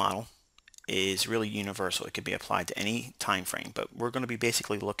buy model is really universal. It could be applied to any time frame, but we're going to be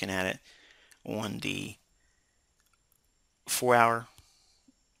basically looking at it on the 4-hour,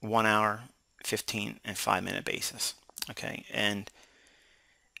 1-hour, 15 and 5-minute basis. Okay, and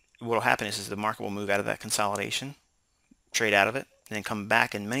what will happen is the market will move out of that consolidation, trade out of it, and then come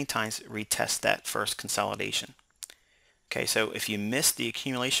back and many times retest that first consolidation. Okay, so if you miss the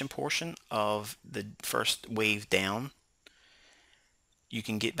accumulation portion of the first wave down, you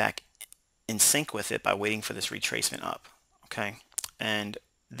can get back in sync with it by waiting for this retracement up. Okay, and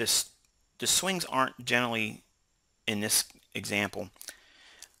the swings aren't generally, in this example,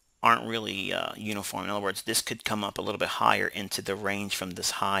 aren't really uniform. In other words, this could come up a little bit higher into the range from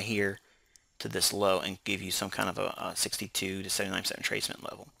this high here to this low and give you some kind of a 62 to 79% retracement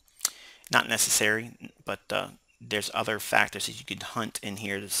level. Not necessary, but there's other factors that you could hunt in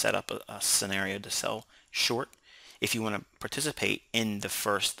here to set up a scenario to sell short if you want to participate in the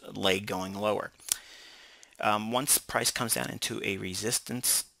first leg going lower. Once price comes down into a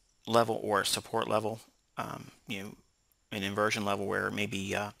resistance level or support level, an inversion level where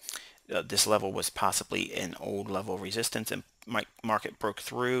maybe this level was possibly an old level of resistance and market broke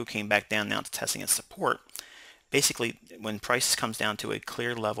through, came back down, now it's testing its support. Basically, when price comes down to a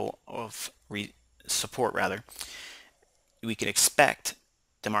clear level of support, we could expect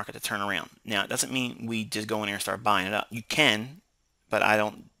the market to turn around. Now, it doesn't mean we just go in there and start buying it up. You can, but I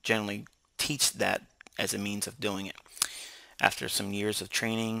don't generally teach that as a means of doing it. After some years of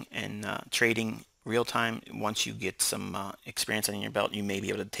training and trading real time, once you get some experience under your belt, you may be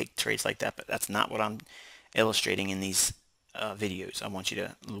able to take trades like that, but that's not what I'm illustrating in these videos. I want you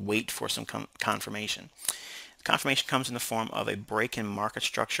to wait for some confirmation. Confirmation comes in the form of a break in market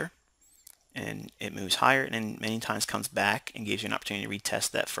structure, and it moves higher and then many times comes back and gives you an opportunity to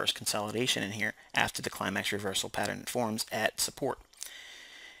retest that first consolidation in here after the climax reversal pattern forms at support.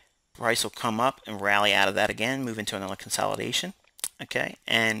 Price will come up and rally out of that again, move into another consolidation. Okay,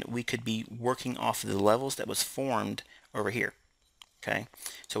 and we could be working off of the levels that was formed over here. Okay,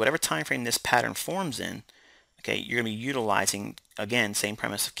 so whatever time frame this pattern forms in, okay, you're going to be utilizing, again, same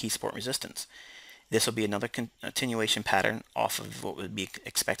premise of key support resistance. This will be another continuation pattern off of what would be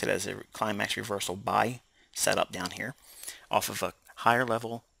expected as a climax reversal buy setup down here, off of a higher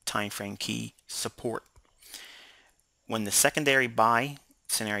level time frame key support. When the secondary buy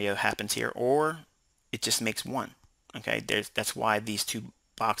scenario happens here, or it just makes one, okay, that's why these two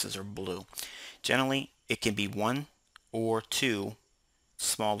boxes are blue. Generally, it can be one or two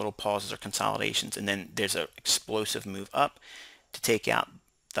small little pauses or consolidations, and then there's an explosive move up to take out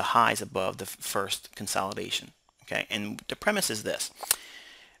the highs above the first consolidation. Okay, and the premise is this: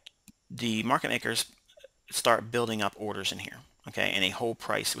 the market makers start building up orders in here, okay, and they hold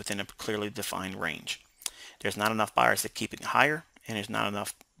price within a clearly defined range. There's not enough buyers to keep it higher, and there's not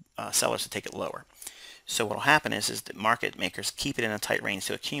enough sellers to take it lower. So what will happen is that market makers keep it in a tight range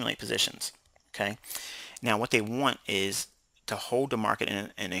to accumulate positions. Okay, now what they want is to hold the market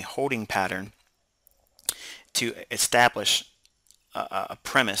in a holding pattern to establish a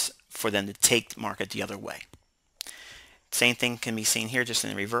premise for them to take the market the other way. Same thing can be seen here, just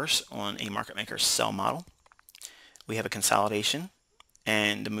in reverse on a market maker sell model. We have a consolidation,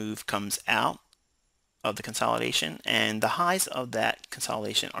 and the move comes out of the consolidation, and the highs of that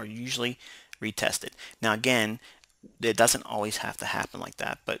consolidation are usually retested. Now again, it doesn't always have to happen like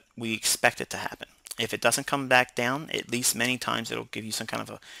that, but we expect it to happen. If it doesn't come back down, at least many times it'll give you some kind of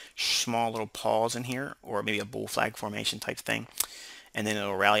a small little pause in here, or maybe a bull flag formation type thing, and then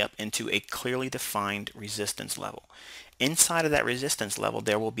it'll rally up into a clearly defined resistance level. Inside of that resistance level,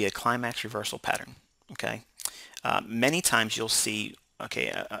 there will be a climax reversal pattern. Okay, many times you'll see,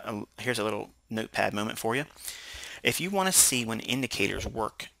 okay, here's a little notepad moment for you. If you want to see when indicators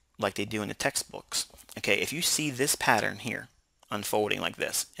work like they do in the textbooks, okay, if you see this pattern here unfolding like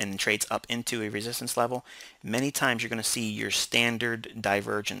this and trades up into a resistance level, many times you're going to see your standard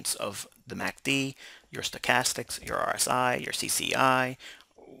divergence of the MACD, your stochastics, your RSI, your CCI,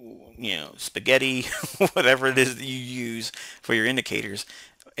 you know, spaghetti, whatever it is that you use for your indicators.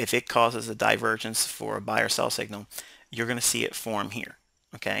 If it causes a divergence for a buy or sell signal, you're going to see it form here.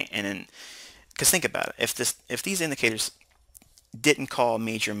 Okay, and then, because think about it, if these indicators didn't call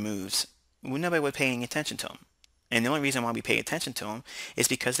major moves, nobody would be paying attention to them. And the only reason why we pay attention to them is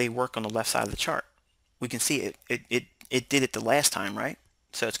because they work on the left side of the chart. We can see it did it the last time, right?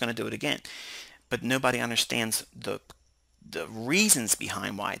 So it's going to do it again. But nobody understands the reasons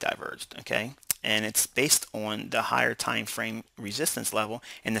behind why it diverged, okay? And it's based on the higher time frame resistance level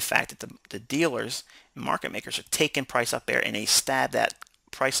and the fact that the dealers, market makers, are taking price up there, and they stab that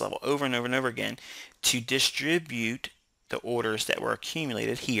price level over and over and over again to distribute the orders that were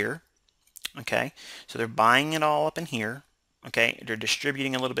accumulated here. Okay, so they're buying it all up in here. Okay, they're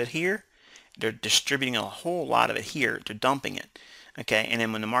distributing a little bit here, they're distributing a whole lot of it here, they're dumping it. Okay, and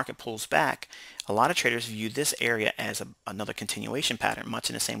then when the market pulls back, a lot of traders view this area as another continuation pattern, much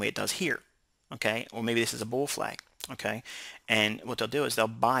in the same way it does here. Okay, or maybe this is a bull flag. Okay, and what they'll do is they'll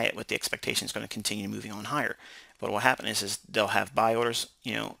buy it with the expectation it's going to continue moving on higher. But what will happen is they'll have buy orders,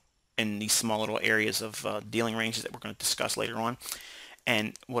 you know, in these small little areas of dealing ranges that we're going to discuss later on.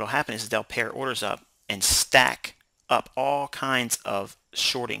 And what will happen is they'll pair orders up and stack up all kinds of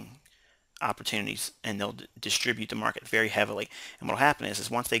shorting opportunities, and they'll distribute the market very heavily. And what will happen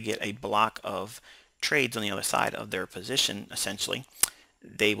is once they get a block of trades on the other side of their position, essentially,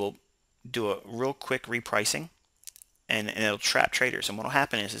 they will do a real quick repricing, and it'll trap traders. And what will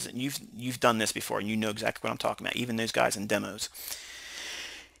happen is that you've done this before, and you know exactly what I'm talking about, even those guys in demos.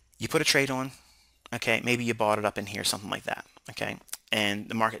 You put a trade on, okay, maybe you bought it up in here, something like that, okay, and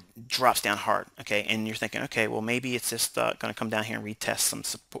the market drops down hard, okay, and you're thinking, okay, well, maybe it's just going to come down here and retest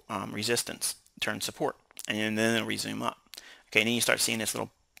some resistance, turn support, and then it'll resume up. Okay, and then you start seeing this little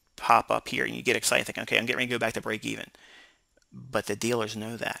pop up here, and you get excited, thinking, okay, I'm getting ready to go back to break even. But the dealers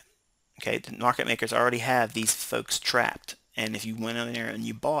know that. Okay, the market makers already have these folks trapped, and if you went in there and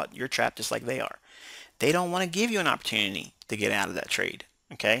you bought, you're trapped just like they are. They don't want to give you an opportunity to get out of that trade.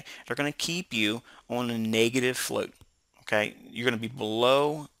 Okay, they're going to keep you on a negative float. Okay, you're going to be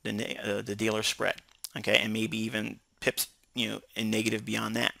below the dealer spread. Okay, and maybe even pips, you know, in negative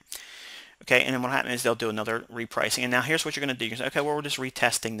beyond that. Okay, and then what happens is they'll do another repricing. And now here's what you're going to do. You're going to say, okay, well, we're just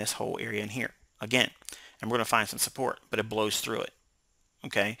retesting this whole area in here again. and we're going to find some support, but it blows through it.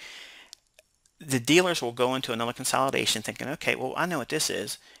 Okay, the dealers will go into another consolidation thinking, okay, well, I know what this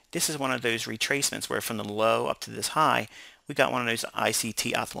is. This is one of those retracements where from the low up to this high, we got one of those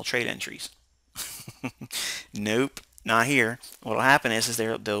ICT optimal trade entries. Nope, not here. What'll happen is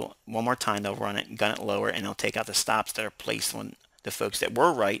they'll one more time they'll run it, gun it lower, and they'll take out the stops that are placed on the folks that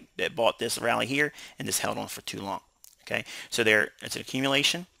were right, that bought this rally here and just held on for too long. Okay, so it's an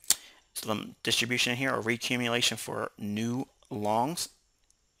accumulation, some distribution here, or reaccumulation for new longs.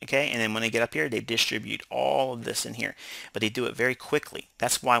 Okay, and then when they get up here, they distribute all of this in here, but they do it very quickly.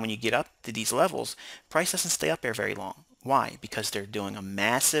 That's why when you get up to these levels, price doesn't stay up there very long. Why? Because they're doing a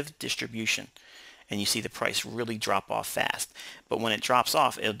massive distribution, and you see the price really drop off fast. But when it drops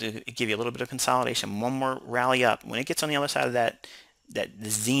off, it'll give you a little bit of consolidation, one more rally up. When it gets on the other side of the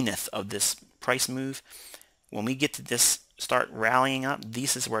zenith of this price move, when we get to this start rallying up,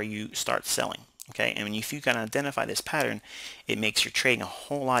 this is where you start selling. Okay, and if you can identify this pattern, it makes your trading a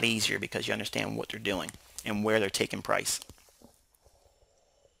whole lot easier because you understand what they're doing and where they're taking price.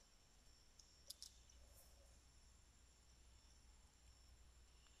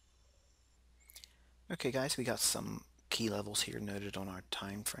 Okay guys, we got some key levels here noted on our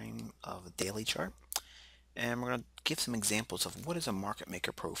time frame of a daily chart, and we're going to give some examples of what is a market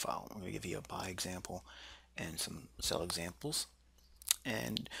maker profile. I'm going to give you a buy example and some sell examples.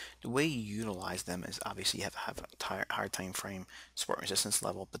 And the way you utilize them is obviously you have a higher time frame support resistance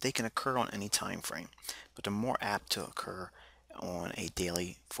level, but they can occur on any time frame. But they're more apt to occur on a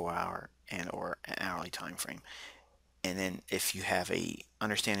daily, 4-hour, and or an hourly time frame. And then if you have a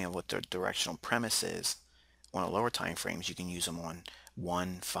understanding of what the directional premise is on a lower time frames, you can use them on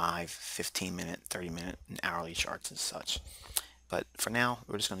 1, 5, 15 minute, 30 minute, and hourly charts and such. But for now,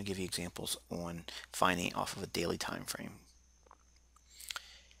 we're just going to give you examples on finding off of a daily time frame.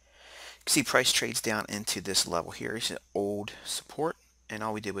 See, price trades down into this level here. It's an old support, and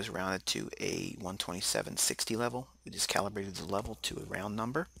all we did was round it to a 127.60 level. We just calibrated the level to a round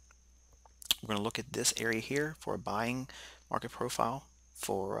number. We're going to look at this area here for a buying market profile,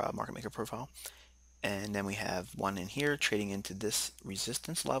 for a market maker profile, and then we have one in here trading into this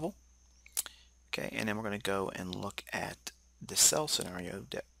resistance level. Okay, and then we're going to go and look at the sell scenario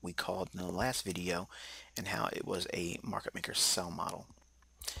that we called in the last video and how it was a market maker sell model.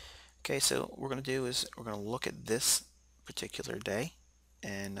 Okay, so what we're going to do is we're going to look at this particular day,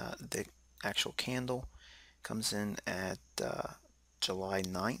 and the actual candle comes in at July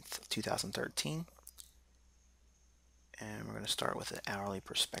 9th, 2013, and we're going to start with an hourly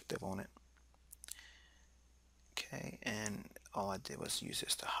perspective on it. Okay, and all I did was use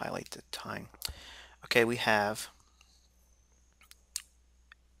this to highlight the time. Okay, we have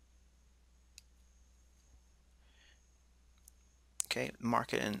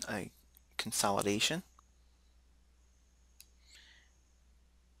market in a consolidation.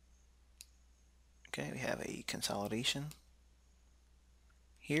 Okay, we have a consolidation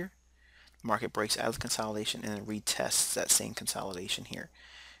here. Market breaks out of the consolidation and then retests that same consolidation here.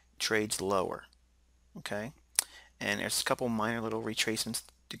 Trades lower. Okay, and there's a couple minor little retracements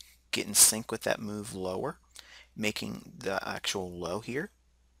to get in sync with that move lower, making the actual low here,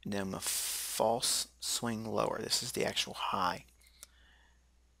 and then a false swing lower. This is the actual high.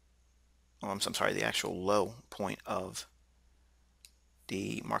 I'm sorry, the actual low point of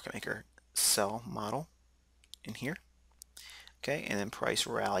the market maker sell model in here. Okay, and then price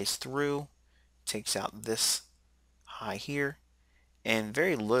rallies through, takes out this high here, and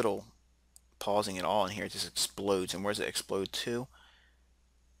very little pausing at all in here. It just explodes. And where does it explode to?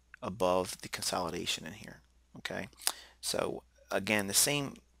 Above the consolidation in here. Okay, so again, the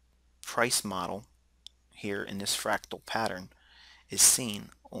same price model here in this fractal pattern is seen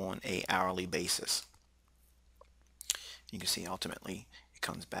on a hourly basis. You can see ultimately it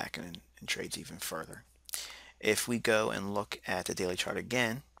comes back and trades even further. If we go and look at the daily chart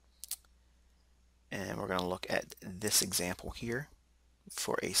again, and we're going to look at this example here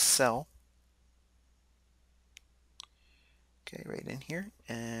for a sell. Okay, right in here,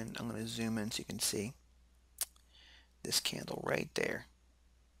 and I'm going to zoom in so you can see this candle right there.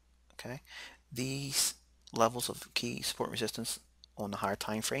 Okay, these levels of key support resistance on the higher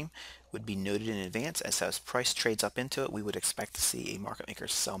time frame would be noted in advance, as price trades up into it, we would expect to see a market maker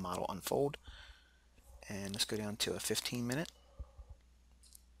sell model unfold. And let's go down to a 15-minute.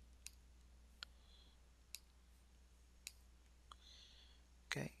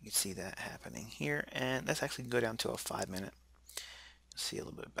 Okay, you can see that happening here, and let's actually go down to a 5-minute. See a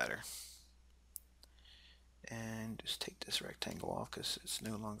little bit better. And just take this rectangle off because it's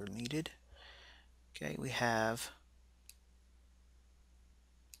no longer needed. Okay, we have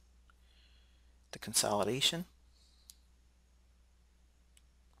the consolidation,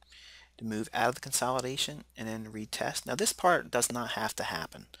 to move out of the consolidation, and then retest. Now this part does not have to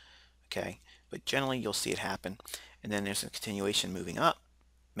happen, okay, but generally you'll see it happen. And then there's a continuation moving up,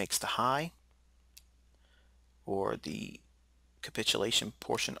 makes the high or the capitulation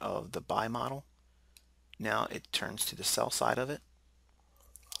portion of the buy model. Now it turns to the sell side of it.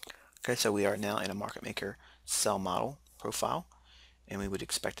 Okay, so we are now in a market maker sell model profile, and we would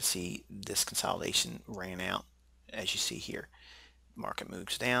expect to see this consolidation ran out as you see here. Market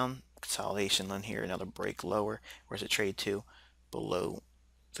moves down, consolidation, then here another break lower. Where's it trade to? Below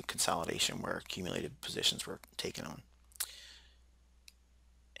the consolidation where accumulated positions were taken on.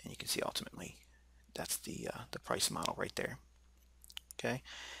 And you can see ultimately that's the price model right there. Okay,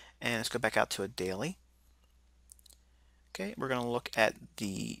 and let's go back out to a daily. Okay, we're going to look at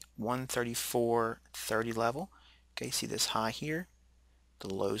the 134.30 level. Okay, see this high here,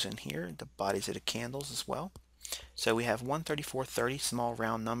 the lows in here, the bodies of the candles as well. So we have 134.30, small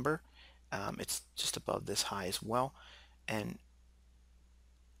round number. It's just above this high as well. And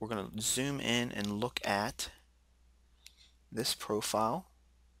we're going to zoom in and look at this profile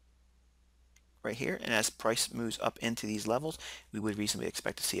right here. And as price moves up into these levels, we would reasonably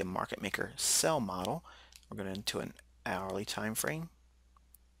expect to see a market maker sell model. We're going into an hourly time frame.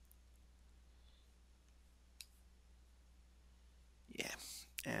 Yeah,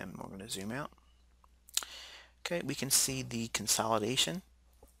 and we're going to zoom out. Okay, we can see the consolidation.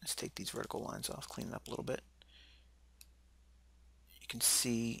 Let's take these vertical lines off, clean it up a little bit. You can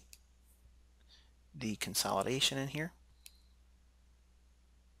see the consolidation in here.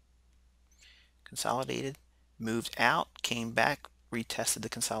 Consolidated, moved out, came back, retested the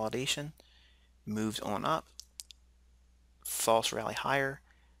consolidation, moved on up, false rally higher,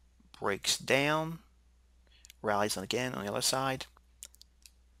 breaks down, rallies again on the other side.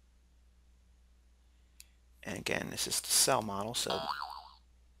 And again, this is the sell model, so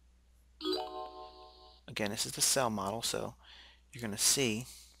again, this is the sell model, so you're going to see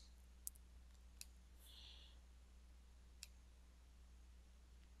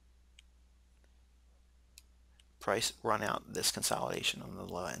price run out this consolidation on the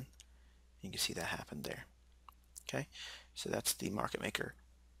low end. You can see that happened there. Okay, so that's the market maker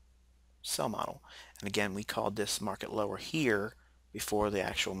sell model. And again, we called this market lower here before the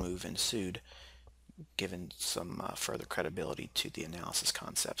actual move ensued, given some further credibility to the analysis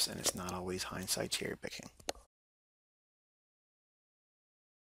concepts, and it's not always hindsight cherry picking.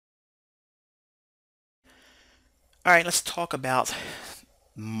 All right, let's talk about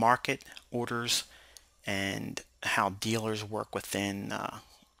market orders and how dealers work within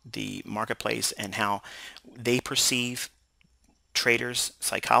the marketplace and how they perceive traders'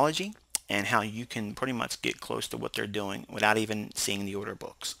 psychology and how you can pretty much get close to what they're doing without even seeing the order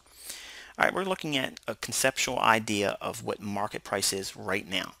books. All right, we're looking at a conceptual idea of what market price is right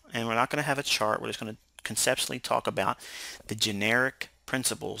now. And we're not going to have a chart. We're just going to conceptually talk about the generic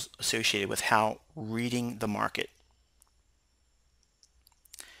principles associated with how reading the market.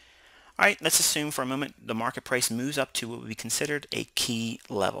 All right, let's assume for a moment the market price moves up to what would be considered a key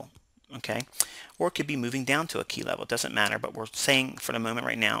level, okay? Or it could be moving down to a key level. It doesn't matter, but we're saying for the moment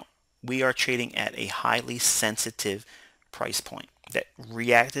right now, we are trading at a highly sensitive price point that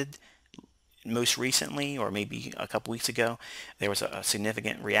reacted most recently, or maybe a couple weeks ago. There was a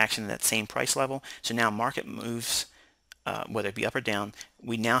significant reaction to that same price level. So now market moves, whether it be up or down,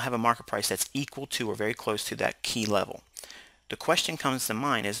 we now have a market price that's equal to or very close to that key level. The question comes to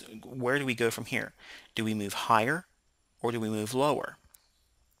mind is, where do we go from here? Do we move higher or do we move lower?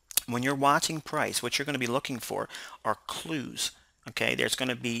 When you're watching price, what you're going to be looking for are clues. Okay, there's going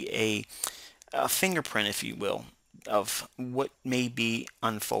to be a fingerprint, if you will, of what may be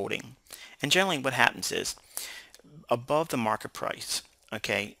unfolding. And generally what happens is, above the market price,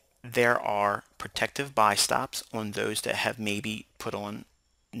 okay, there are protective buy stops on those that have maybe put on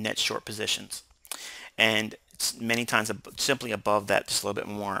net short positions. And it's many times simply above that, just a little bit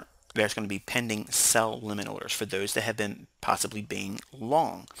more, there's going to be pending sell limit orders for those that have been possibly being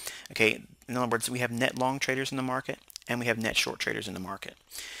long. Okay, in other words, we have net long traders in the market and we have net short traders in the market.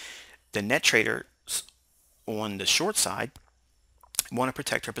 The net traders on the short side want to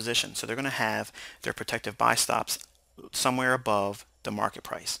protect their position, so they're going to have their protective buy stops somewhere above the market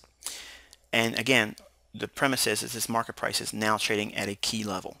price. And again, the premise is this market price is now trading at a key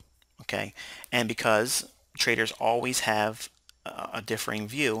level. Okay, and because traders always have a differing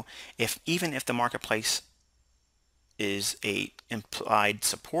view, even if the marketplace is a implied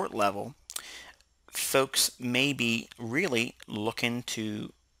support level, folks may be really looking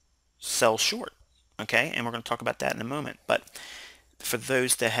to sell short. Okay, and we're going to talk about that in a moment. But for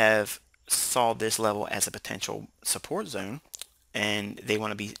those that have saw this level as a potential support zone and they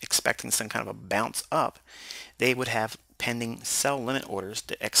want to be expecting some kind of a bounce up, they would have pending sell limit orders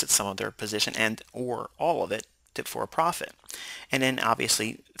to exit some of their position and or all of it for a profit. And then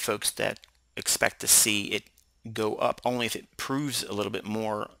obviously folks that expect to see it go up only if it proves a little bit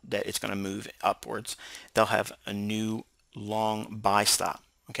more that it's going to move upwards, they'll have a new long buy stop.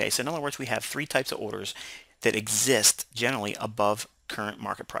 Okay, so in other words, we have three types of orders that exist generally above current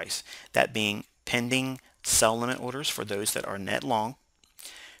market price, that being pending sell limit orders for those that are net long,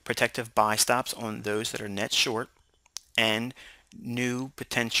 protective buy stops on those that are net short, and new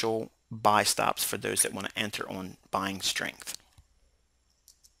potential buy stops for those that want to enter on buying strength.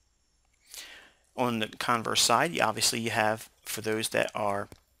 On the converse side, obviously you have, for those that are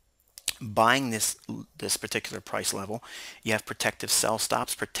buying this particular price level, you have protective sell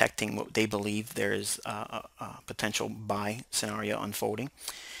stops protecting what they believe there is a potential buy scenario unfolding.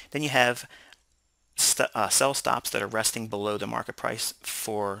 Then you have sell stops that are resting below the market price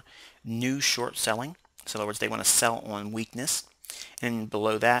for new short selling. So in other words, they want to sell on weakness. And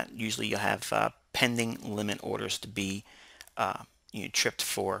below that, usually you'll have pending limit orders to be tripped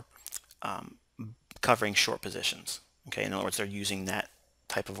for covering short positions. Okay, in other words, they're using that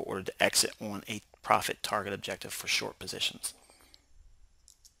type of order to exit on a profit target objective for short positions.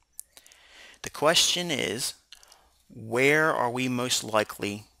 The question is, where are we most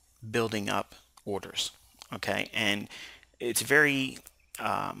likely building up orders? Okay, and it's very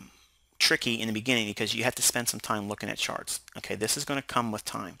tricky in the beginning because you have to spend some time looking at charts. Okay, this is going to come with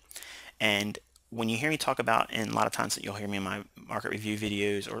time. And when you hear me talk about, and a lot of times that you'll hear me in my market review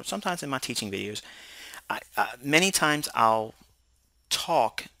videos or sometimes in my teaching videos, many times I'll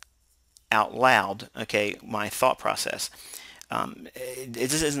talk out loud, okay, my thought process.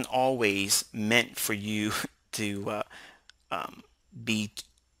 This isn't always meant for you to be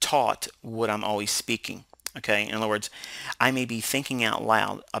taught what I'm always speaking. Okay, in other words, I may be thinking out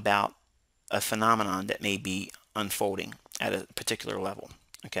loud about a phenomenon that may be unfolding at a particular level.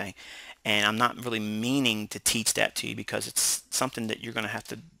 Okay, and I'm not really meaning to teach that to you because it's something that you're going to have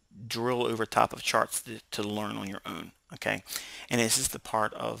to drill over top of charts to learn on your own. Okay, and this is the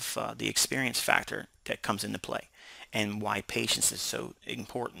part of the experience factor that comes into play, and why patience is so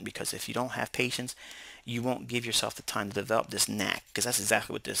important, because if you don't have patience, you won't give yourself the time to develop this knack, because that's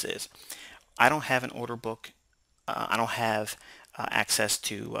exactly what this is. I don't have an order book. I don't have access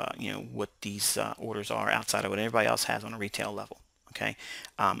to what these orders are outside of what everybody else has on a retail level. Okay,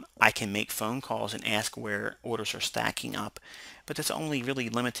 I can make phone calls and ask where orders are stacking up, but that's only really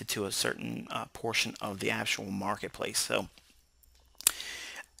limited to a certain portion of the actual marketplace. So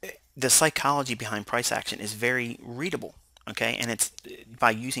the psychology behind price action is very readable. Okay, and it's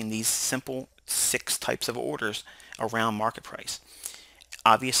by using these simple 6 types of orders around market price.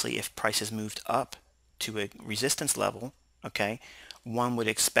 Obviously, if prices moved up to a resistance level, okay, one would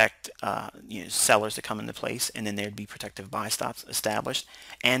expect sellers to come into place, and then there'd be protective buy stops established,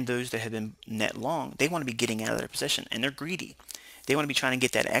 and those that have been net long, they want to be getting out of their position, and they're greedy. They want to be trying to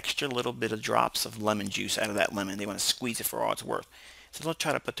get that extra little bit of drops of lemon juice out of that lemon. They want to squeeze it for all it's worth. So they'll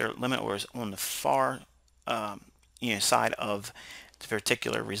try to put their limit orders on the far side of the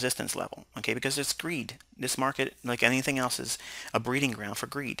particular resistance level, okay, because it's greed. This market, like anything else, is a breeding ground for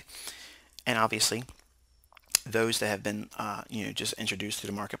greed. And obviously, those that have been just introduced to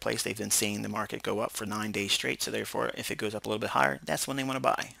the marketplace, they've been seeing the market go up for 9 days straight, so therefore if it goes up a little bit higher, that's when they want to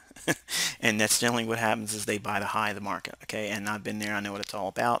buy. And that's generally what happens, is they buy the high of the market. Okay, and I've been there, I know what it's all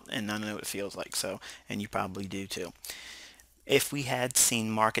about, and I know what it feels like. So, and you probably do too. If we had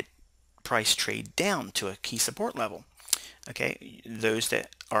seen market price trade down to a key support level, okay, those that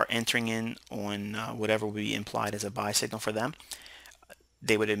are entering in on whatever would be implied as a buy signal for them,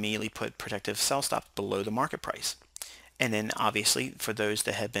 they would immediately put protective sell stop below the market price. And then obviously for those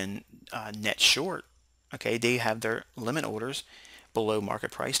that have been net short, okay, they have their limit orders below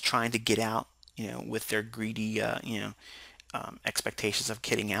market price, trying to get out, with their greedy, expectations of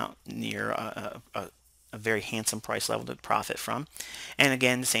getting out near a very handsome price level to profit from. And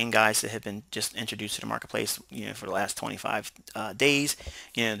again, the same guys that have been just introduced to the marketplace, for the last 25 days,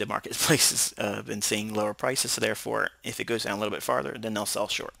 the marketplace has been seeing lower prices. So therefore, if it goes down a little bit farther, then they'll sell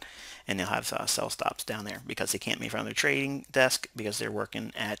short, and they'll have sell stops down there because they can't move around their trading desk because they're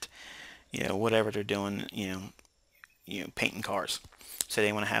working at, whatever they're doing, painting cars. So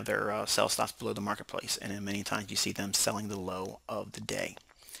they want to have their sell stops below the marketplace, and then many times you see them selling the low of the day.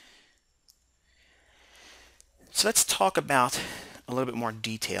 So let's talk about a little bit more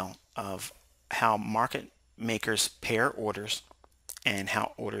detail of how market makers pair orders and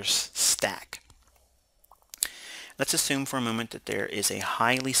how orders stack. let's assume for a moment that there is a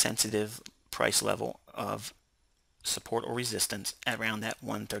highly sensitive price level of support or resistance around that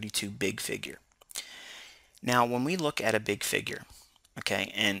 132 big figure. Now, when we look at a big figure,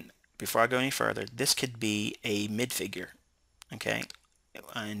 okay, and before I go any further, this could be a mid figure, okay,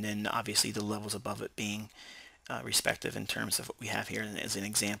 and then obviously the levels above it being respective in terms of what we have here as an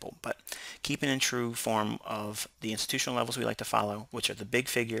example. But keeping in true form of the institutional levels we like to follow, which are the big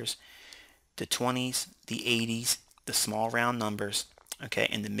figures, the 20s, the 80s, the small round numbers, okay,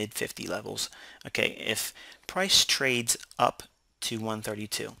 and the mid 50 levels. Okay, if price trades up to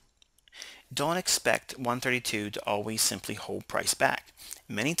 132, don't expect 132 to always simply hold price back.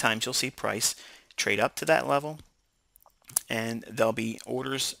 Many times you'll see price trade up to that level, and there'll be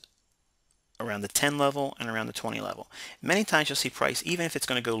orders around the 10 level and around the 20 level. Many times you'll see price, even if it's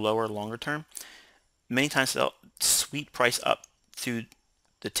going to go lower longer term, many times they'll sweep price up through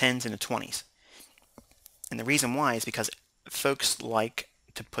the 10s and the 20s. And the reason why is because folks like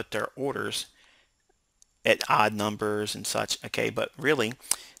to put their orders at odd numbers and such, okay, but really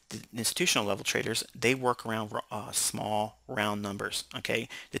the institutional level traders, they work around small round numbers, okay,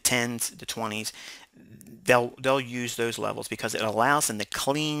 the 10s, the 20s. They'll use those levels because it allows them to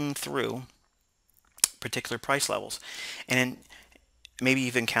clean through particular price levels. And maybe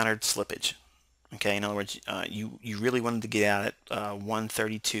you've encountered slippage. Okay, in other words, you really wanted to get out at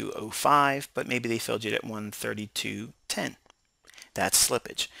 132.05, but maybe they filled you at 132.10. That's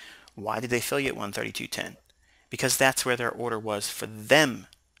slippage. Why did they fill you at 132.10? Because that's where their order was for them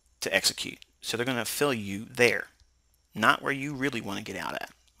to execute. So they're going to fill you there, not where you really want to get out at.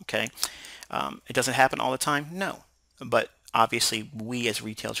 Okay, it doesn't happen all the time, no, but obviously we as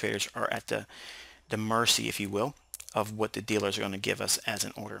retail traders are at the mercy, if you will, of what the dealers are going to give us as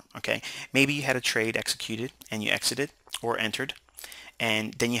an order. Okay, maybe you had a trade executed and you exited or entered,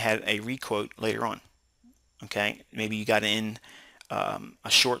 and then you had a requote later on. Okay, maybe you got in a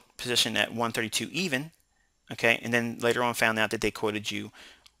short position at 132 even, okay, and then later on found out that they quoted you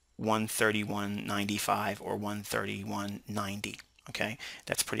 131.95 or 131.90. Okay,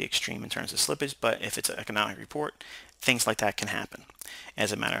 that's pretty extreme in terms of slippage, but if it's an economic report, things like that can happen.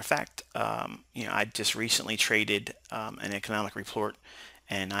 As a matter of fact, I just recently traded an economic report,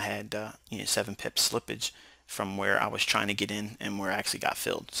 and I had 7 pips slippage from where I was trying to get in and where I actually got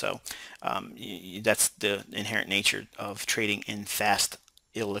filled. So that's the inherent nature of trading in fast,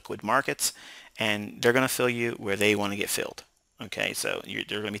 illiquid markets, and they're going to fill you where they want to get filled. Okay, so they're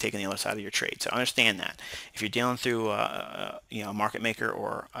going to be taking the other side of your trade. So understand that. If you're dealing through a market maker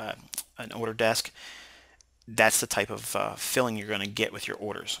or an order desk, that's the type of filling you're going to get with your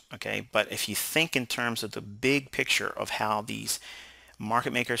orders. Okay, but if you think in terms of the big picture of how these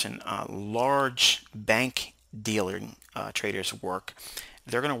market makers and large bank dealing traders work,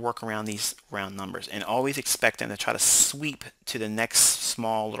 they're going to work around these round numbers and always expect them to try to sweep to the next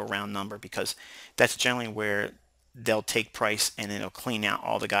small little round number, because that's generally where they'll take price and it'll clean out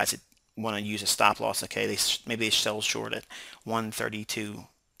all the guys that want to use a stop loss. Okay, maybe they sell short at 132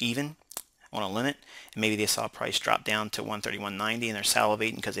 even on a limit, and maybe they saw price drop down to 131.90 and they're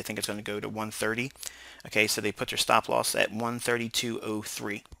salivating because they think it's going to go to 130. Okay, so they put their stop loss at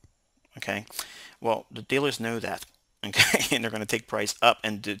 132.03. Okay, well, the dealers know that. Okay, and they're going to take price up,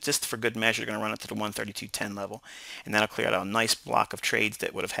 and just for good measure, they're going to run it to the 132.10 level, and that'll clear out a nice block of trades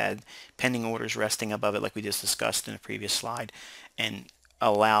that would have had pending orders resting above it, like we just discussed in the previous slide, and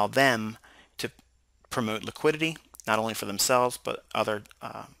allow them to promote liquidity, not only for themselves but other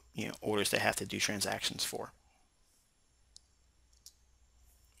orders they have to do transactions for.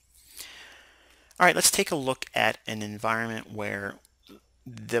 All right, let's take a look at an environment where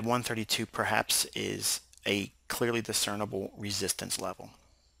the 132 perhaps is a clearly discernible resistance level.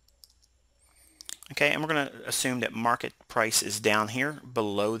 Okay, and we're going to assume that market price is down here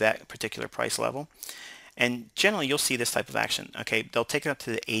below that particular price level. And generally you'll see this type of action. Okay, they'll take it up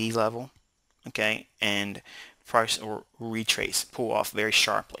to the 80 level, okay, and price or retrace, pull off very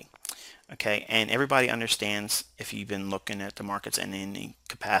sharply. Okay, and everybody understands, if you've been looking at the markets and in the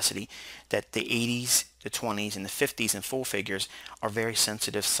capacity, that the 80s, the 20s, and the 50s and full figures are very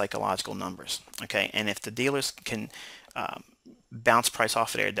sensitive psychological numbers. Okay, and if the dealers can bounce price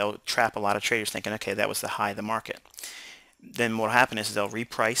off of there, they'll trap a lot of traders thinking, okay, that was the high of the market. Then what will happen is they'll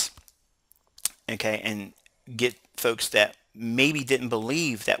reprice, okay, and get folks that maybe didn't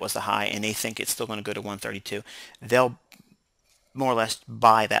believe that was the high and they think it's still going to go to 132. They'll more or less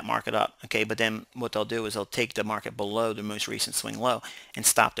buy that market up, okay, but then what they'll do is they'll take the market below the most recent swing low and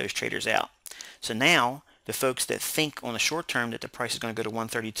stop those traders out. So now the folks that think on the short term that the price is going to go to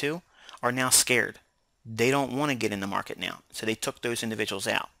 132 are now scared. They don't want to get in the market now, so they took those individuals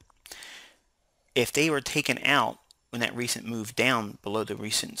out. If they were taken out when that recent move down below the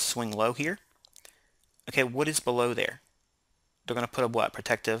recent swing low here, okay, what is below there? They're going to put a what?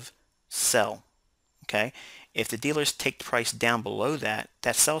 Protective sell. Okay, if the dealers take the price down below that,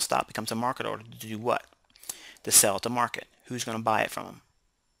 that sell stop becomes a market order to do what? To sell at the market. Who's going to buy it from them?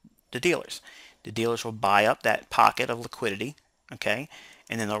 The dealers. The dealers will buy up that pocket of liquidity, okay,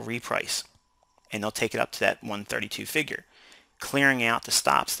 and then they'll reprice, and they'll take it up to that 132 figure, clearing out the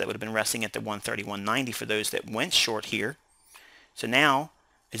stops that would have been resting at the 131.90 for those that went short here. So now,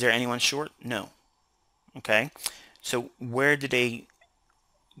 is there anyone short? No. Okay, so where does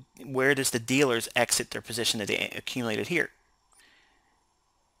the dealers exit their position that they accumulated here?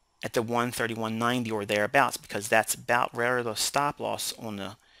 At the 131.90 or thereabouts, because that's about where the stop loss on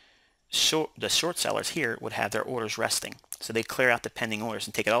the short sellers here would have their orders resting. So they clear out the pending orders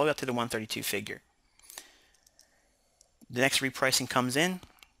and take it all the way up to the 132 figure. The next repricing comes in,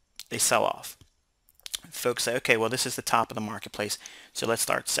 they sell off. Folks say, okay, well, this is the top of the marketplace, so let's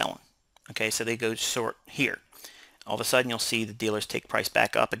start selling. Okay, so they go short here. All of a sudden, you'll see the dealers take price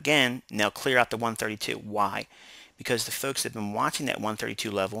back up again, and they'll clear out the 132. Why? Because the folks that have been watching that 132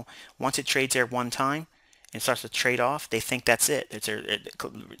 level, once it trades there one time and starts to trade off, they think that's it.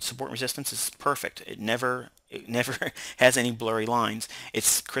 Support and resistance is perfect. It never has any blurry lines.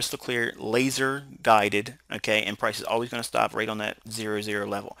 It's crystal clear, laser guided, okay, and price is always going to stop right on that 0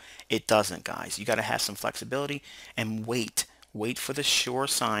 level. It doesn't, guys. You got to have some flexibility and wait for the sure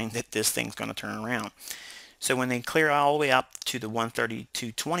sign that this thing's going to turn around. So when they clear all the way up to the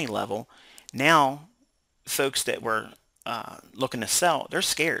 132.20 level, now folks that were looking to sell, they're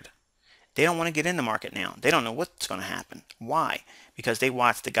scared. They don't want to get in the market now. They don't know what's going to happen. Why? Because they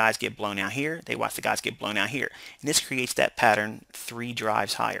watch the guys get blown out here. They watch the guys get blown out here. And this creates that pattern 3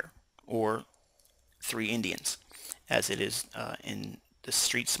 drives higher, or 3 Indians, as it is in the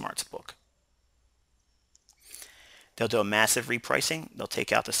Street Smarts book. They'll do a massive repricing. They'll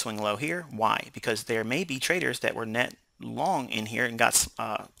take out the swing low here. Why? Because there may be traders that were net long in here and got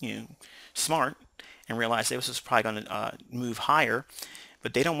smart and realized this was probably going to move higher,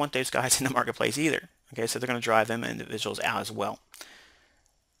 but they don't want those guys in the marketplace either. Okay, so they're going to drive them individuals out as well.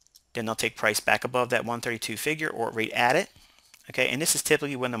 Then they'll take price back above that 132 figure or right at it. Okay, and this is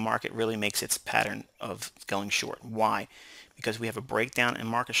typically when the market really makes its pattern of going short. Why? Because we have a breakdown in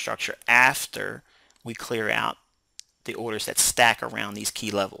market structure after we clear out the orders that stack around these key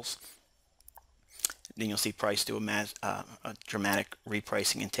levels. Then you'll see price do a dramatic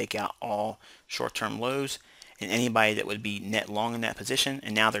repricing and take out all short-term lows and anybody that would be net long in that position,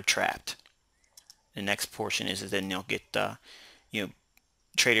 and now they're trapped. The next portion is then they'll get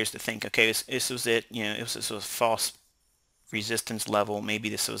traders to think, okay, this was it. This was false resistance level. Maybe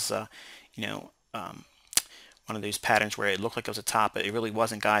this was one of those patterns where it looked like it was a top, but it really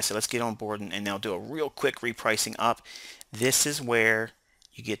wasn't, guys. So let's get on board, and they'll do a real quick repricing up. This is where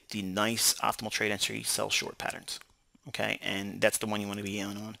you get the nice optimal trade entry sell short patterns. Okay, and that's the one you want to be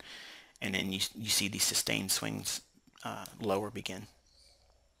in on. And then you see these sustained swings lower begin.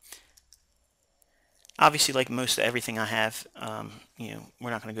 Obviously, like most of everything I have,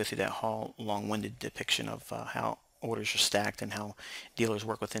 we're not going to go through that whole long-winded depiction of how orders are stacked and how dealers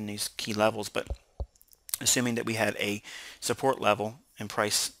work within these key levels, but assuming that we had a support level and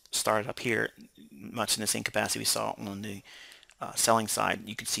price started up here, much in the same capacity we saw on the selling side,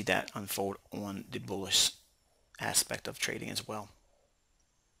 you could see that unfold on the bullish aspect of trading as well.